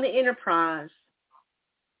you were on the Enterprise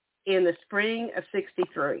in the spring of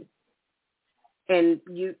 '63. And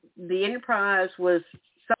the Enterprise was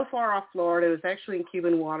so far off Florida, it was actually in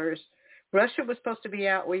Cuban waters. Russia was supposed to be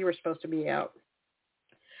out. We were supposed to be out.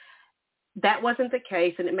 That wasn't the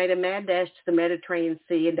case, and it made a mad dash to the Mediterranean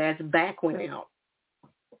Sea, and Dad's back went out.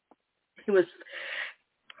 He was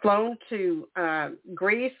flown to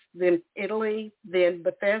Greece, then Italy, then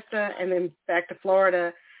Bethesda, and then back to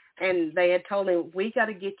Florida. And they had told him, we got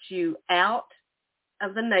to get you out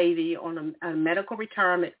of the Navy on a medical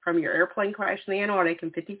retirement from your airplane crash in the Antarctic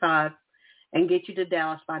in '55 and get you to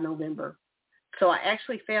Dallas by November. So I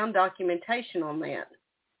actually found documentation on that.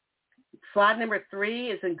 Slide number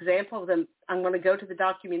 3 is an example of them. I'm going to go to the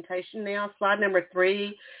documentation now. Slide number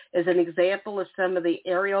 3 is an example of some of the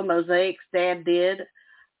aerial mosaics Dad did.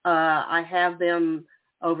 I have them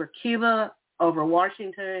over Cuba, over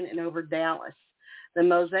Washington, and over Dallas. The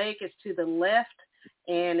mosaic is to the left,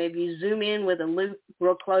 and if you zoom in with a loop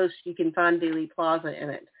real close, you can find Dealey Plaza in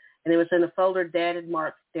it. And it was in a folder Dad had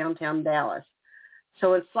marked downtown Dallas.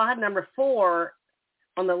 So in slide number 4,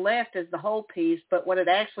 on the left is the whole piece, but what it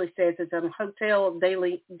actually says is a Hotel de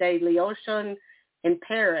l'Ocean in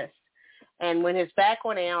Paris. And when his back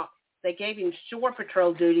went out, they gave him shore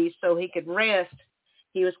patrol duties so he could rest.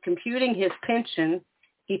 He was computing his pension.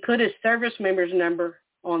 He put his service member's number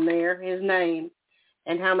on there, his name,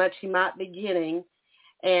 and how much he might be getting,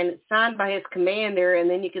 and signed by his commander. And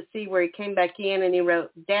then you could see where he came back in, and he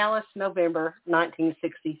wrote Dallas, November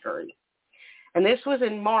 1963. And this was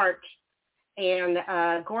in March. And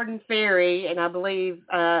Gordon Ferry, and I believe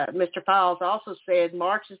Mr. Files also said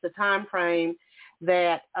March is the time frame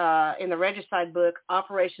that in the Regicide book,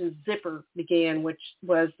 Operation Zipper began, which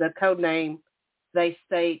was the code name they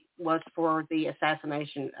state was for the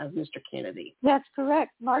assassination of Mr. Kennedy. That's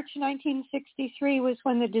correct. March 1963 was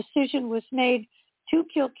when the decision was made to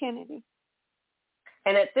kill Kennedy.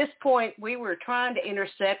 And at this point, we were trying to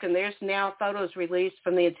intercept, and there's now photos released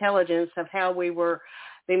from the intelligence of how the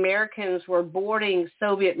Americans were boarding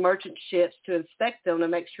Soviet merchant ships to inspect them to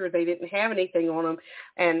make sure they didn't have anything on them.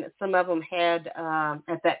 And some of them had,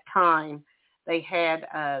 at that time, they had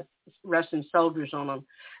Russian soldiers on them.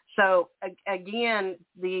 So, again,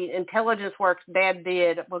 the intelligence work Dad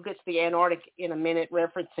did, we'll get to the Antarctic in a minute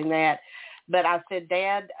referencing that. But I said,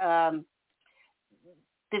 Dad,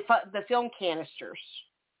 the film canisters,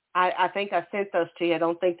 I think I sent those to you. I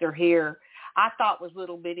don't think they're here. I thought was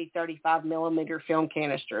little bitty 35 millimeter film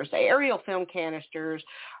canisters. The aerial film canisters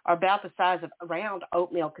are about the size of round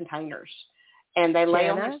oatmeal containers, and they lay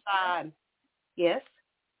on their side. Yes?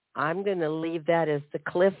 I'm going to leave that as the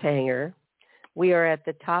cliffhanger. We are at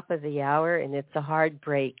the top of the hour, and it's a hard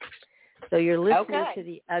break. So you're listening to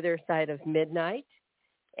The Other Side of Midnight,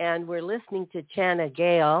 and we're listening to Chana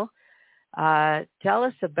Gale. Tell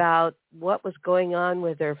us about what was going on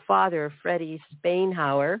with her father, Freddie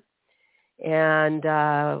Spainhauer. And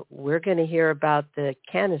we're going to hear about the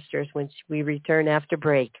canisters when we return after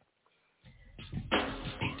break.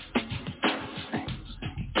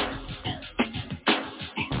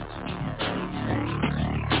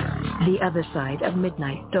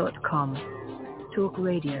 TheOtherSideOfMidnight.com. Talk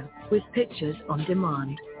radio with pictures on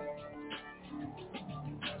demand.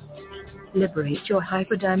 Liberate your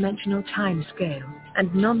hyperdimensional time scale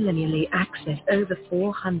and non-linearly access over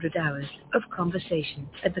 400 hours of conversation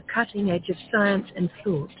at the cutting edge of science and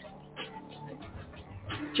thought.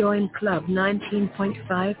 Join Club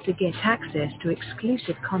 19.5 to get access to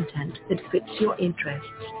exclusive content that fits your interests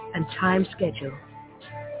and time schedule.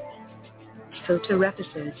 Filter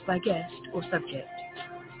episodes by guest or subject.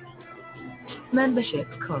 Membership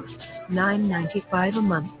costs $9.95 a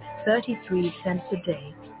month, 33 cents a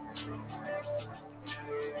day.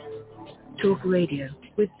 Talk radio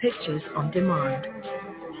with pictures on demand.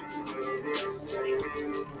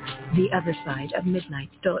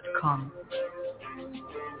 TheOtherSideOfMidnight.com.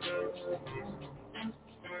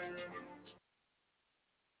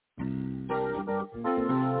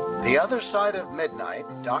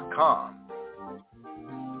 TheOtherSideOfMidnight.com.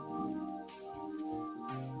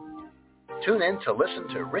 Tune in to listen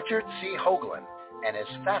to Richard C. Hoagland and his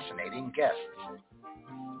fascinating guests.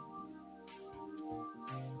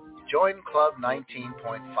 Join Club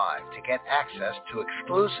 19.5 to get access to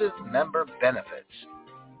exclusive member benefits.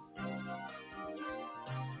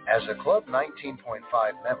 As a Club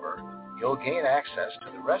 19.5 member, you'll gain access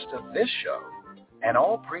to the rest of this show and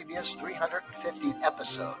all previous 350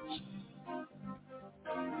 episodes.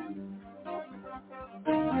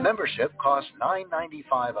 Membership costs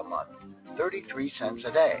 $9.95 a month, 33 cents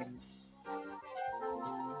a day.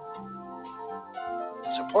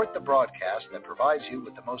 Support the broadcast that provides you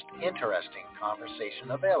with the most interesting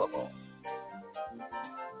conversation available.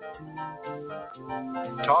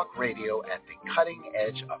 Talk radio at the cutting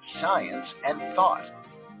edge of science and thought.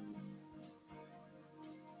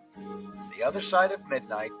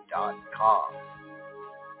 TheOtherSideOfMidnight.com.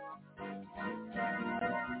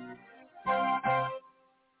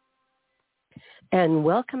 And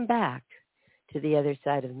welcome back to The Other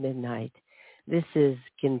Side of Midnight. This is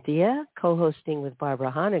Cynthia, co-hosting with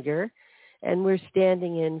Barbara Honegger, and we're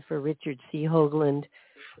standing in for Richard C. Hoagland,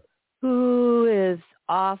 who is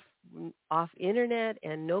off internet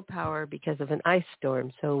and no power because of an ice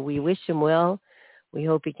storm. So we wish him well. We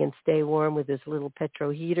hope he can stay warm with his little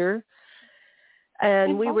petro heater.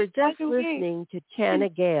 And we were just listening to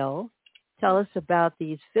Chana Gale tell us about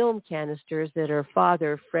these film canisters that her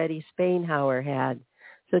father, Freddie Spainhauer, had.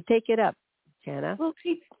 So take it up, Chana. Well,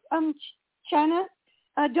 Chana,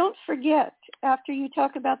 don't forget, after you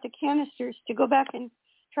talk about the canisters, to go back and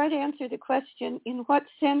try to answer the question, in what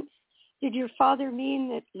sense did your father mean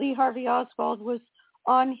that Lee Harvey Oswald was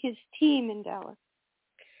on his team in Dallas?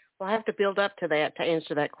 Well, I have to build up to that to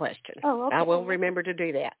answer that question. Oh, okay. I will remember to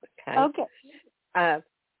do that. Okay.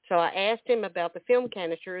 So I asked him about the film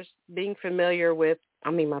canisters, being familiar with,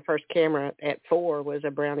 my first camera at 4 was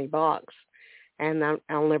a Brownie box. And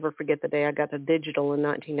I'll never forget the day I got the digital in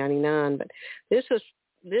 1999. But this was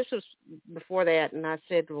before that, and I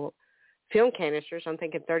said, well, film canisters, I'm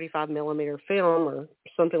thinking 35 millimeter film or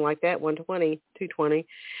something like that, 120, 220.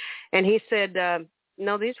 And he said,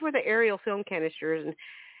 no, these were the aerial film canisters, and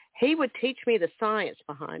he would teach me the science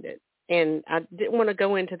behind it. And I didn't want to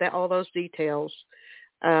go into all those details.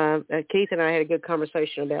 Keith and I had a good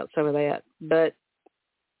conversation about some of that. But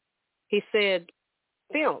he said,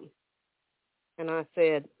 film. And I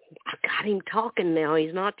said, I got him talking now.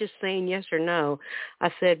 He's not just saying yes or no.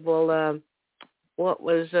 I said, well, what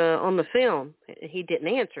was on the film? He didn't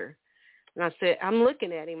answer. And I said, I'm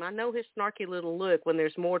looking at him. I know his snarky little look when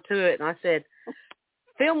there's more to it. And I said,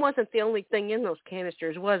 film wasn't the only thing in those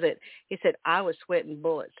canisters, was it? He said, I was sweating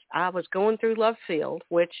bullets. I was going through Love Field,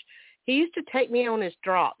 which he used to take me on his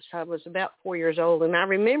drops. I was about 4 years old. And I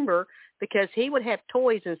remember because he would have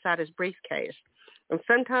toys inside his briefcase. And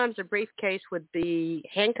sometimes the briefcase would be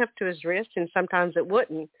handcuffed to his wrist, and sometimes it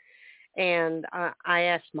wouldn't. And I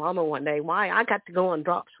asked Mama one day why I got to go on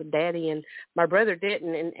drops with Daddy and my brother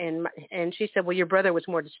didn't. And she said, well, your brother was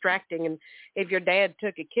more distracting. And if your dad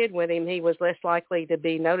took a kid with him, he was less likely to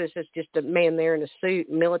be noticed as just a man there in a suit,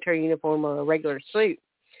 military uniform or a regular suit.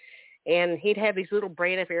 And he'd have these little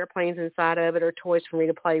brand of airplanes inside of it or toys for me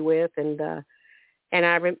to play with. And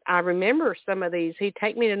I remember some of these. He'd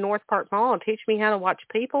take me to North Park Mall and teach me how to watch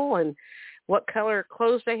people and what color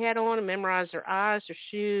clothes they had on and memorize their eyes, their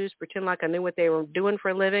shoes, pretend like I knew what they were doing for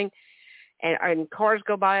a living. And cars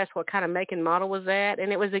go by us, what kind of make and model was that?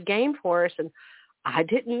 And it was a game for us. And I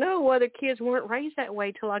didn't know other kids weren't raised that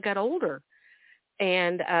way till I got older.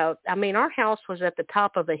 And, our house was at the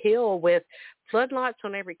top of a hill with floodlights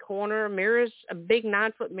on every corner, mirrors, a big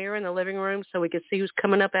 9-foot mirror in the living room so we could see who's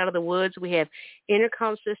coming up out of the woods. We had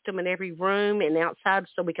intercom system in every room and outside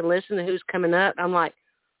so we can listen to who's coming up. I'm like,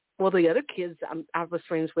 well, the other kids I was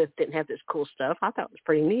friends with didn't have this cool stuff. I thought it was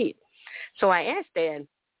pretty neat. So I asked Dad,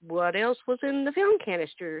 what else was in the film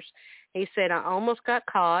canisters? He said, I almost got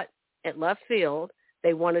caught at Love Field.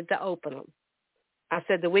 They wanted to open them. I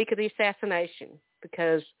said, the week of the assassination,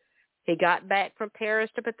 because he got back from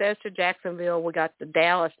Paris to Bethesda, Jacksonville. We got to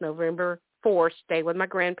Dallas November 4th, stayed with my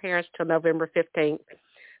grandparents till November 15th.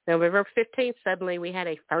 November 15th, suddenly we had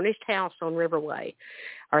a furnished house on Riverway.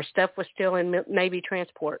 Our stuff was still in Navy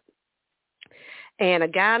transport. And a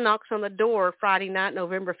guy knocks on the door Friday night,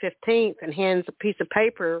 November 15th, and hands a piece of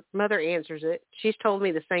paper. Mother answers it. She's told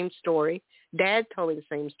me the same story. Dad told me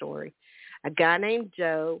the same story. A guy named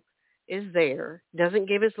Joe is there, doesn't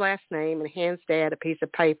give his last name, and hands Dad a piece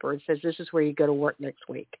of paper and says, this is where you go to work next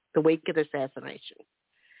week, the week of the assassination.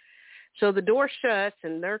 So the door shuts,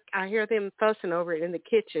 and I hear them fussing over it in the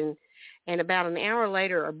kitchen, and about an hour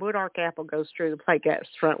later, a Budark apple goes through the plate glass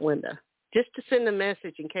front window, just to send a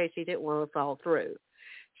message in case he didn't want to fall through.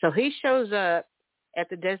 So he shows up at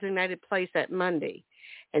the designated place that Monday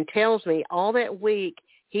and tells me all that week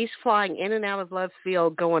he's flying in and out of Love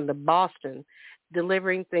Field going to Boston,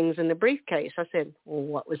 delivering things in the briefcase. I said, well,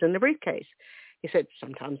 what was in the briefcase? He said,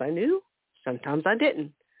 sometimes I knew, sometimes I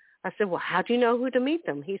didn't. I said, well, how do you know who to meet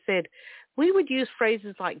them? He said, we would use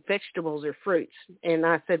phrases like vegetables or fruits. And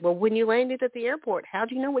I said, well, when you landed at the airport, how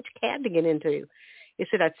do you know which cab to get into? He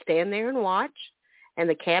said, I'd stand there and watch, and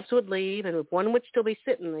the cabs would leave, and one would still be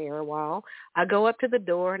sitting there a while. I'd go up to the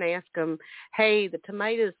door and ask them, hey, the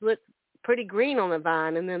tomatoes look pretty green on the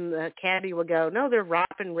vine. And then the cabbie would go, no, they're ripe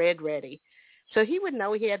and red ready. So he would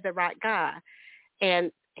know he had the right guy.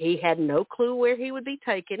 And he had no clue where he would be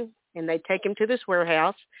taken, and they'd take him to this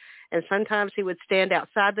warehouse. And sometimes he would stand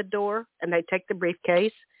outside the door, and they'd take the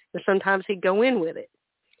briefcase, and sometimes he'd go in with it.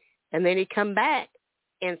 And then he'd come back,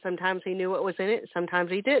 and sometimes he knew what was in it, and sometimes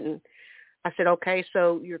he didn't. I said, okay,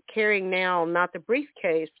 so you're carrying now not the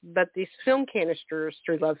briefcase, but these film canisters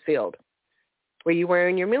through Love Field. Were you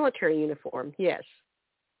wearing your military uniform? Yes.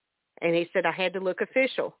 And he said, I had to look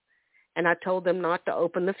official. And I told them not to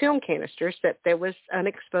open the film canisters, that there was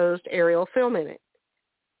unexposed aerial film in it.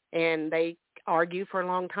 And they argued for a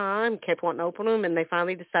long time, kept wanting to open them, and they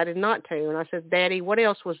finally decided not to. And I said, Daddy, what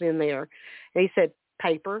else was in there? And he said,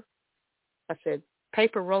 paper. I said,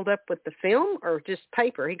 paper rolled up with the film or just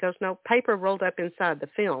paper? He goes, no, paper rolled up inside the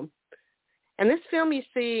film. And this film you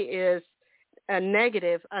see is a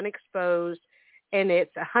negative, unexposed, and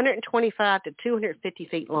it's 125 to 250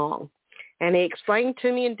 feet long. And he explained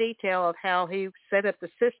to me in detail of how he set up the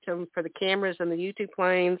system for the cameras and the U-2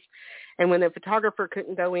 planes. And when the photographer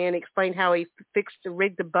couldn't go in, he explained how he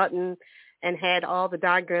rigged the button and had all the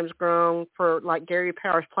diagrams drawn for, like, Gary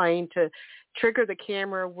Power's plane to trigger the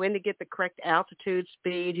camera, when to get the correct altitude,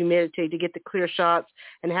 speed, humidity to get the clear shots,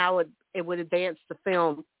 and how it would advance the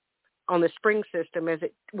film on the spring system as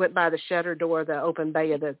it went by the shutter door of the open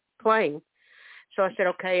bay of the plane. So I said,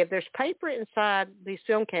 okay, if there's paper inside these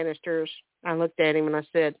film canisters, I looked at him and I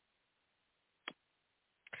said,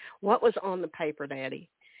 what was on the paper, Daddy?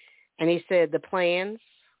 And he said, the plans.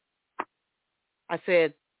 I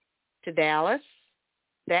said, to Dallas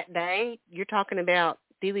that day, you're talking about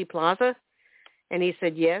Dealey Plaza? And he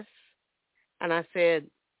said, yes. And I said,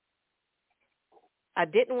 I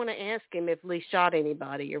didn't want to ask him if Lee shot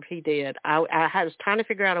anybody or if he did. I was trying to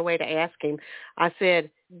figure out a way to ask him. I said,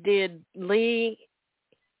 did Lee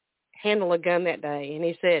handle a gun that day? And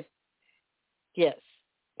he said, yes.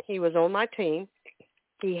 He was on my team.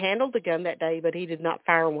 He handled the gun that day, but he did not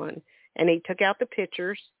fire one. And he took out the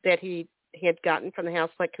pictures that he had gotten from the house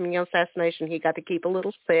like coming on Assassination. He got to keep a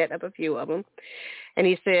little set of a few of them. And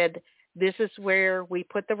he said, this is where we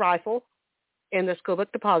put the rifle in the school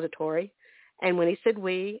book depository. And when he said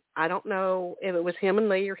we, I don't know if it was him and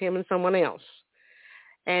Lee or him and someone else.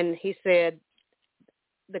 And he said,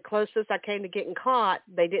 the closest I came to getting caught,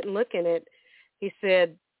 they didn't look in it. He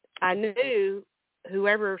said, I knew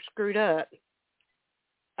whoever screwed up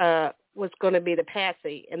was going to be the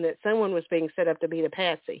patsy, and that someone was being set up to be the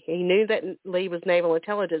patsy. He knew that Lee was naval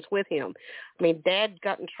intelligence with him. I mean, Dad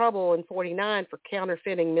got in trouble in 49 for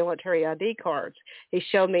counterfeiting military ID cards. He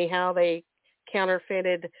showed me how they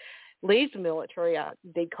counterfeited Lee's military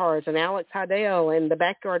ID cards and Alex Hideo and the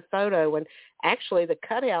backyard photo. And actually the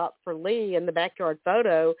cutout for Lee in the backyard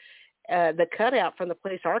photo, the cutout from the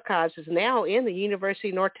police archives is now in the University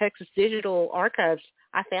of North Texas Digital Archives.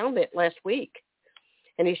 I found it last week.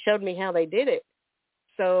 And he showed me how they did it.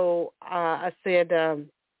 So I said,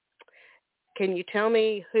 can you tell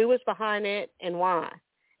me who was behind it and why?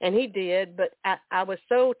 And he did, but I was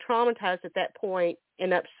so traumatized at that point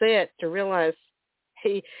and upset to realize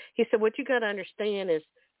he said, what you got to understand is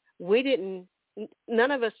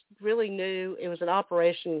none of us really knew it was an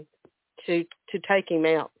operation to take him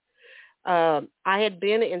out. I had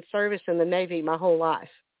been in service in the Navy my whole life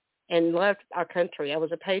and loved our country. I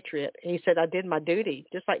was a patriot. He said, I did my duty.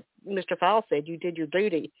 Just like Mr. Fowle said, you did your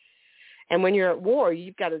duty. And when you're at war,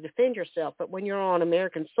 you've got to defend yourself. But when you're on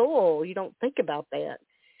American soil, you don't think about that.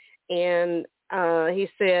 And he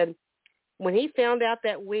said, when he found out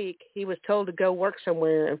that week, he was told to go work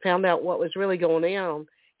somewhere and found out what was really going on.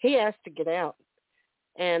 He asked to get out.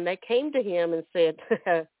 And they came to him and said,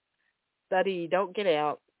 buddy, don't get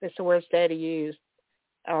out. They said, where's Daddy used?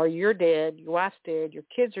 Or you're dead, your wife's dead, your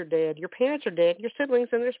kids are dead, your parents are dead, your siblings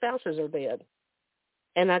and their spouses are dead.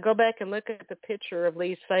 And I go back and look at the picture of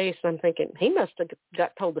Lee's face, and I'm thinking, he must have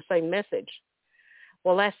got told the same message.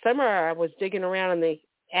 Well, last summer I was digging around in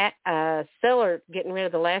the cellar getting rid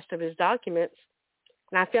of the last of his documents,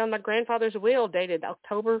 and I found my grandfather's will dated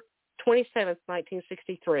October 27th,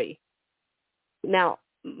 1963. Now,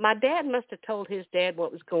 my dad must have told his dad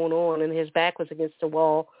what was going on, and his back was against the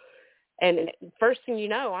wall. And first thing you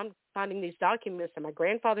know, I'm finding these documents and my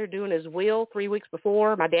grandfather doing his will 3 weeks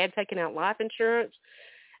before, my dad taking out life insurance.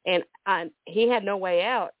 And he had no way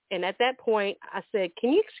out. And at that point, I said,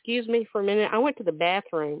 can you excuse me for a minute? I went to the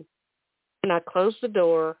bathroom, and I closed the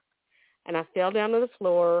door, and I fell down to the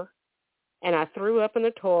floor, and I threw up in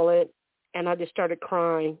the toilet, and I just started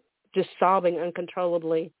crying, just sobbing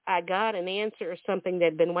uncontrollably. I got an answer of something that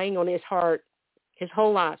had been weighing on his heart his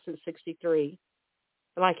whole life since 1963,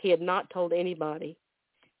 like he had not told anybody.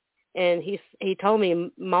 And he told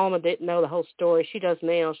me Mama didn't know the whole story. She does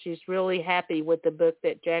now. She's really happy with the book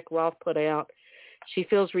that Jack Roth put out. She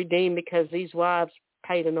feels redeemed because these wives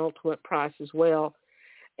paid an ultimate price as well.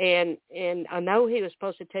 And I know he was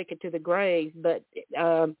supposed to take it to the grave, but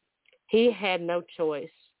he had no choice.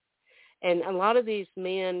 And a lot of these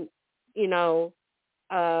men, you know,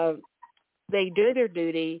 they do their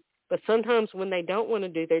duty, but sometimes when they don't want to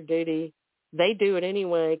do their duty, they do it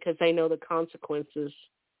anyway because they know the consequences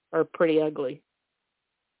are pretty ugly.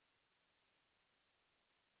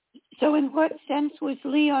 So in what sense was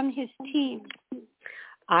Lee on his team?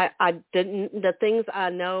 I didn't. The things I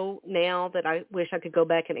know now that I wish I could go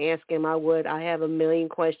back and ask him, I would. I have a million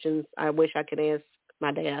questions I wish I could ask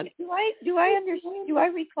my dad. Do I understand? Do I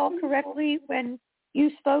recall correctly when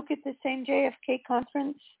you spoke at the same JFK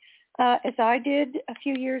conference as I did a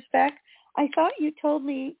few years back? I thought you told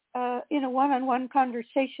me in a one-on-one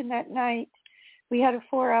conversation that night. We had a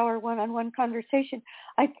 4-hour one-on-one conversation.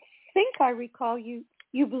 I think I recall you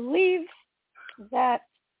believe that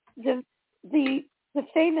the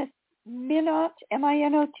famous Minot,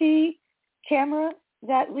 M-I-N-O-T, camera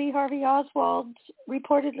that Lee Harvey Oswald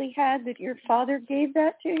reportedly had, that your father gave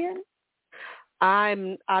that to him?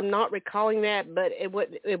 I'm not recalling that, but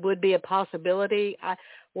it would be a possibility.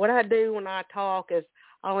 What I do when I talk is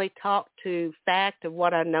I only talk to fact of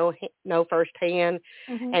what I know firsthand.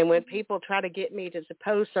 Mm-hmm. And when people try to get me to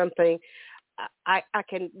suppose something, I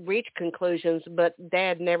can reach conclusions, but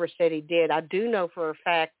Dad never said he did. I do know for a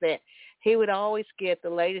fact that he would always get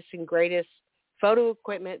the latest and greatest photo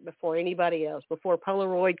equipment before anybody else. Before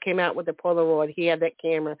Polaroid came out with the Polaroid, he had that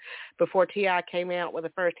camera. Before TI came out with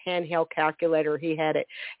the first handheld calculator, he had it.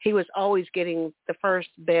 He was always getting the first,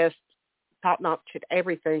 best, top-notch at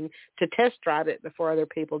everything to test drive it before other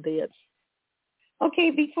people did.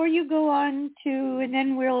 Okay, before you go on to, and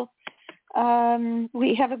then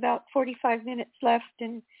we have about 45 minutes left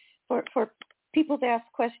and for people to ask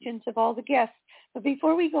questions of all the guests. But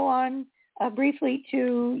before we go on briefly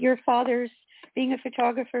to your father's being a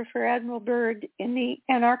photographer for Admiral Byrd in the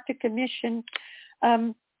Antarctica mission,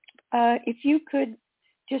 if you could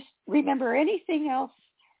just remember anything else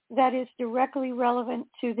that is directly relevant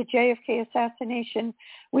to the JFK assassination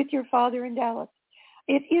with your father in Dallas.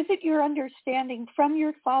 Is it your understanding from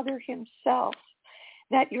your father himself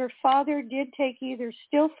that your father did take either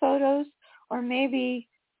still photos or maybe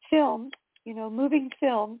film, moving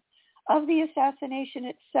film of the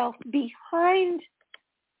assassination itself behind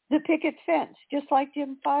the picket fence, just like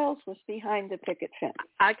Jim Files was behind the picket fence?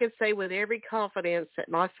 I could say with every confidence that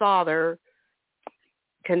my father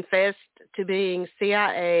confessed to being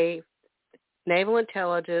CIA, Naval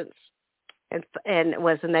Intelligence, and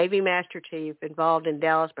was a Navy Master Chief involved in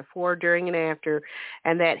Dallas before, during, and after,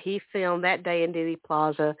 and that he filmed that day in Dealey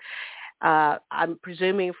Plaza. I'm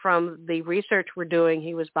presuming from the research we're doing,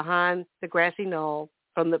 he was behind the grassy knoll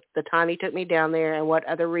from the time he took me down there and what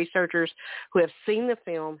other researchers who have seen the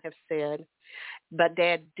film have said. But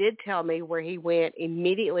Dad did tell me where he went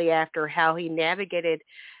immediately after, how he navigated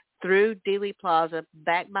through Dealey Plaza,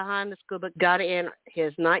 back behind the school book, got in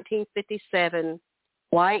his 1957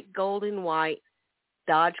 white, gold and white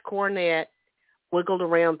Dodge Coronet, wiggled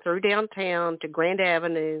around through downtown to Grand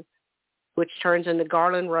Avenue, which turns into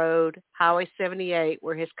Garland Road, Highway 78,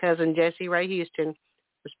 where his cousin Jesse Ray Houston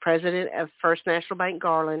was president of First National Bank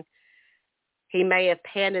Garland. He may have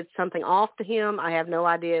handed something off to him. I have no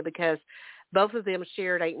idea, because both of them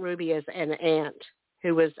shared Aunt Ruby as an aunt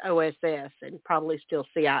who was OSS and probably still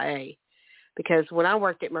CIA. Because when I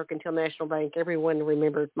worked at Mercantile National Bank, everyone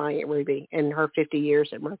remembered my Aunt Ruby and her 50 years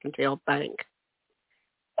at Mercantile Bank.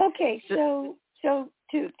 Okay, so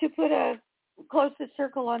to put a close the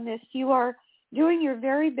circle on this, you are doing your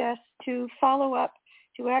very best to follow up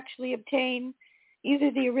to actually obtain either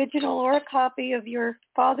the original or a copy of your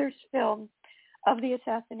father's film of the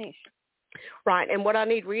assassination. Right, and what I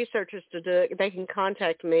need researchers to do, they can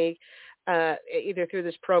contact me either through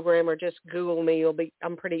this program or just Google me.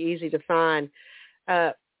 I'm pretty easy to find.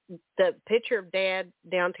 The picture of Dad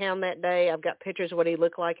downtown that day, I've got pictures of what he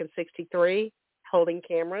looked like in 1963, holding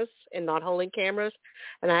cameras and not holding cameras,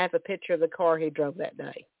 and I have a picture of the car he drove that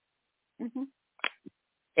day. Mm-hmm.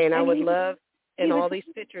 And I would love, in all these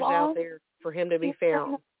pictures out there, for him to be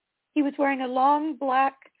found. He was wearing a long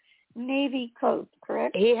black Navy coat,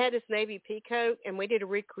 correct? He had his Navy pea coat, and we did a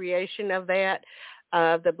recreation of that,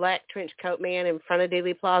 the black trench coat man in front of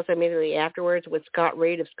Dealey Plaza immediately afterwards with Scott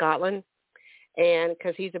Reed of Scotland, and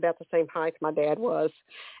because he's about the same height my dad was.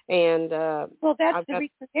 And well, that's the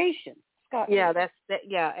recreation. Scott yeah, Reed. that's that.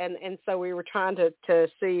 Yeah, and so we were trying to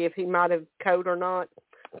see if he might have coat or not.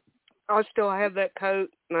 I still have that coat,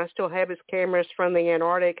 and I still have his cameras from the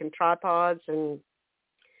Antarctic and tripods and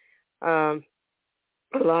a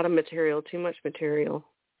lot of material, too much material.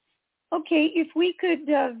 Okay, if we could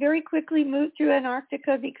very quickly move through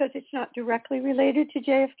Antarctica because it's not directly related to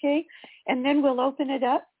JFK, and then we'll open it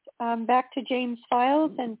up back to James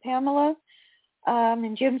Files and Pamela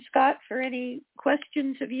and Jim Scott for any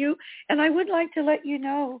questions of you. And I would like to let you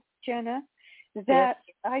know, Jenna, that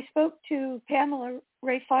I spoke to Pamela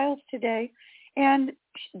Ray Files today, and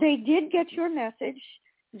they did get your message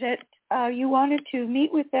that you wanted to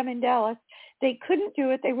meet with them in Dallas. They couldn't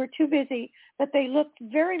do it. They were too busy, but they looked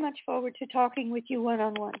very much forward to talking with you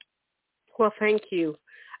one-on-one. Well, thank you.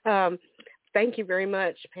 Thank you very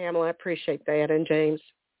much, Pamela. I appreciate that, and James.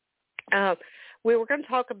 We were going to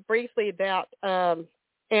talk briefly about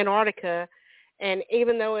Antarctica, and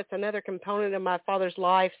even though it's another component of my father's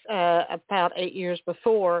life about 8 years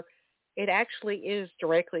before, it actually is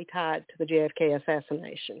directly tied to the JFK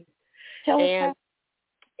assassination. Tell us how.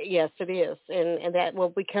 Yes, it is, and that will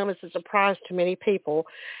become as a surprise to many people,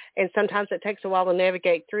 and sometimes it takes a while to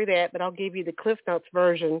navigate through that, but I'll give you the Cliff Notes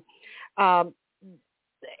version.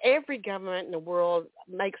 Every government in the world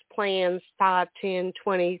makes plans, 5, 10,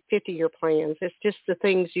 20, 50-year plans. It's just the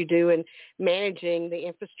things you do in managing the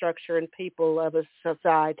infrastructure and people of a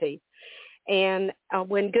society. And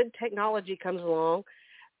when good technology comes along,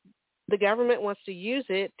 the government wants to use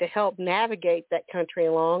it to help navigate that country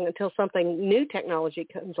along until something new technology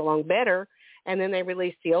comes along better, and then they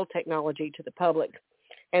release the old technology to the public.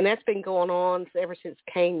 And that's been going on ever since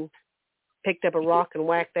Cain picked up a rock and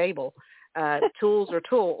whacked Abel. Tools are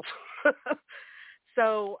tools.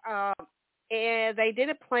 So and they did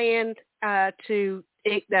a plan Admiral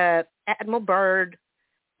Byrd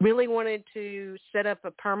really wanted to set up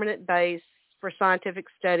a permanent base for scientific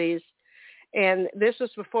studies. And this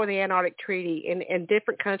was before the Antarctic Treaty, and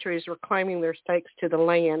different countries were claiming their stakes to the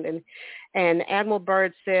land. And Admiral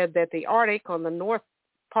Byrd said that the Arctic on the north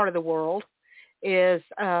part of the world is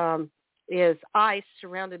ice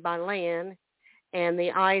surrounded by land, and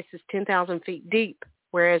the ice is 10,000 feet deep,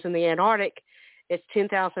 whereas in the Antarctic, it's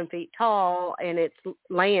 10,000 feet tall, and it's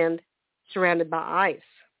land surrounded by ice.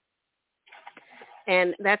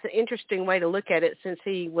 And that's an interesting way to look at it since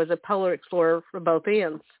he was a polar explorer for both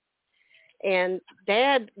ends. And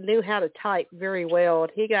Dad knew how to type very well.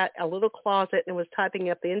 He got a little closet and was typing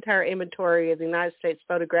up the entire inventory of the United States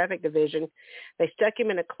Photographic Division. They stuck him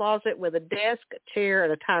in a closet with a desk, a chair,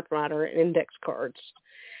 and a typewriter and index cards.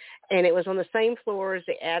 And it was on the same floor as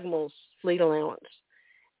the Admiral's fleet allowance.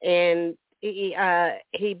 And he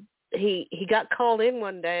got called in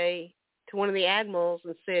one day to one of the admirals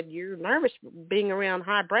and said, "You're nervous being around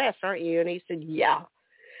high brass, aren't you?" And he said, "Yeah."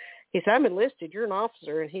 He said, "I'm enlisted. You're an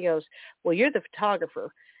officer." And he goes, "Well, you're the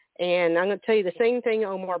photographer. And I'm going to tell you the same thing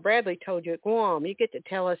Omar Bradley told you at Guam. You get to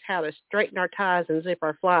tell us how to straighten our ties and zip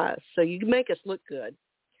our flies. So you make us look good."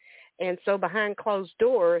 And so behind closed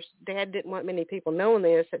doors, Dad didn't want many people knowing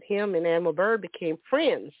this, that him and Admiral Byrd became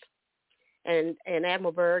friends. And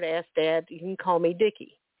Admiral Byrd asked Dad, "You can call me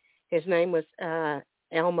Dickie." His name was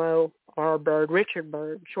Elmo R. Byrd, Richard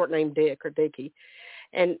Byrd, short name Dick or Dickie.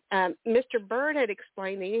 And Mr. Byrd had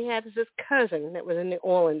explained that he had this cousin that was in the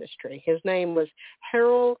oil industry. His name was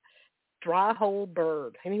Harold Dryhole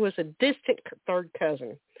Byrd, and he was a distant third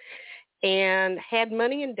cousin. And had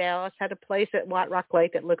money in Dallas, had a place at White Rock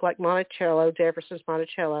Lake that looked like Monticello, Jefferson's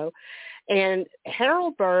Monticello. And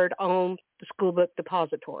Harold Byrd owned the school book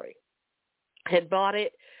depository, had bought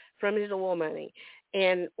it from his oil money.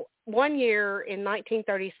 And one year in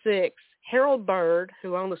 1936, Harold Byrd,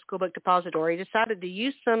 who owned the school book depository, decided to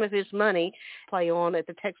use some of his money to play on at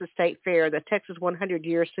the Texas State Fair, the Texas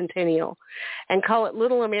 100-year centennial, and call it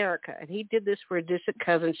Little America. And he did this for a distant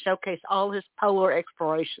cousin, showcase all his polar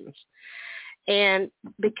explorations. And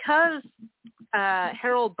because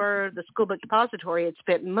Harold Byrd, the school book depository, had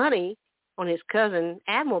spent money on his cousin,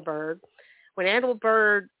 Admiral Byrd, when Admiral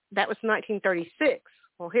Byrd, that was 1936.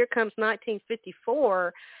 Well, here comes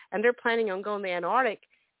 1954, and they're planning on going to the Antarctic,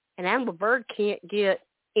 and Admiral Byrd can't get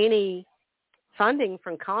any funding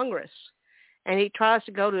from Congress. And he tries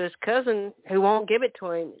to go to his cousin who won't give it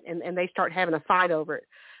to him, and they start having a fight over it.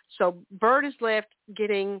 So Byrd is left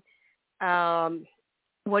getting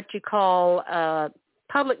what you call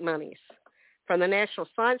public monies from the National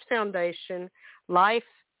Science Foundation, Life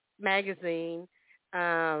magazine,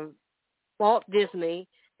 Walt Disney,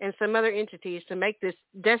 and some other entities to make this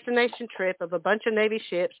destination trip of a bunch of Navy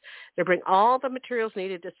ships to bring all the materials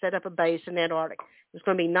needed to set up a base in Antarctic. It was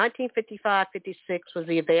going to be 1955-56 was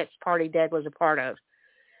the advance party Dad was a part of.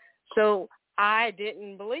 So I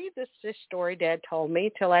didn't believe this story Dad told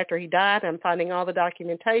me till after he died. I'm finding all the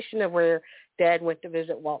documentation of where Dad went to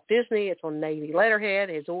visit Walt Disney. It's on Navy letterhead,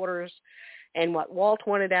 his orders, and what Walt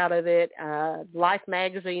wanted out of it. Life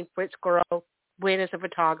magazine, Fritz Groh went as a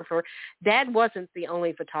photographer. Dad wasn't the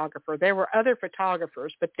only photographer. There were other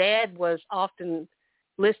photographers, but Dad was often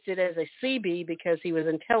listed as a CB because he was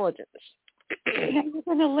intelligence. Now you're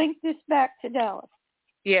going to link this back to Dallas.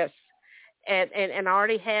 Yes. And I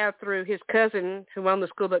already have through his cousin who owned the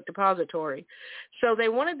school book depository. So they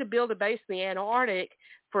wanted to build a base in the Antarctic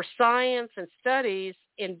for science and studies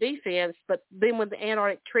in defense, but then when the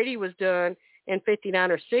Antarctic Treaty was done in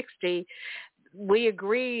 59 or 60, we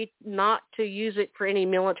agreed not to use it for any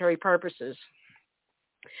military purposes.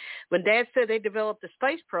 When Dad said they developed the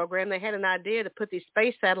space program, they had an idea to put these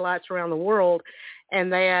space satellites around the world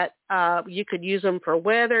and that you could use them for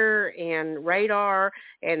weather and radar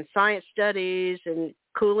and science studies and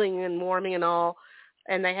cooling and warming and all.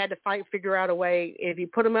 And they had to figure out a way, if you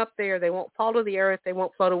put them up there, they won't fall to the earth, they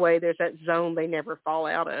won't float away. There's that zone they never fall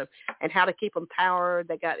out of. And how to keep them powered.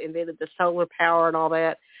 They invented the solar power and all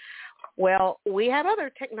that. Well, we have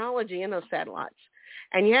other technology in those satellites.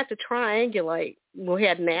 And you have to triangulate. We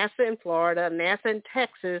had NASA in Florida, NASA in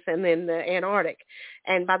Texas, and then the Antarctic.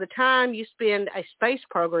 And by the time you spend a space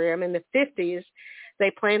program in the 50s,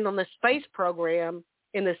 they planned on the space program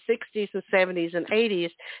in the 60s and 70s and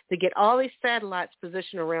 80s to get all these satellites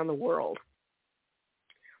positioned around the world.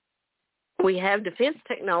 We have defense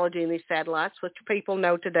technology in these satellites, which people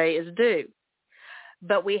know today is due.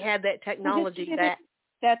 But we had that technology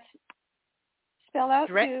that's spell out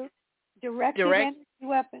directed energy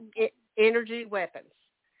weapons. Energy weapons.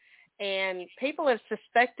 And people have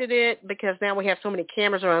suspected it because now we have so many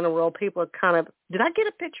cameras around the world. People are kind of, did I get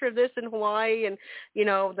a picture of this in Hawaii? And, you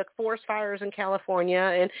know, the forest fires in California.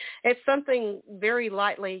 And it's something very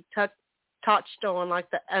lightly touched on, like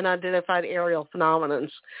the unidentified aerial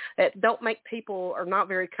phenomenons that don't make people are not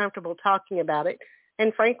very comfortable talking about it.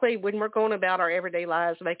 And frankly, when we're going about our everyday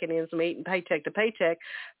lives, making ends meet and paycheck to paycheck,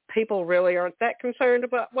 people really aren't that concerned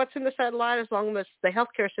about what's in the satellite as long as the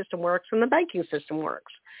healthcare system works and the banking system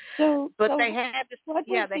works. But they had this. What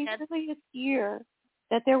was the earliest year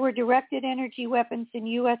that there were directed energy weapons in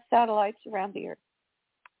U.S. satellites around the Earth?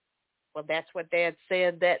 Well, that's what Dad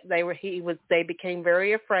said, that they became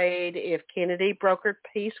very afraid if Kennedy brokered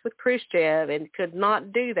peace with Khrushchev and could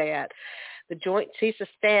not do that. The Joint Chiefs of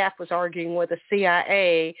Staff was arguing with the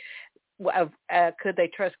CIA could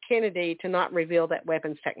they trust Kennedy to not reveal that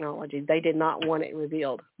weapons technology. They did not want it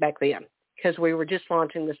revealed back then because we were just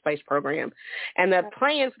launching the space program. And the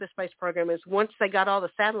plan for the space program is once they got all the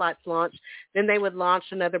satellites launched, then they would launch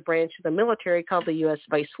another branch of the military called the U.S.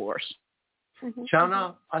 Space Force.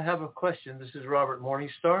 Shauna, I have a question. This is Robert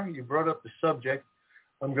Morningstar. You brought up the subject.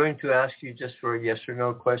 I'm going to ask you just for a yes or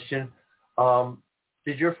no question.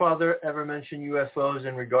 Did your father ever mention UFOs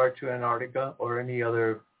in regard to Antarctica or any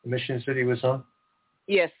other missions that he was on?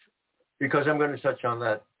 Yes. Because I'm going to touch on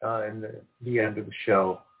that in the end of the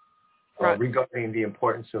show regarding the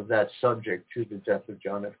importance of that subject to the death of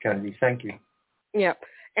John F. Kennedy. Thank you. Yeah.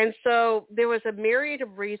 And so there was a myriad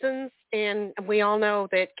of reasons, and we all know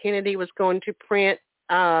that Kennedy was going to print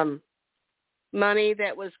money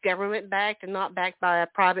that was government-backed and not backed by a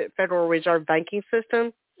private Federal Reserve banking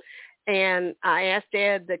system. And I asked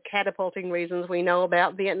Dad the catapulting reasons we know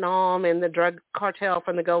about Vietnam and the drug cartel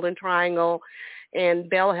from the Golden Triangle and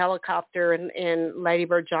Bell Helicopter and Lady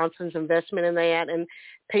Bird Johnson's investment in that and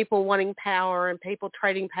people wanting power and people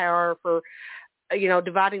trading power for, you know,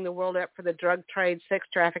 dividing the world up for the drug trade, sex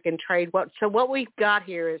trafficking trade. So what we've got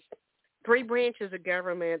here is three branches of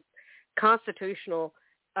government, constitutional,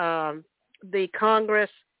 the Congress,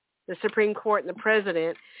 the Supreme Court, and the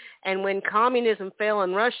President. And when communism fell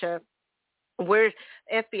in Russia, where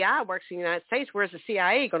FBI works in the United States, where's the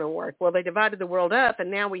CIA going to work? Well, they divided the world up,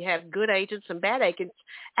 and now we have good agents and bad agents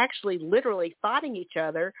actually literally fighting each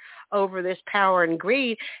other over this power and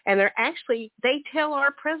greed, and they tell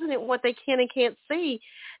our president what they can and can't see.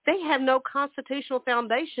 They have no constitutional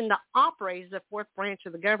foundation to operate as a fourth branch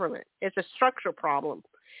of the government. It's a structural problem.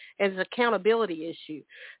 It's an accountability issue.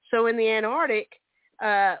 So in the Antarctic,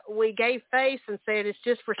 we gave face and said it's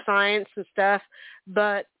just for science and stuff,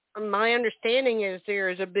 but my understanding is there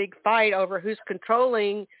is a big fight over who's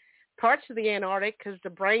controlling parts of the Antarctic because the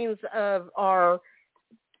brains of our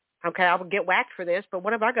Okay, I would get whacked for this, but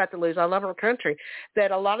what have I got to lose? I love our country.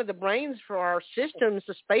 That a lot of the brains for our systems,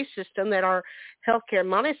 the space system that our healthcare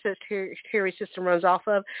monetary system runs off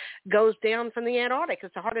of, goes down from the Antarctic.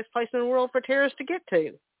 It's the hardest place in the world for terrorists to get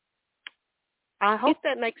to. I hope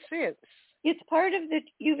that makes sense. It's part of that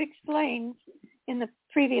you've explained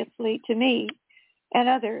previously to me and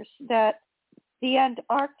others that the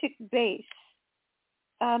Antarctic base,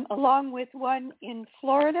 along with one in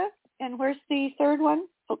Florida, and where's the third one?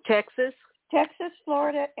 Texas,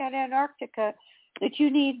 Florida, and Antarctica, that you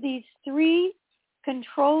need these three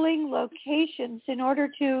controlling locations in order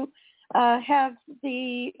to have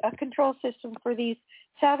the control system for these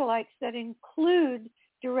satellites that include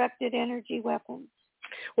directed energy weapons.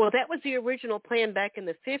 Well, that was the original plan back in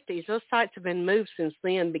the 50s. Those sites have been moved since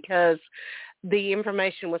then because the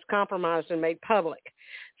information was compromised and made public.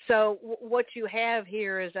 So what you have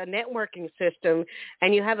here is a networking system,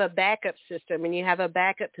 and you have a backup system, and you have a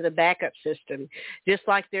backup to the backup system, just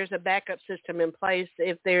like there's a backup system in place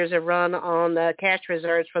if there's a run on the cash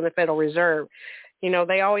reserves from the Federal Reserve. You know,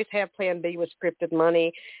 they always have Plan B with scripted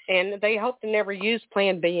money, and they hope to never use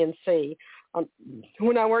Plan B and C.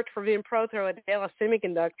 When I worked for Vin Prothro at Dallas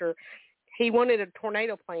Semiconductor, he wanted a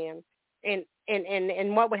tornado plan, and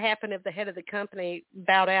what would happen if the head of the company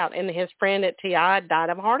bowed out and his friend at TI died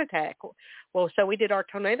of a heart attack. Well, so we did our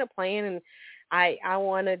tornado plan, and I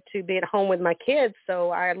wanted to be at home with my kids, so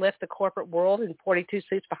I left the corporate world in 42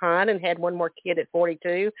 seats behind and had one more kid at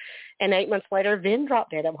 42, and 8 months later, Vin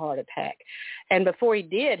dropped dead of a heart attack. And before he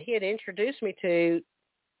did, he had introduced me to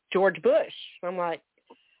George Bush. I'm like,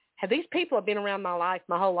 these people have been around my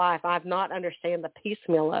whole life. I've not understand the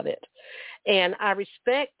piecemeal of it. And I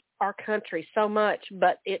respect our country so much,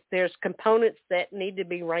 but there's components that need to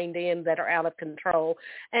be reined in that are out of control.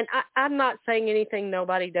 And I'm not saying anything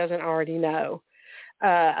nobody doesn't already know.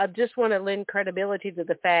 I just want to lend credibility to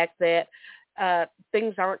the fact that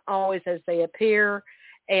things aren't always as they appear,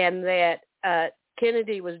 and that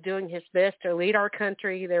Kennedy was doing his best to lead our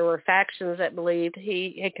country. There were factions that believed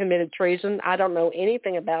he had committed treason. I don't know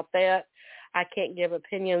anything about that. I can't give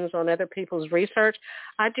opinions on other people's research.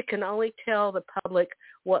 I can only tell the public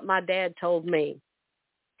what my dad told me.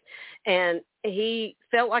 And he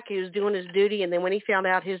felt like he was doing his duty, and then when he found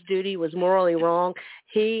out his duty was morally wrong,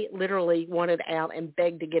 he literally wanted out and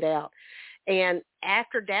begged to get out. And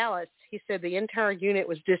after Dallas, he said the entire unit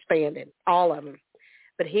was disbanded, all of them.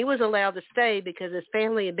 But he was allowed to stay because his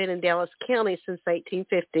family had been in Dallas County since the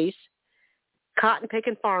 1850s,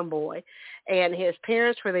 cotton-picking farm boy, and his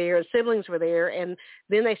parents were there, his siblings were there, and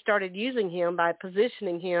then they started using him by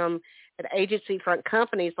positioning him at agency front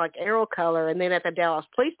companies like Aerocolor, and then at the Dallas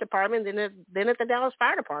Police Department, then at the Dallas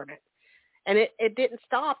Fire Department. And it didn't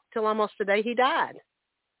stop till almost the day he died.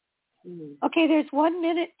 Okay, there's 1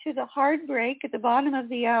 minute to the hard break at the bottom of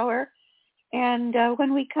the hour. And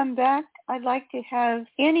when we come back, I'd like to have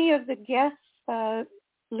any of the guests,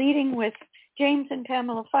 leading with James and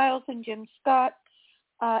Pamela Files and Jim Scott,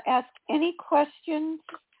 ask any questions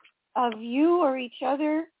of you or each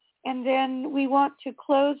other. And then we want to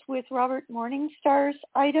close with Robert Morningstar's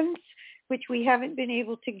items, which we haven't been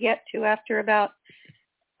able to get to after about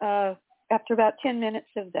 10 minutes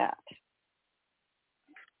of that.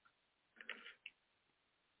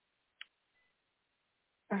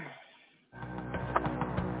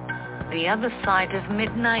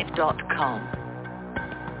 theothersideofmidnight.com.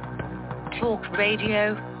 Talk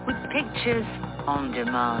radio with pictures on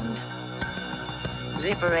demand.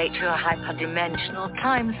 Liberate your hyperdimensional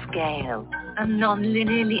time scale and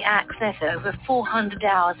non-linearly access over 400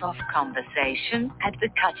 hours of conversation at the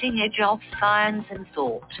cutting edge of science and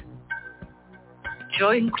thought.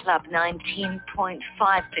 Join Club 19.5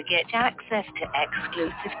 to get access to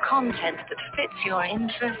exclusive content that fits your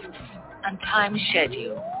interests and time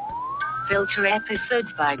schedule. Filter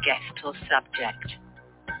episodes by guest or subject.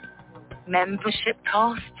 Membership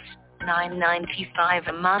costs $9.95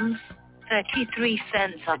 a month, 33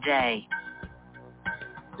 cents a day.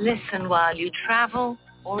 Listen while you travel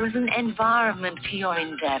or as an environment to your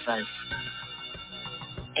endeavors.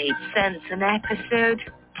 8 cents an episode,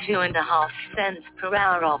 2.5 cents per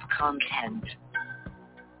hour of content.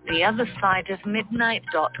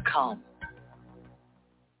 theothersideofmidnight.com.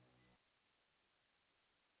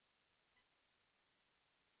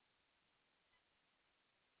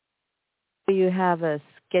 You have a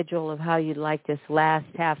schedule of how you'd like this last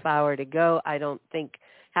half hour to go. I don't think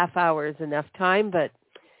half hour is enough time, but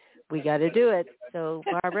we got to do it. So,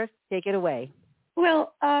 Barbara, take it away.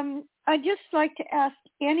 Well, I'd just like to ask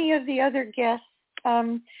any of the other guests,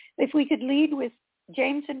 if we could lead with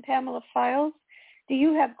James and Pamela Files. Do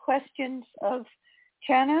you have questions of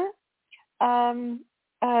Chana?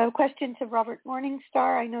 question to Robert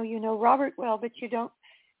Morningstar. I know you know Robert well, but you don't.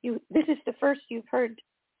 This is the first you've heard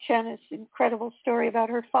Shanna's incredible story about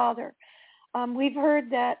her father. We've heard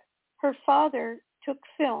that her father took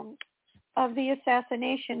film of the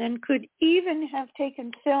assassination and could even have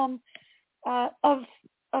taken film of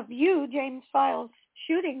you, James Files,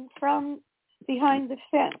 shooting from behind the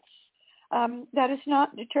fence. That is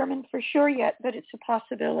not determined for sure yet, but it's a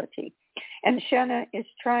possibility. And Shanna is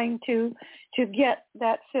trying to get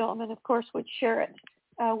that film, and of course would share it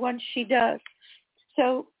once she does.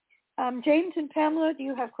 So, James and Pamela, do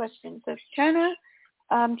you have questions of Shanna?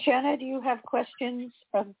 Shanna, do you have questions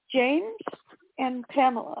of James and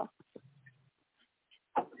Pamela?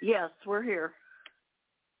 Yes, we're here.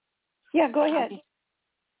 Yeah, go ahead.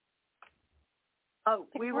 Oh,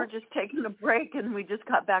 we were just taking a break, and we just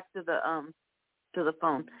got back to the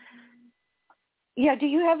phone. Yeah, do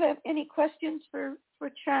you have any questions for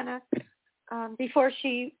Shanna before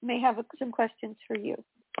she may have some questions for you?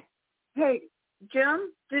 Hey,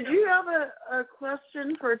 Jim, did you have a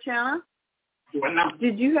question for Shanna? What now?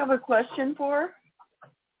 Did you have a question for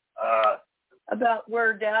her? About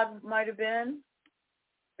where Dad might have been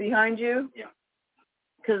behind you? Yeah.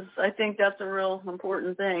 Because I think that's a real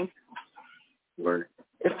important thing. Or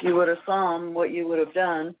if you would have saw him, what you would have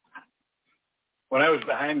done. When I was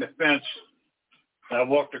behind the fence, I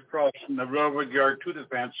walked across from the railroad yard to the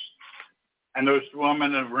fence, and there was a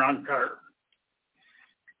woman in a brown car.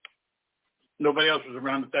 Nobody else was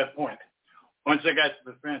around at that point. Once I got to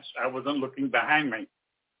the fence, I wasn't looking behind me.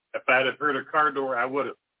 If I'd have heard a car door, I would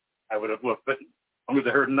have looked, but as long as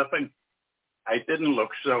I heard nothing, I didn't look.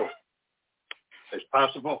 So it's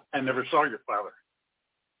possible I never saw your father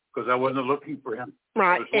because I wasn't looking for him.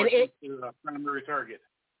 Right, I was looking for a primary target.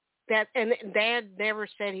 And Dad never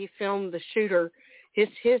said he filmed the shooter. His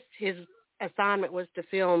assignment was to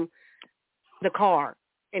film the car,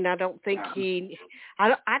 and I don't think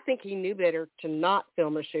I think he knew better to not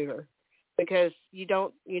film a shooter, because you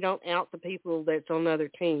don't out the people that's on other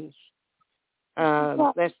teams.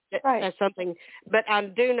 That's something. But I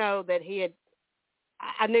do know that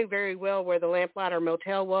I knew very well where the Lamplighter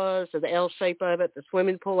Motel was, or the L shape of it, the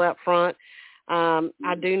swimming pool out front.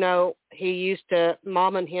 I do know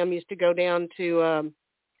Mom and him used to go down to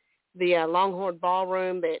the Longhorn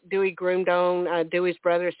Ballroom that Dewey groomed on. Dewey's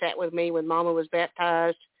brother sat with me when Mama was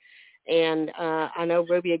baptized. And I know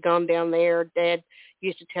Ruby had gone down there. Dad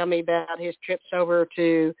used to tell me about his trips over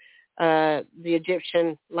to the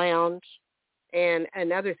Egyptian lounge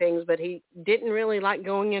and other things, but he didn't really like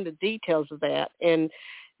going into details of that. And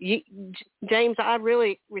James, I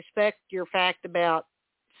really respect your fact about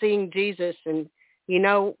seeing Jesus, and you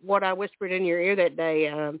know what I whispered in your ear that day.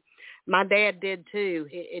 My dad did too.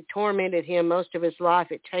 It tormented him most of his life.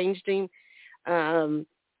 It changed him.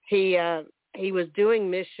 He was doing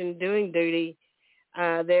mission, doing duty.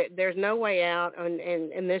 There's no way out,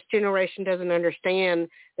 and this generation doesn't understand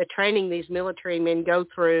the training these military men go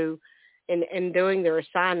through in doing their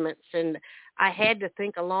assignments. And I had to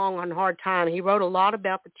think a long and hard time. He wrote a lot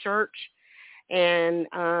about the church and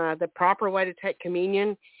the proper way to take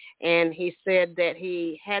communion. And he said that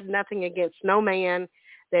he had nothing against no man,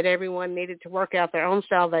 that everyone needed to work out their own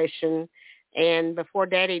salvation. And before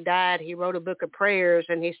Daddy died, he wrote a book of prayers,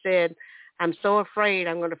 and he said, I'm so afraid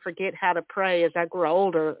I'm going to forget how to pray as I grow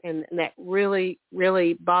older. And that really,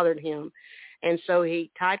 really bothered him. And so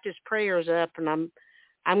he typed his prayers up, and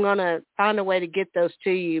I'm going to find a way to get those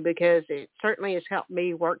to you, because it certainly has helped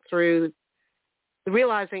me work through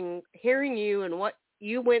realizing, hearing you and what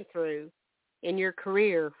you went through in your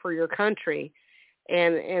career for your country,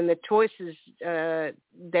 and the choices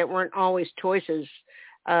that weren't always choices.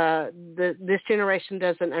 This generation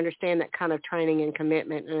doesn't understand that kind of training and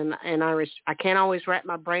commitment, and I can't always wrap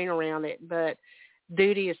my brain around it, but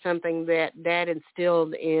duty is something that Dad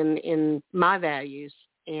instilled in my values,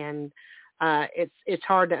 and it's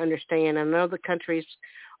hard to understand. I know the country's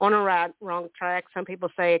on a wrong track. Some people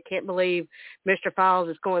say, I can't believe Mr. Files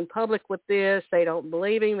is going public with this. They don't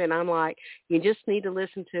believe him. And I'm like, you just need to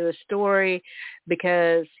listen to the story,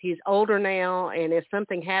 because he's older now, and if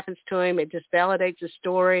something happens to him, it just validates the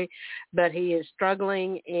story. But he is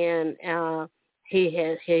struggling, and he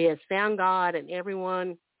has found God, and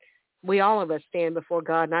all of us stand before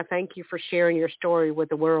God. And I thank you for sharing your story with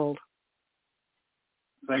the world.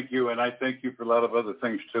 Thank you, and I thank you for a lot of other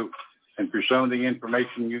things too, and for some of the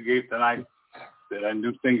information you gave tonight that I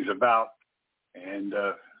knew things about. And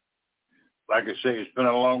like I say, it's been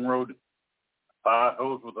a long road,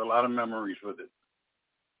 potholes with a lot of memories with it.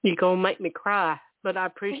 You're going to make me cry, but I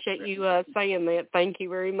appreciate you saying that. Thank you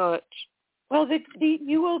very much. Well,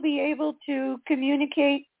 you will be able to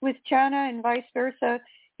communicate with Chana and vice versa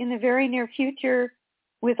in the very near future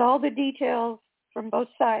with all the details from both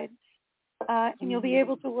sides. And you'll be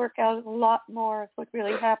able to work out a lot more of what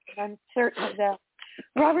really happened. I'm certain of that.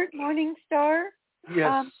 Robert Morningstar,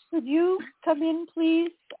 Yes. could you come in,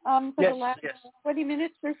 please, for the last 20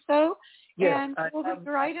 minutes or so? Yes, and go over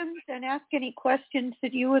your items and ask any questions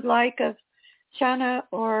that you would like of Chana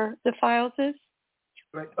or the Fileses.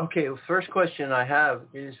 Right. Okay. The first question I have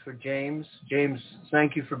is for James. James,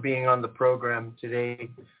 thank you for being on the program today.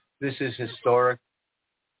 This is historic.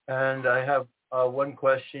 And I have one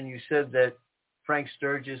question. You said that Frank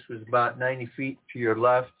Sturgis was about 90 feet to your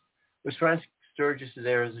left. Was Frank Sturgis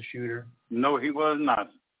there as a shooter? No, he was not.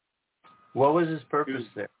 What was his purpose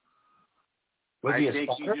there? Was he a think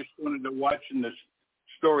spotter? he just wanted to watch in the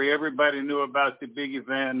story. Everybody knew about the big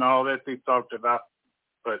event and all that they talked about.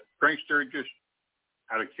 But Frank Sturgis,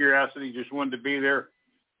 out of curiosity, just wanted to be there.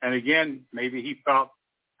 And again, maybe he felt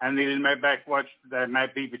I needed my back watch that I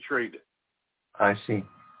might be betrayed. I see.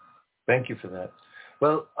 Thank you for that.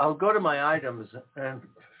 Well, I'll go to my items. And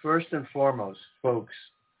first and foremost, folks,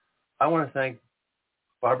 I want to thank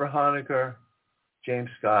Barbara Honegger, James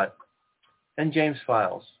Scott, and James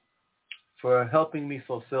Files for helping me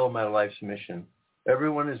fulfill my life's mission.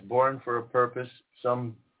 Everyone is born for a purpose.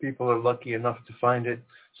 Some people are lucky enough to find it.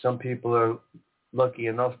 Some people are lucky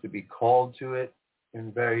enough to be called to it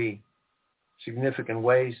in very significant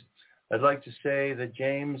ways. I'd like to say that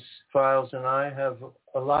James Files and I have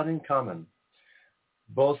a lot in common.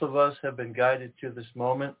 Both of us have been guided to this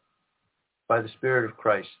moment by the Spirit of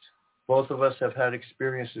Christ. Both of us have had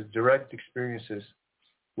experiences, direct experiences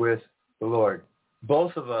with the Lord.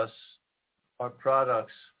 Both of us are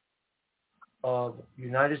products of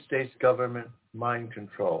United States government mind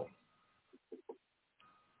control.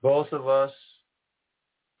 Both of us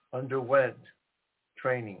underwent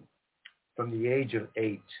training from the age of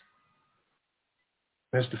 8.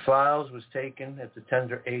 Mr. Files was taken at the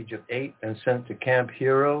tender age of 8 and sent to Camp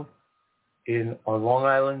Hero on Long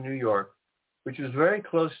Island, New York, which is very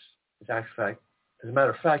close. As a matter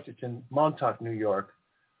of fact, it's in Montauk, New York,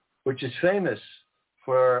 which is famous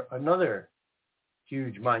for another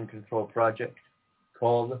huge mind control project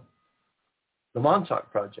called the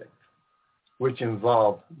Montauk Project, which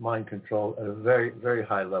involved mind control at a very, very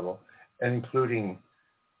high level, and including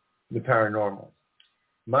the paranormal.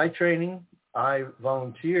 My training, I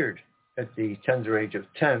volunteered at the tender age of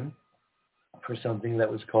 10 for something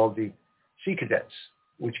that was called the Sea Cadets,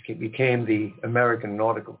 which became the American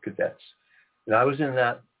Nautical Cadets. And I was in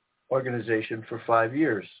that organization for 5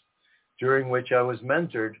 years, during which I was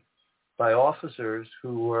mentored by officers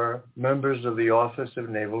who were members of the Office of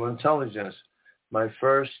Naval Intelligence. My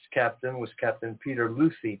first captain was Captain Peter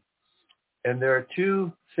Luthi. And there are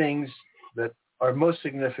two things that are most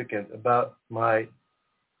significant about my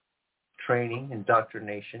training,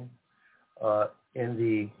 indoctrination in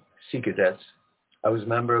the Sea Cadets. I was a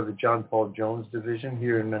member of the John Paul Jones Division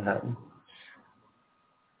here in Manhattan.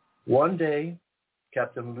 One day,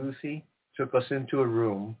 Captain Luthi took us into a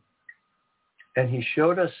room and he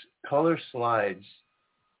showed us color slides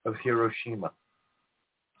of Hiroshima.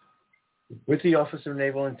 With the Office of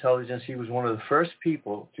Naval Intelligence, he was one of the first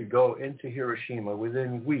people to go into Hiroshima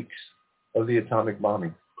within weeks of the atomic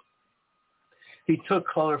bombing. He took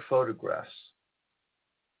color photographs,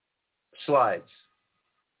 slides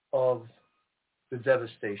of the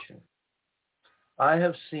devastation. I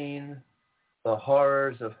have seen the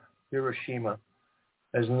horrors of Hiroshima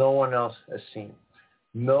as no one else has seen.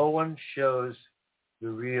 No one shows the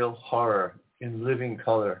real horror in living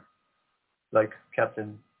color like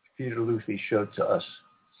Captain Peter Luthi showed to us.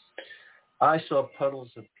 I saw puddles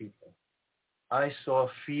of people. I saw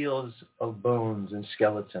fields of bones and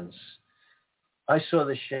skeletons. I saw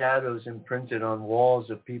the shadows imprinted on walls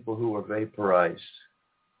of people who were vaporized.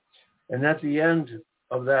 And at the end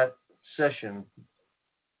of that session,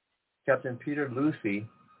 Captain Peter Luthi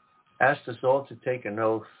asked us all to take an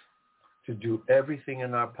oath to do everything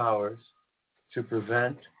in our powers to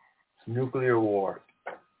prevent nuclear war.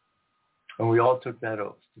 And we all took that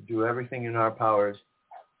oath to do everything in our powers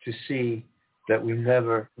to see that we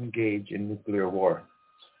never engage in nuclear war.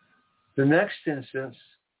 The next instance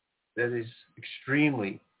that is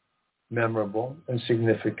extremely memorable and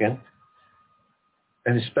significant,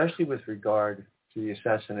 and especially with regard to the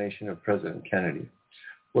assassination of President Kennedy,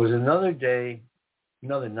 was another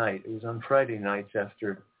night. It was on Friday nights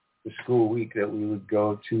after the school week that we would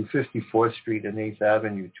go to 54th Street and 8th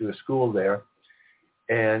Avenue to a school there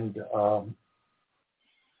and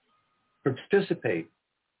participate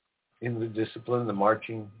in the discipline, the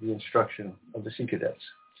marching, the instruction of the Sea Cadets.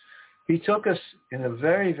 He took us in a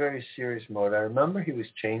very, very serious mode. I remember he was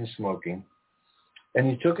chain smoking, and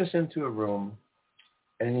he took us into a room,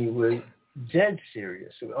 and he was dead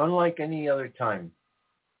serious, unlike any other time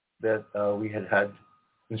that we had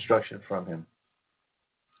instruction from him.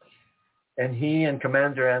 And he and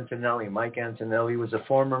Commander Antonelli, Mike Antonelli, was a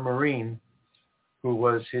former Marine who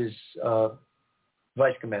was his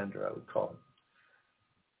vice commander, I would call him.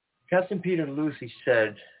 Captain Peter Luthi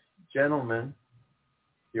said, "Gentlemen,"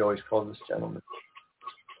 he always called us gentlemen,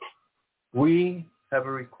 "we have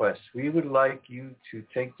a request. We would like you to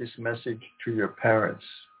take this message to your parents.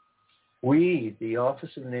 We, the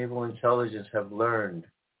Office of Naval Intelligence, have learned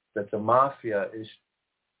that the Mafia is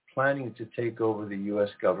planning to take over the U.S.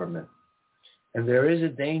 government. And there is a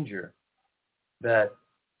danger that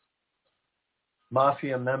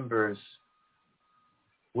Mafia members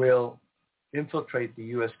will infiltrate the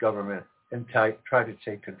U.S. government and try to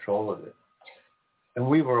take control of it." And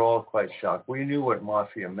we were all quite shocked. We knew what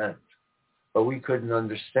Mafia meant, but we couldn't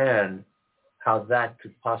understand how that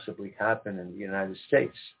could possibly happen in the United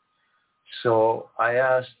States. So I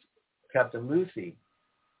asked Captain Luthi,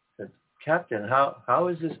 said, "Captain, how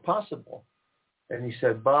is this possible?" And he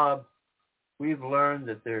said, "Bob, we've learned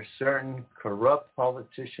that there are certain corrupt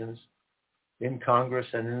politicians in Congress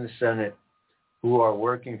and in the Senate who are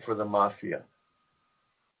working for the Mafia."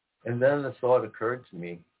 And then the thought occurred to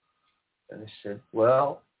me, and I said,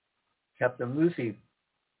 "Well, Captain Luthi,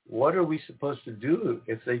 what are we supposed to do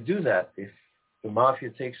if they do that, if the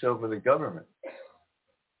Mafia takes over the government?"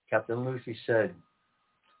 Captain Luthi said,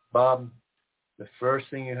 "Bob, the first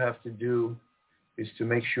thing you have to do is to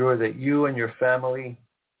make sure that you and your family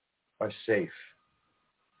are safe.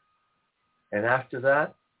 And after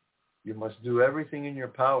that, you must do everything in your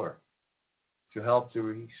power to help to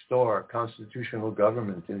restore constitutional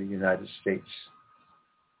government in the United States."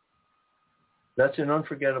 That's an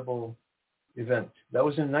unforgettable event. That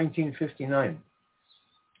was in 1959.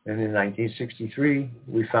 And in 1963,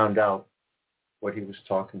 we found out what he was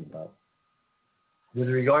talking about. With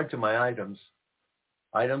regard to my items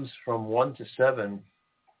from 1 to 7,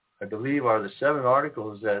 I believe are the 7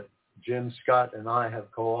 articles that Jim Scott and I have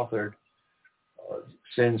co-authored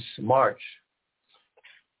since March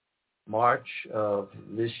of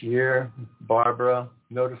this year. Barbara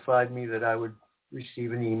notified me that I would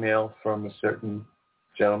receive an email from a certain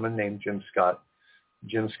gentleman named Jim Scott.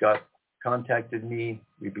 Jim Scott contacted me.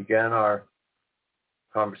 We began our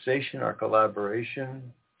conversation, our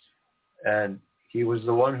collaboration, and he was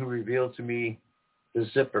the one who revealed to me the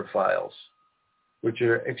zipper files, which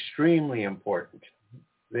are extremely important.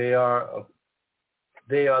 They are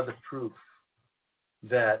the proof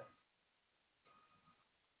that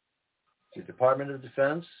the Department of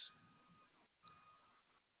Defense,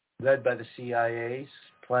 led by the CIA's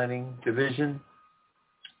Planning Division,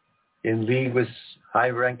 in league with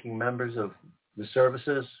high-ranking members of the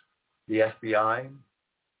services, the FBI,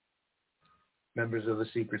 members of the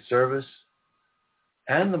Secret Service,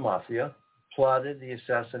 and the Mafia, plotted the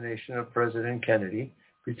assassination of President Kennedy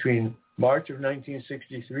between March of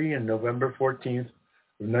 1963 and November 14th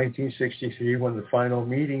of 1963, when the final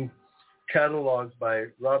meeting, cataloged by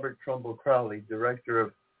Robert Trumbull Crowley, director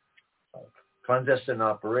of clandestine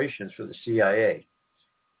operations for the CIA,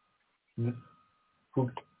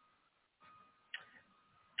 who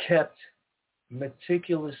kept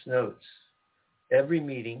meticulous notes. Every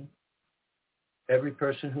meeting, every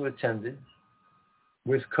person who attended,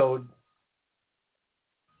 with code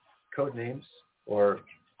names or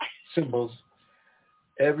symbols,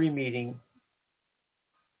 every meeting,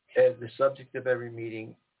 the subject of every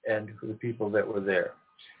meeting, and the people that were there.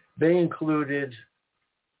 They included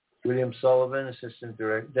William Sullivan,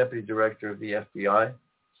 Deputy Director of the FBI.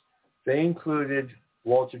 They included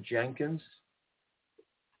Walter Jenkins,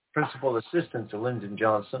 Principal Assistant to Lyndon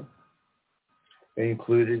Johnson. They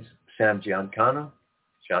included Sam Giancana,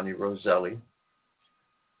 Johnny Roselli.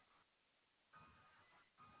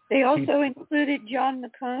 They also included John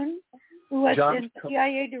McCone, who was the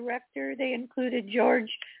CIA director. They included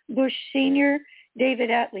George Bush Sr., David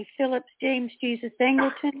Atlee Phillips, James Jesus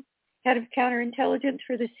Angleton, head of counterintelligence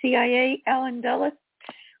for the CIA, Alan Dulles,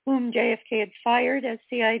 whom JFK had fired as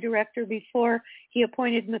CIA director before he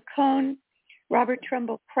appointed McCone, Robert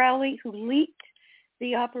Trumbull Crowley, who leaked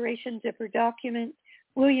the Operation Zipper document,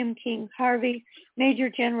 William King Harvey, Major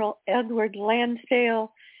General Edward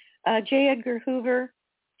Lansdale, J. Edgar Hoover,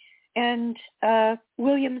 and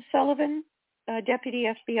William Sullivan, Deputy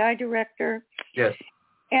FBI Director. Yes.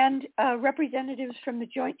 And representatives from the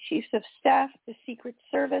Joint Chiefs of Staff, the Secret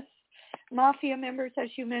Service, Mafia members, as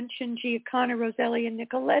you mentioned, Giancana, Roselli, and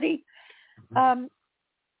Nicoletti.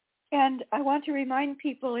 And I want to remind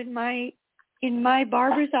people in my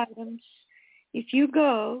Barbara's items, if you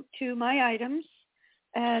go to my items,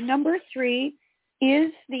 number 3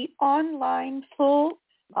 is the online full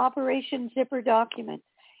Operation Zipper document.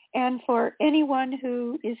 And for anyone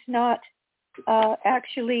who is not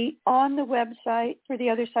actually on the website for The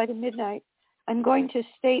Other Side of Midnight, I'm going to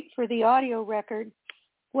state for the audio record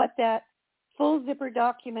what that full Zipper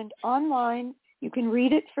document online, you can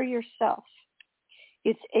read it for yourself.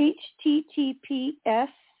 It's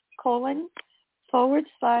https://archive,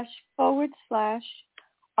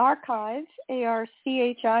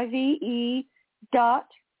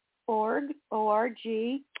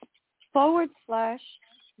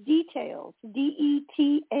 archive.org/details,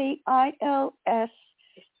 details/operation,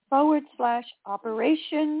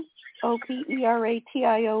 operation,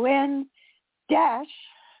 dash,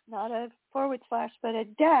 not a / but a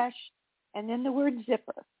dash, and then the word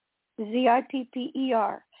zipper,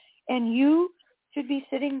 ZIPPER. And you should be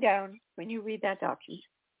sitting down when you read that document.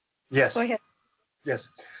 Yes. Go ahead. Yes.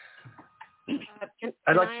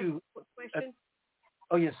 I'd like to. Question?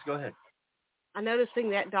 Oh, yes, go ahead. I'm noticing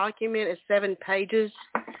that document is 7 pages,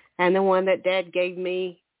 and the one that Dad gave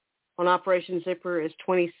me on Operation Zipper is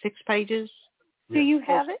 26 pages. Do you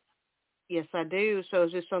have it? Yes, I do. So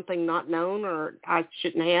is this something not known, or I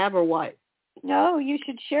shouldn't have, or what? No, you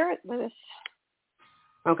should share it with us.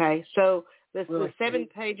 Okay, so the 7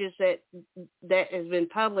 pages that has been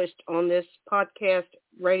published on this podcast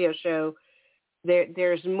radio show,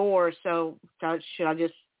 there's more. So should I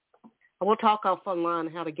just? We'll talk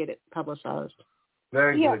offline how to get it publicized.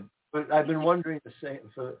 Very good. But I've been wondering the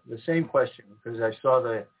same question, because I saw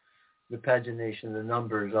the pagination, the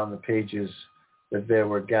numbers on the pages, that there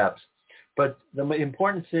were gaps. But the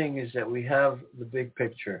important thing is that we have the big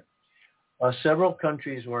picture. Several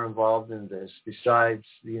countries were involved in this besides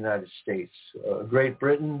the United States. Great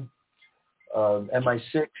Britain,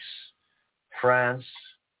 MI6, France,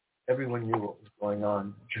 everyone knew what was going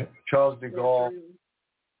on. Charles de Gaulle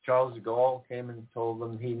came and told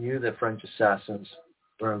them he knew that French assassins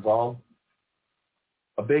were involved.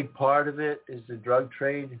 A big part of it is the drug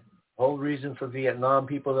trade. Whole reason for Vietnam,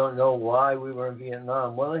 people don't know why we were in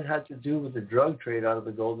Vietnam. Well, it had to do with the drug trade out of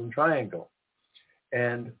the Golden Triangle.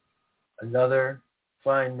 And another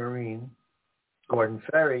fine Marine, Gordon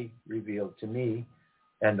Ferry, revealed to me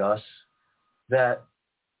and us that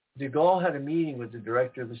de Gaulle had a meeting with the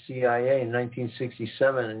director of the CIA in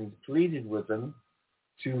 1967, and he pleaded with him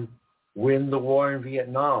to win the war in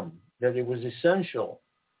Vietnam, that it was essential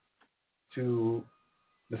to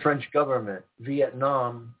the French government,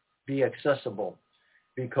 Vietnam, be accessible,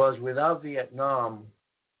 because without Vietnam,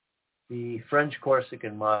 the French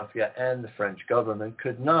Corsican Mafia and the French government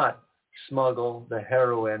could not smuggle the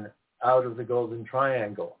heroin out of the Golden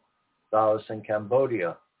Triangle, Laos and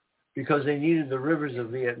Cambodia, because they needed the rivers of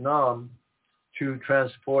Vietnam to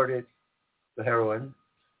transport it, the heroin,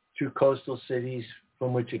 to coastal cities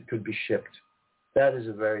from which it could be shipped. That is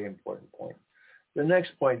a very important point. The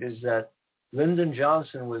next point is that Lyndon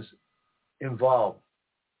Johnson was involved.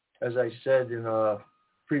 As I said in a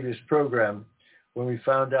previous program, when we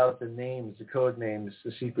found out the names, the code names,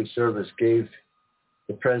 the Secret Service gave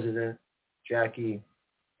the president, Jackie,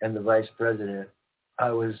 and the vice president,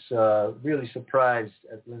 I was really surprised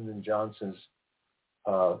at Lyndon Johnson's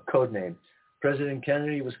code name. President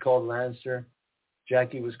Kennedy was called Lancer,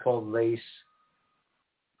 Jackie was called Lace,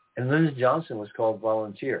 and Lyndon Johnson was called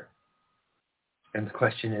Volunteer. And the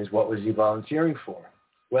question is, what was he volunteering for?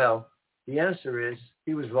 Well, the answer is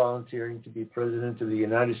he was volunteering to be President of the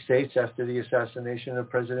United States after the assassination of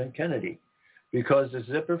President Kennedy, because the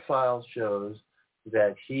Zipper file shows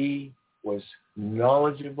that he was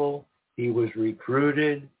knowledgeable, he was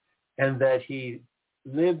recruited, and that he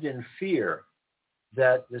lived in fear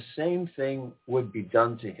that the same thing would be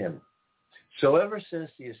done to him. So ever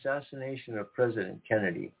since the assassination of President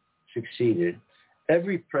Kennedy succeeded,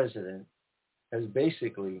 every president has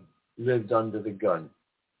basically lived under the gun.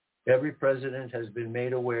 Every president has been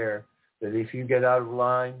made aware that if you get out of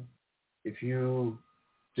line, if you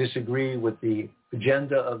disagree with the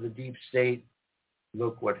agenda of the deep state,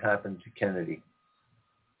 look what happened to Kennedy.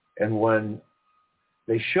 And when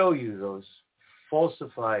they show you those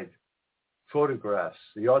falsified photographs,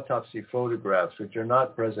 the autopsy photographs, which are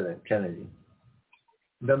not President Kennedy,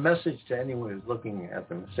 the message to anyone who's looking at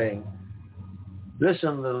them saying,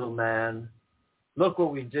 listen, little man, look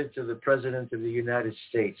what we did to the President of the United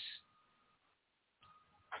States.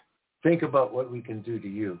 Think about what we can do to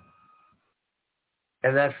you.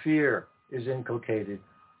 And that fear is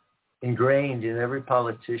ingrained in every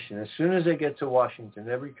politician. As soon as they get to Washington,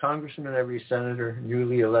 every congressman, every senator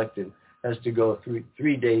newly elected has to go through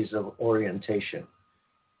 3 days of orientation.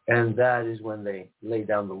 And that is when they lay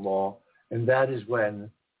down the law. And that is when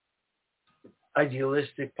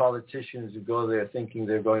idealistic politicians who go there thinking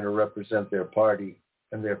they're going to represent their party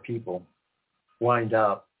and their people wind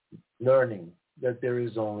up learning that there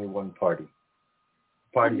is only one party.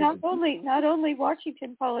 And not only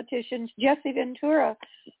Washington politicians, Jesse Ventura,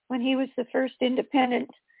 when he was the first independent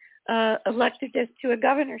elected to a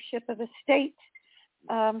governorship of a state,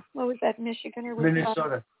 what was that, Michigan or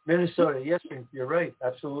Minnesota? Minnesota, yes, you're right,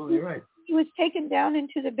 absolutely right. He was taken down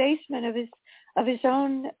into the basement of his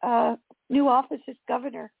own new office as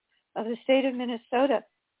governor of the state of Minnesota,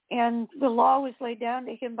 and the law was laid down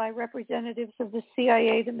to him by representatives of the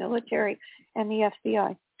CIA, the military, and the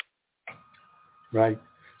FBI. Right.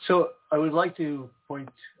 So I would like to point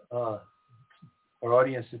our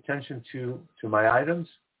audience attention to my items.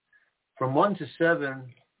 From 1 to 7,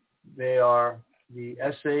 they are the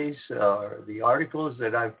essays, the articles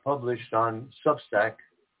that I've published on Substack.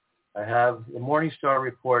 I have the Morningstar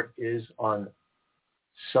report is on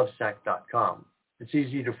Substack.com. It's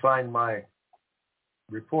easy to find my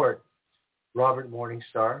report, Robert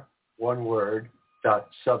Morningstar, one word,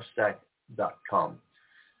 .substack.com.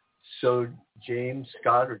 So James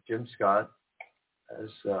Scott, or Jim Scott, as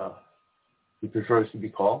he prefers to be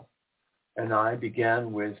called, and I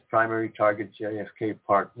began with Primary Target JFK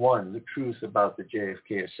Part 1, the truth about the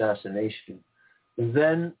JFK assassination. And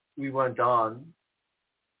then we went on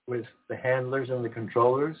with the handlers and the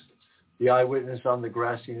controllers, the eyewitness on the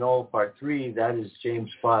grassy knoll, Part 3, that is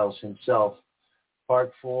James Files himself.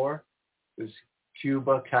 Part 4 was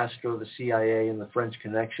Cuba, Castro, the CIA, and the French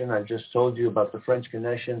Connection. I just told you about the French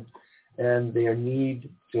Connection and their need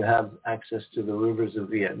to have access to the rivers of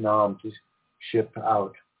Vietnam to ship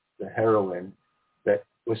out the heroin that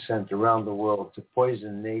was sent around the world to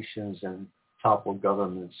poison nations and topple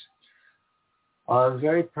governments. I'm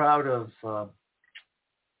very proud of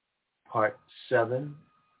Part 7,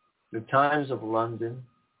 The Times of London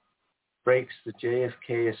breaks the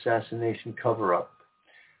JFK assassination cover-up.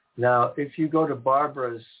 Now, if you go to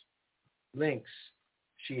Barbara's links,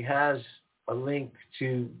 she has a link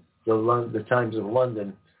to the Times of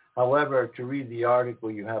London. However, to read the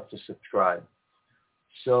article, you have to subscribe.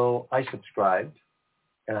 So I subscribed,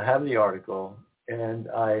 and I have the article, and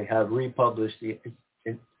I have republished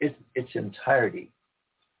its entirety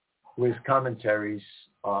with commentaries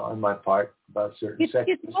on my part about certain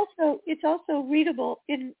sections. It's also readable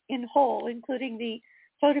in whole, including the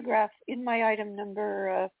photograph in my item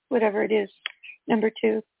number, whatever it is, number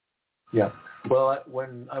 2. Yeah. Well,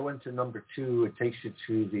 when I went to number 2, it takes you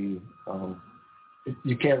to the,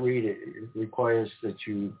 you can't read it. It requires that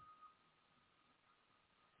you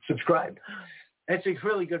subscribe. It's a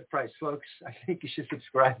really good price, folks. I think you should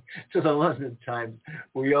subscribe to the London Times.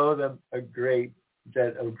 We owe them a great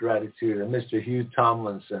debt of gratitude. And Mr. Hugh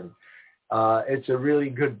Tomlinson. It's a really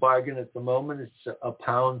good bargain at the moment. It's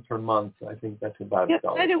 £1 per month. I think that's about $1.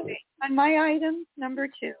 By the way, on my item, number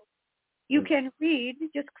 2, you can read,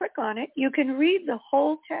 just click on it, you can read the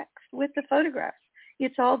whole text with the photographs.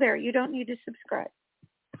 It's all there. You don't need to subscribe.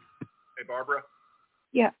 Hey, Barbara?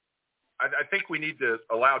 Yeah. I think we need to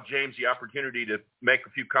allow James the opportunity to make a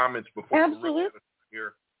few comments before Absolutely. we're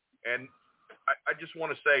here. And I just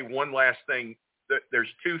want to say one last thing. There's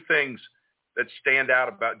 2 things that stand out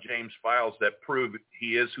about James Files that prove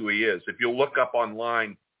he is who he is. If you'll look up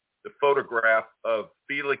online, the photograph of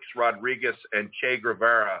Felix Rodriguez and Che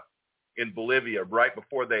Guevara in Bolivia right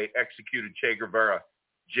before they executed Che Guevara.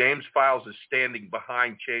 James Files is standing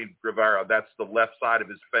behind Che Guevara. That's the left side of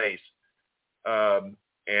his face.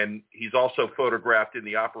 And he's also photographed in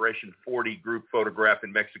the Operation 40 group photograph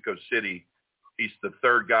in Mexico City. He's the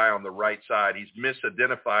 3rd guy on the right side. He's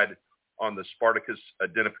misidentified on the Spartacus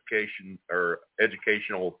identification or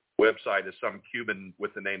educational website as some Cuban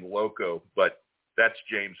with the name Loco, but that's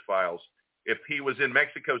James Files. If he was in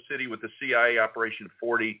Mexico City with the CIA Operation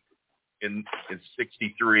 40 in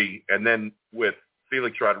 63, and then with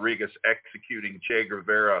Felix Rodriguez executing Che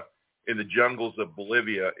Guevara in the jungles of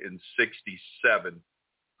Bolivia in 67,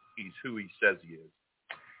 he's who he says he is.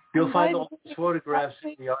 You'll find all these photographs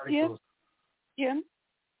in the articles. Jim?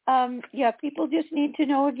 People just need to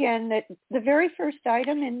know again that the very first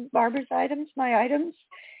item in Barbara's items, my items,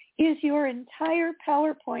 is your entire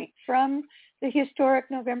PowerPoint from the historic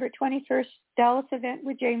November 21st Dallas event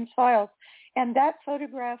with James Files. And that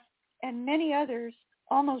photograph and many others,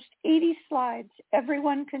 almost 80 slides.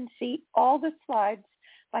 Everyone can see all the slides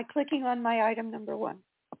by clicking on my item number 1.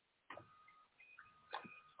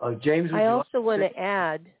 James, I also want to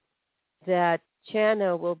add that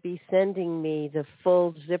Chana will be sending me the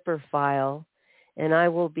full zipper file, and I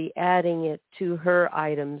will be adding it to her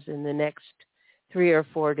items in the next 3 or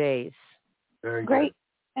 4 days. Very Great. good.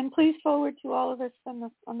 And please forward to all of us on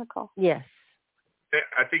the call. Yes.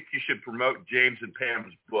 I think you should promote James and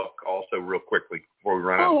Pam's book also real quickly before we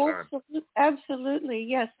run out of time. Absolutely.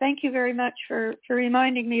 Yes. Thank you very much for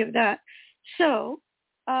reminding me of that. So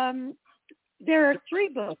there are 3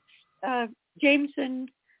 books. James and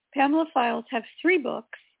Pamela Files have 3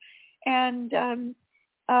 books. And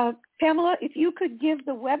Pamela, if you could give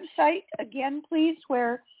the website again, please,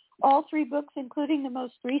 where all 3 books, including the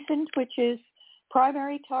most recent, which is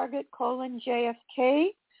Primary Target: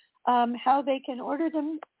 JFK, how they can order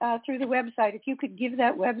them through the website. If you could give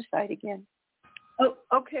that website again. Oh,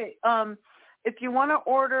 okay. If you want to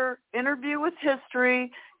order Interview with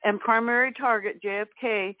History and Primary Target,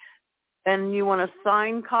 JFK, and you want a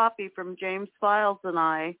signed copy from James Files and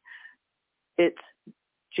I, it's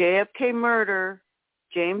JFK Murder,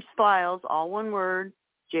 James Files, all one word,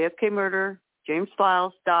 JFK Murder,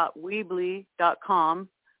 jamesfiles.weebly.com,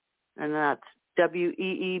 and that's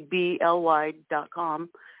WEEBLY.com.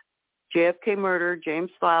 JFK Murder,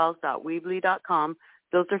 jamesfiles.weebly.com.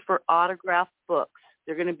 Those are for autographed books.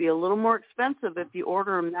 They're going to be a little more expensive if you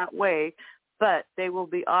order them that way, but they will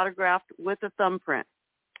be autographed with a thumbprint.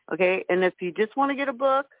 Okay, and if you just want to get a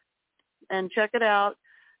book and check it out,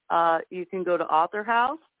 you can go to Author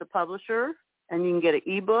House, the publisher, and you can get an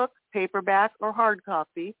ebook, paperback, or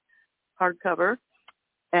hardcover,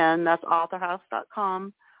 and that's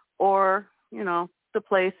authorhouse.com, or, the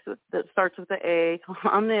place that starts with the A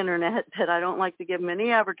on the internet that I don't like to give them any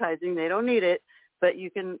advertising. They don't need it, but you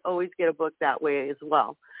can always get a book that way as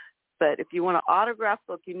well. But if you want an autographed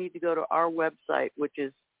book, you need to go to our website, which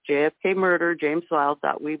is JFK Murder,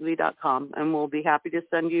 jamesfiles.weebly.com, and we'll be happy to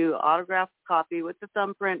send you an autographed copy with the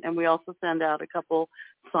thumbprint, and we also send out a couple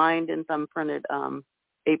signed and thumbprinted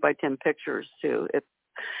 8x10 pictures too, if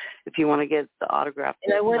you want to get the autograph.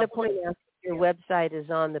 And I want to point out your website is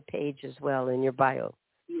on the page as well in your bio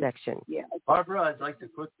section. Yeah. Barbara, I'd like to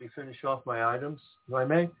quickly finish off my items, if I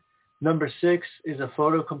may. Number 6 is a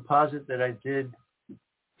photo composite that I did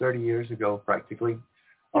 30 years ago, practically.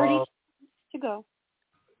 30 to go.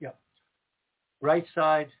 Yeah. Right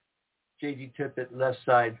side, J.D. Tippit. Left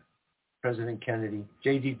side, President Kennedy.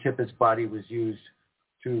 J.D. Tippett's body was used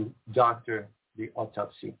to doctor the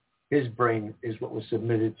autopsy. His brain is what was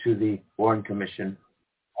submitted to the Warren Commission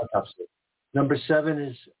autopsy. Number 7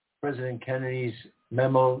 is President Kennedy's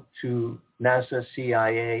memo to NASA,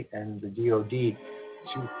 CIA, and the DOD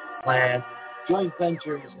to plan joint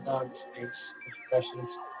ventures on space expressions.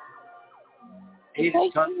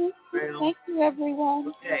 Thank you,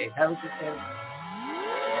 everyone. Okay, have a good day.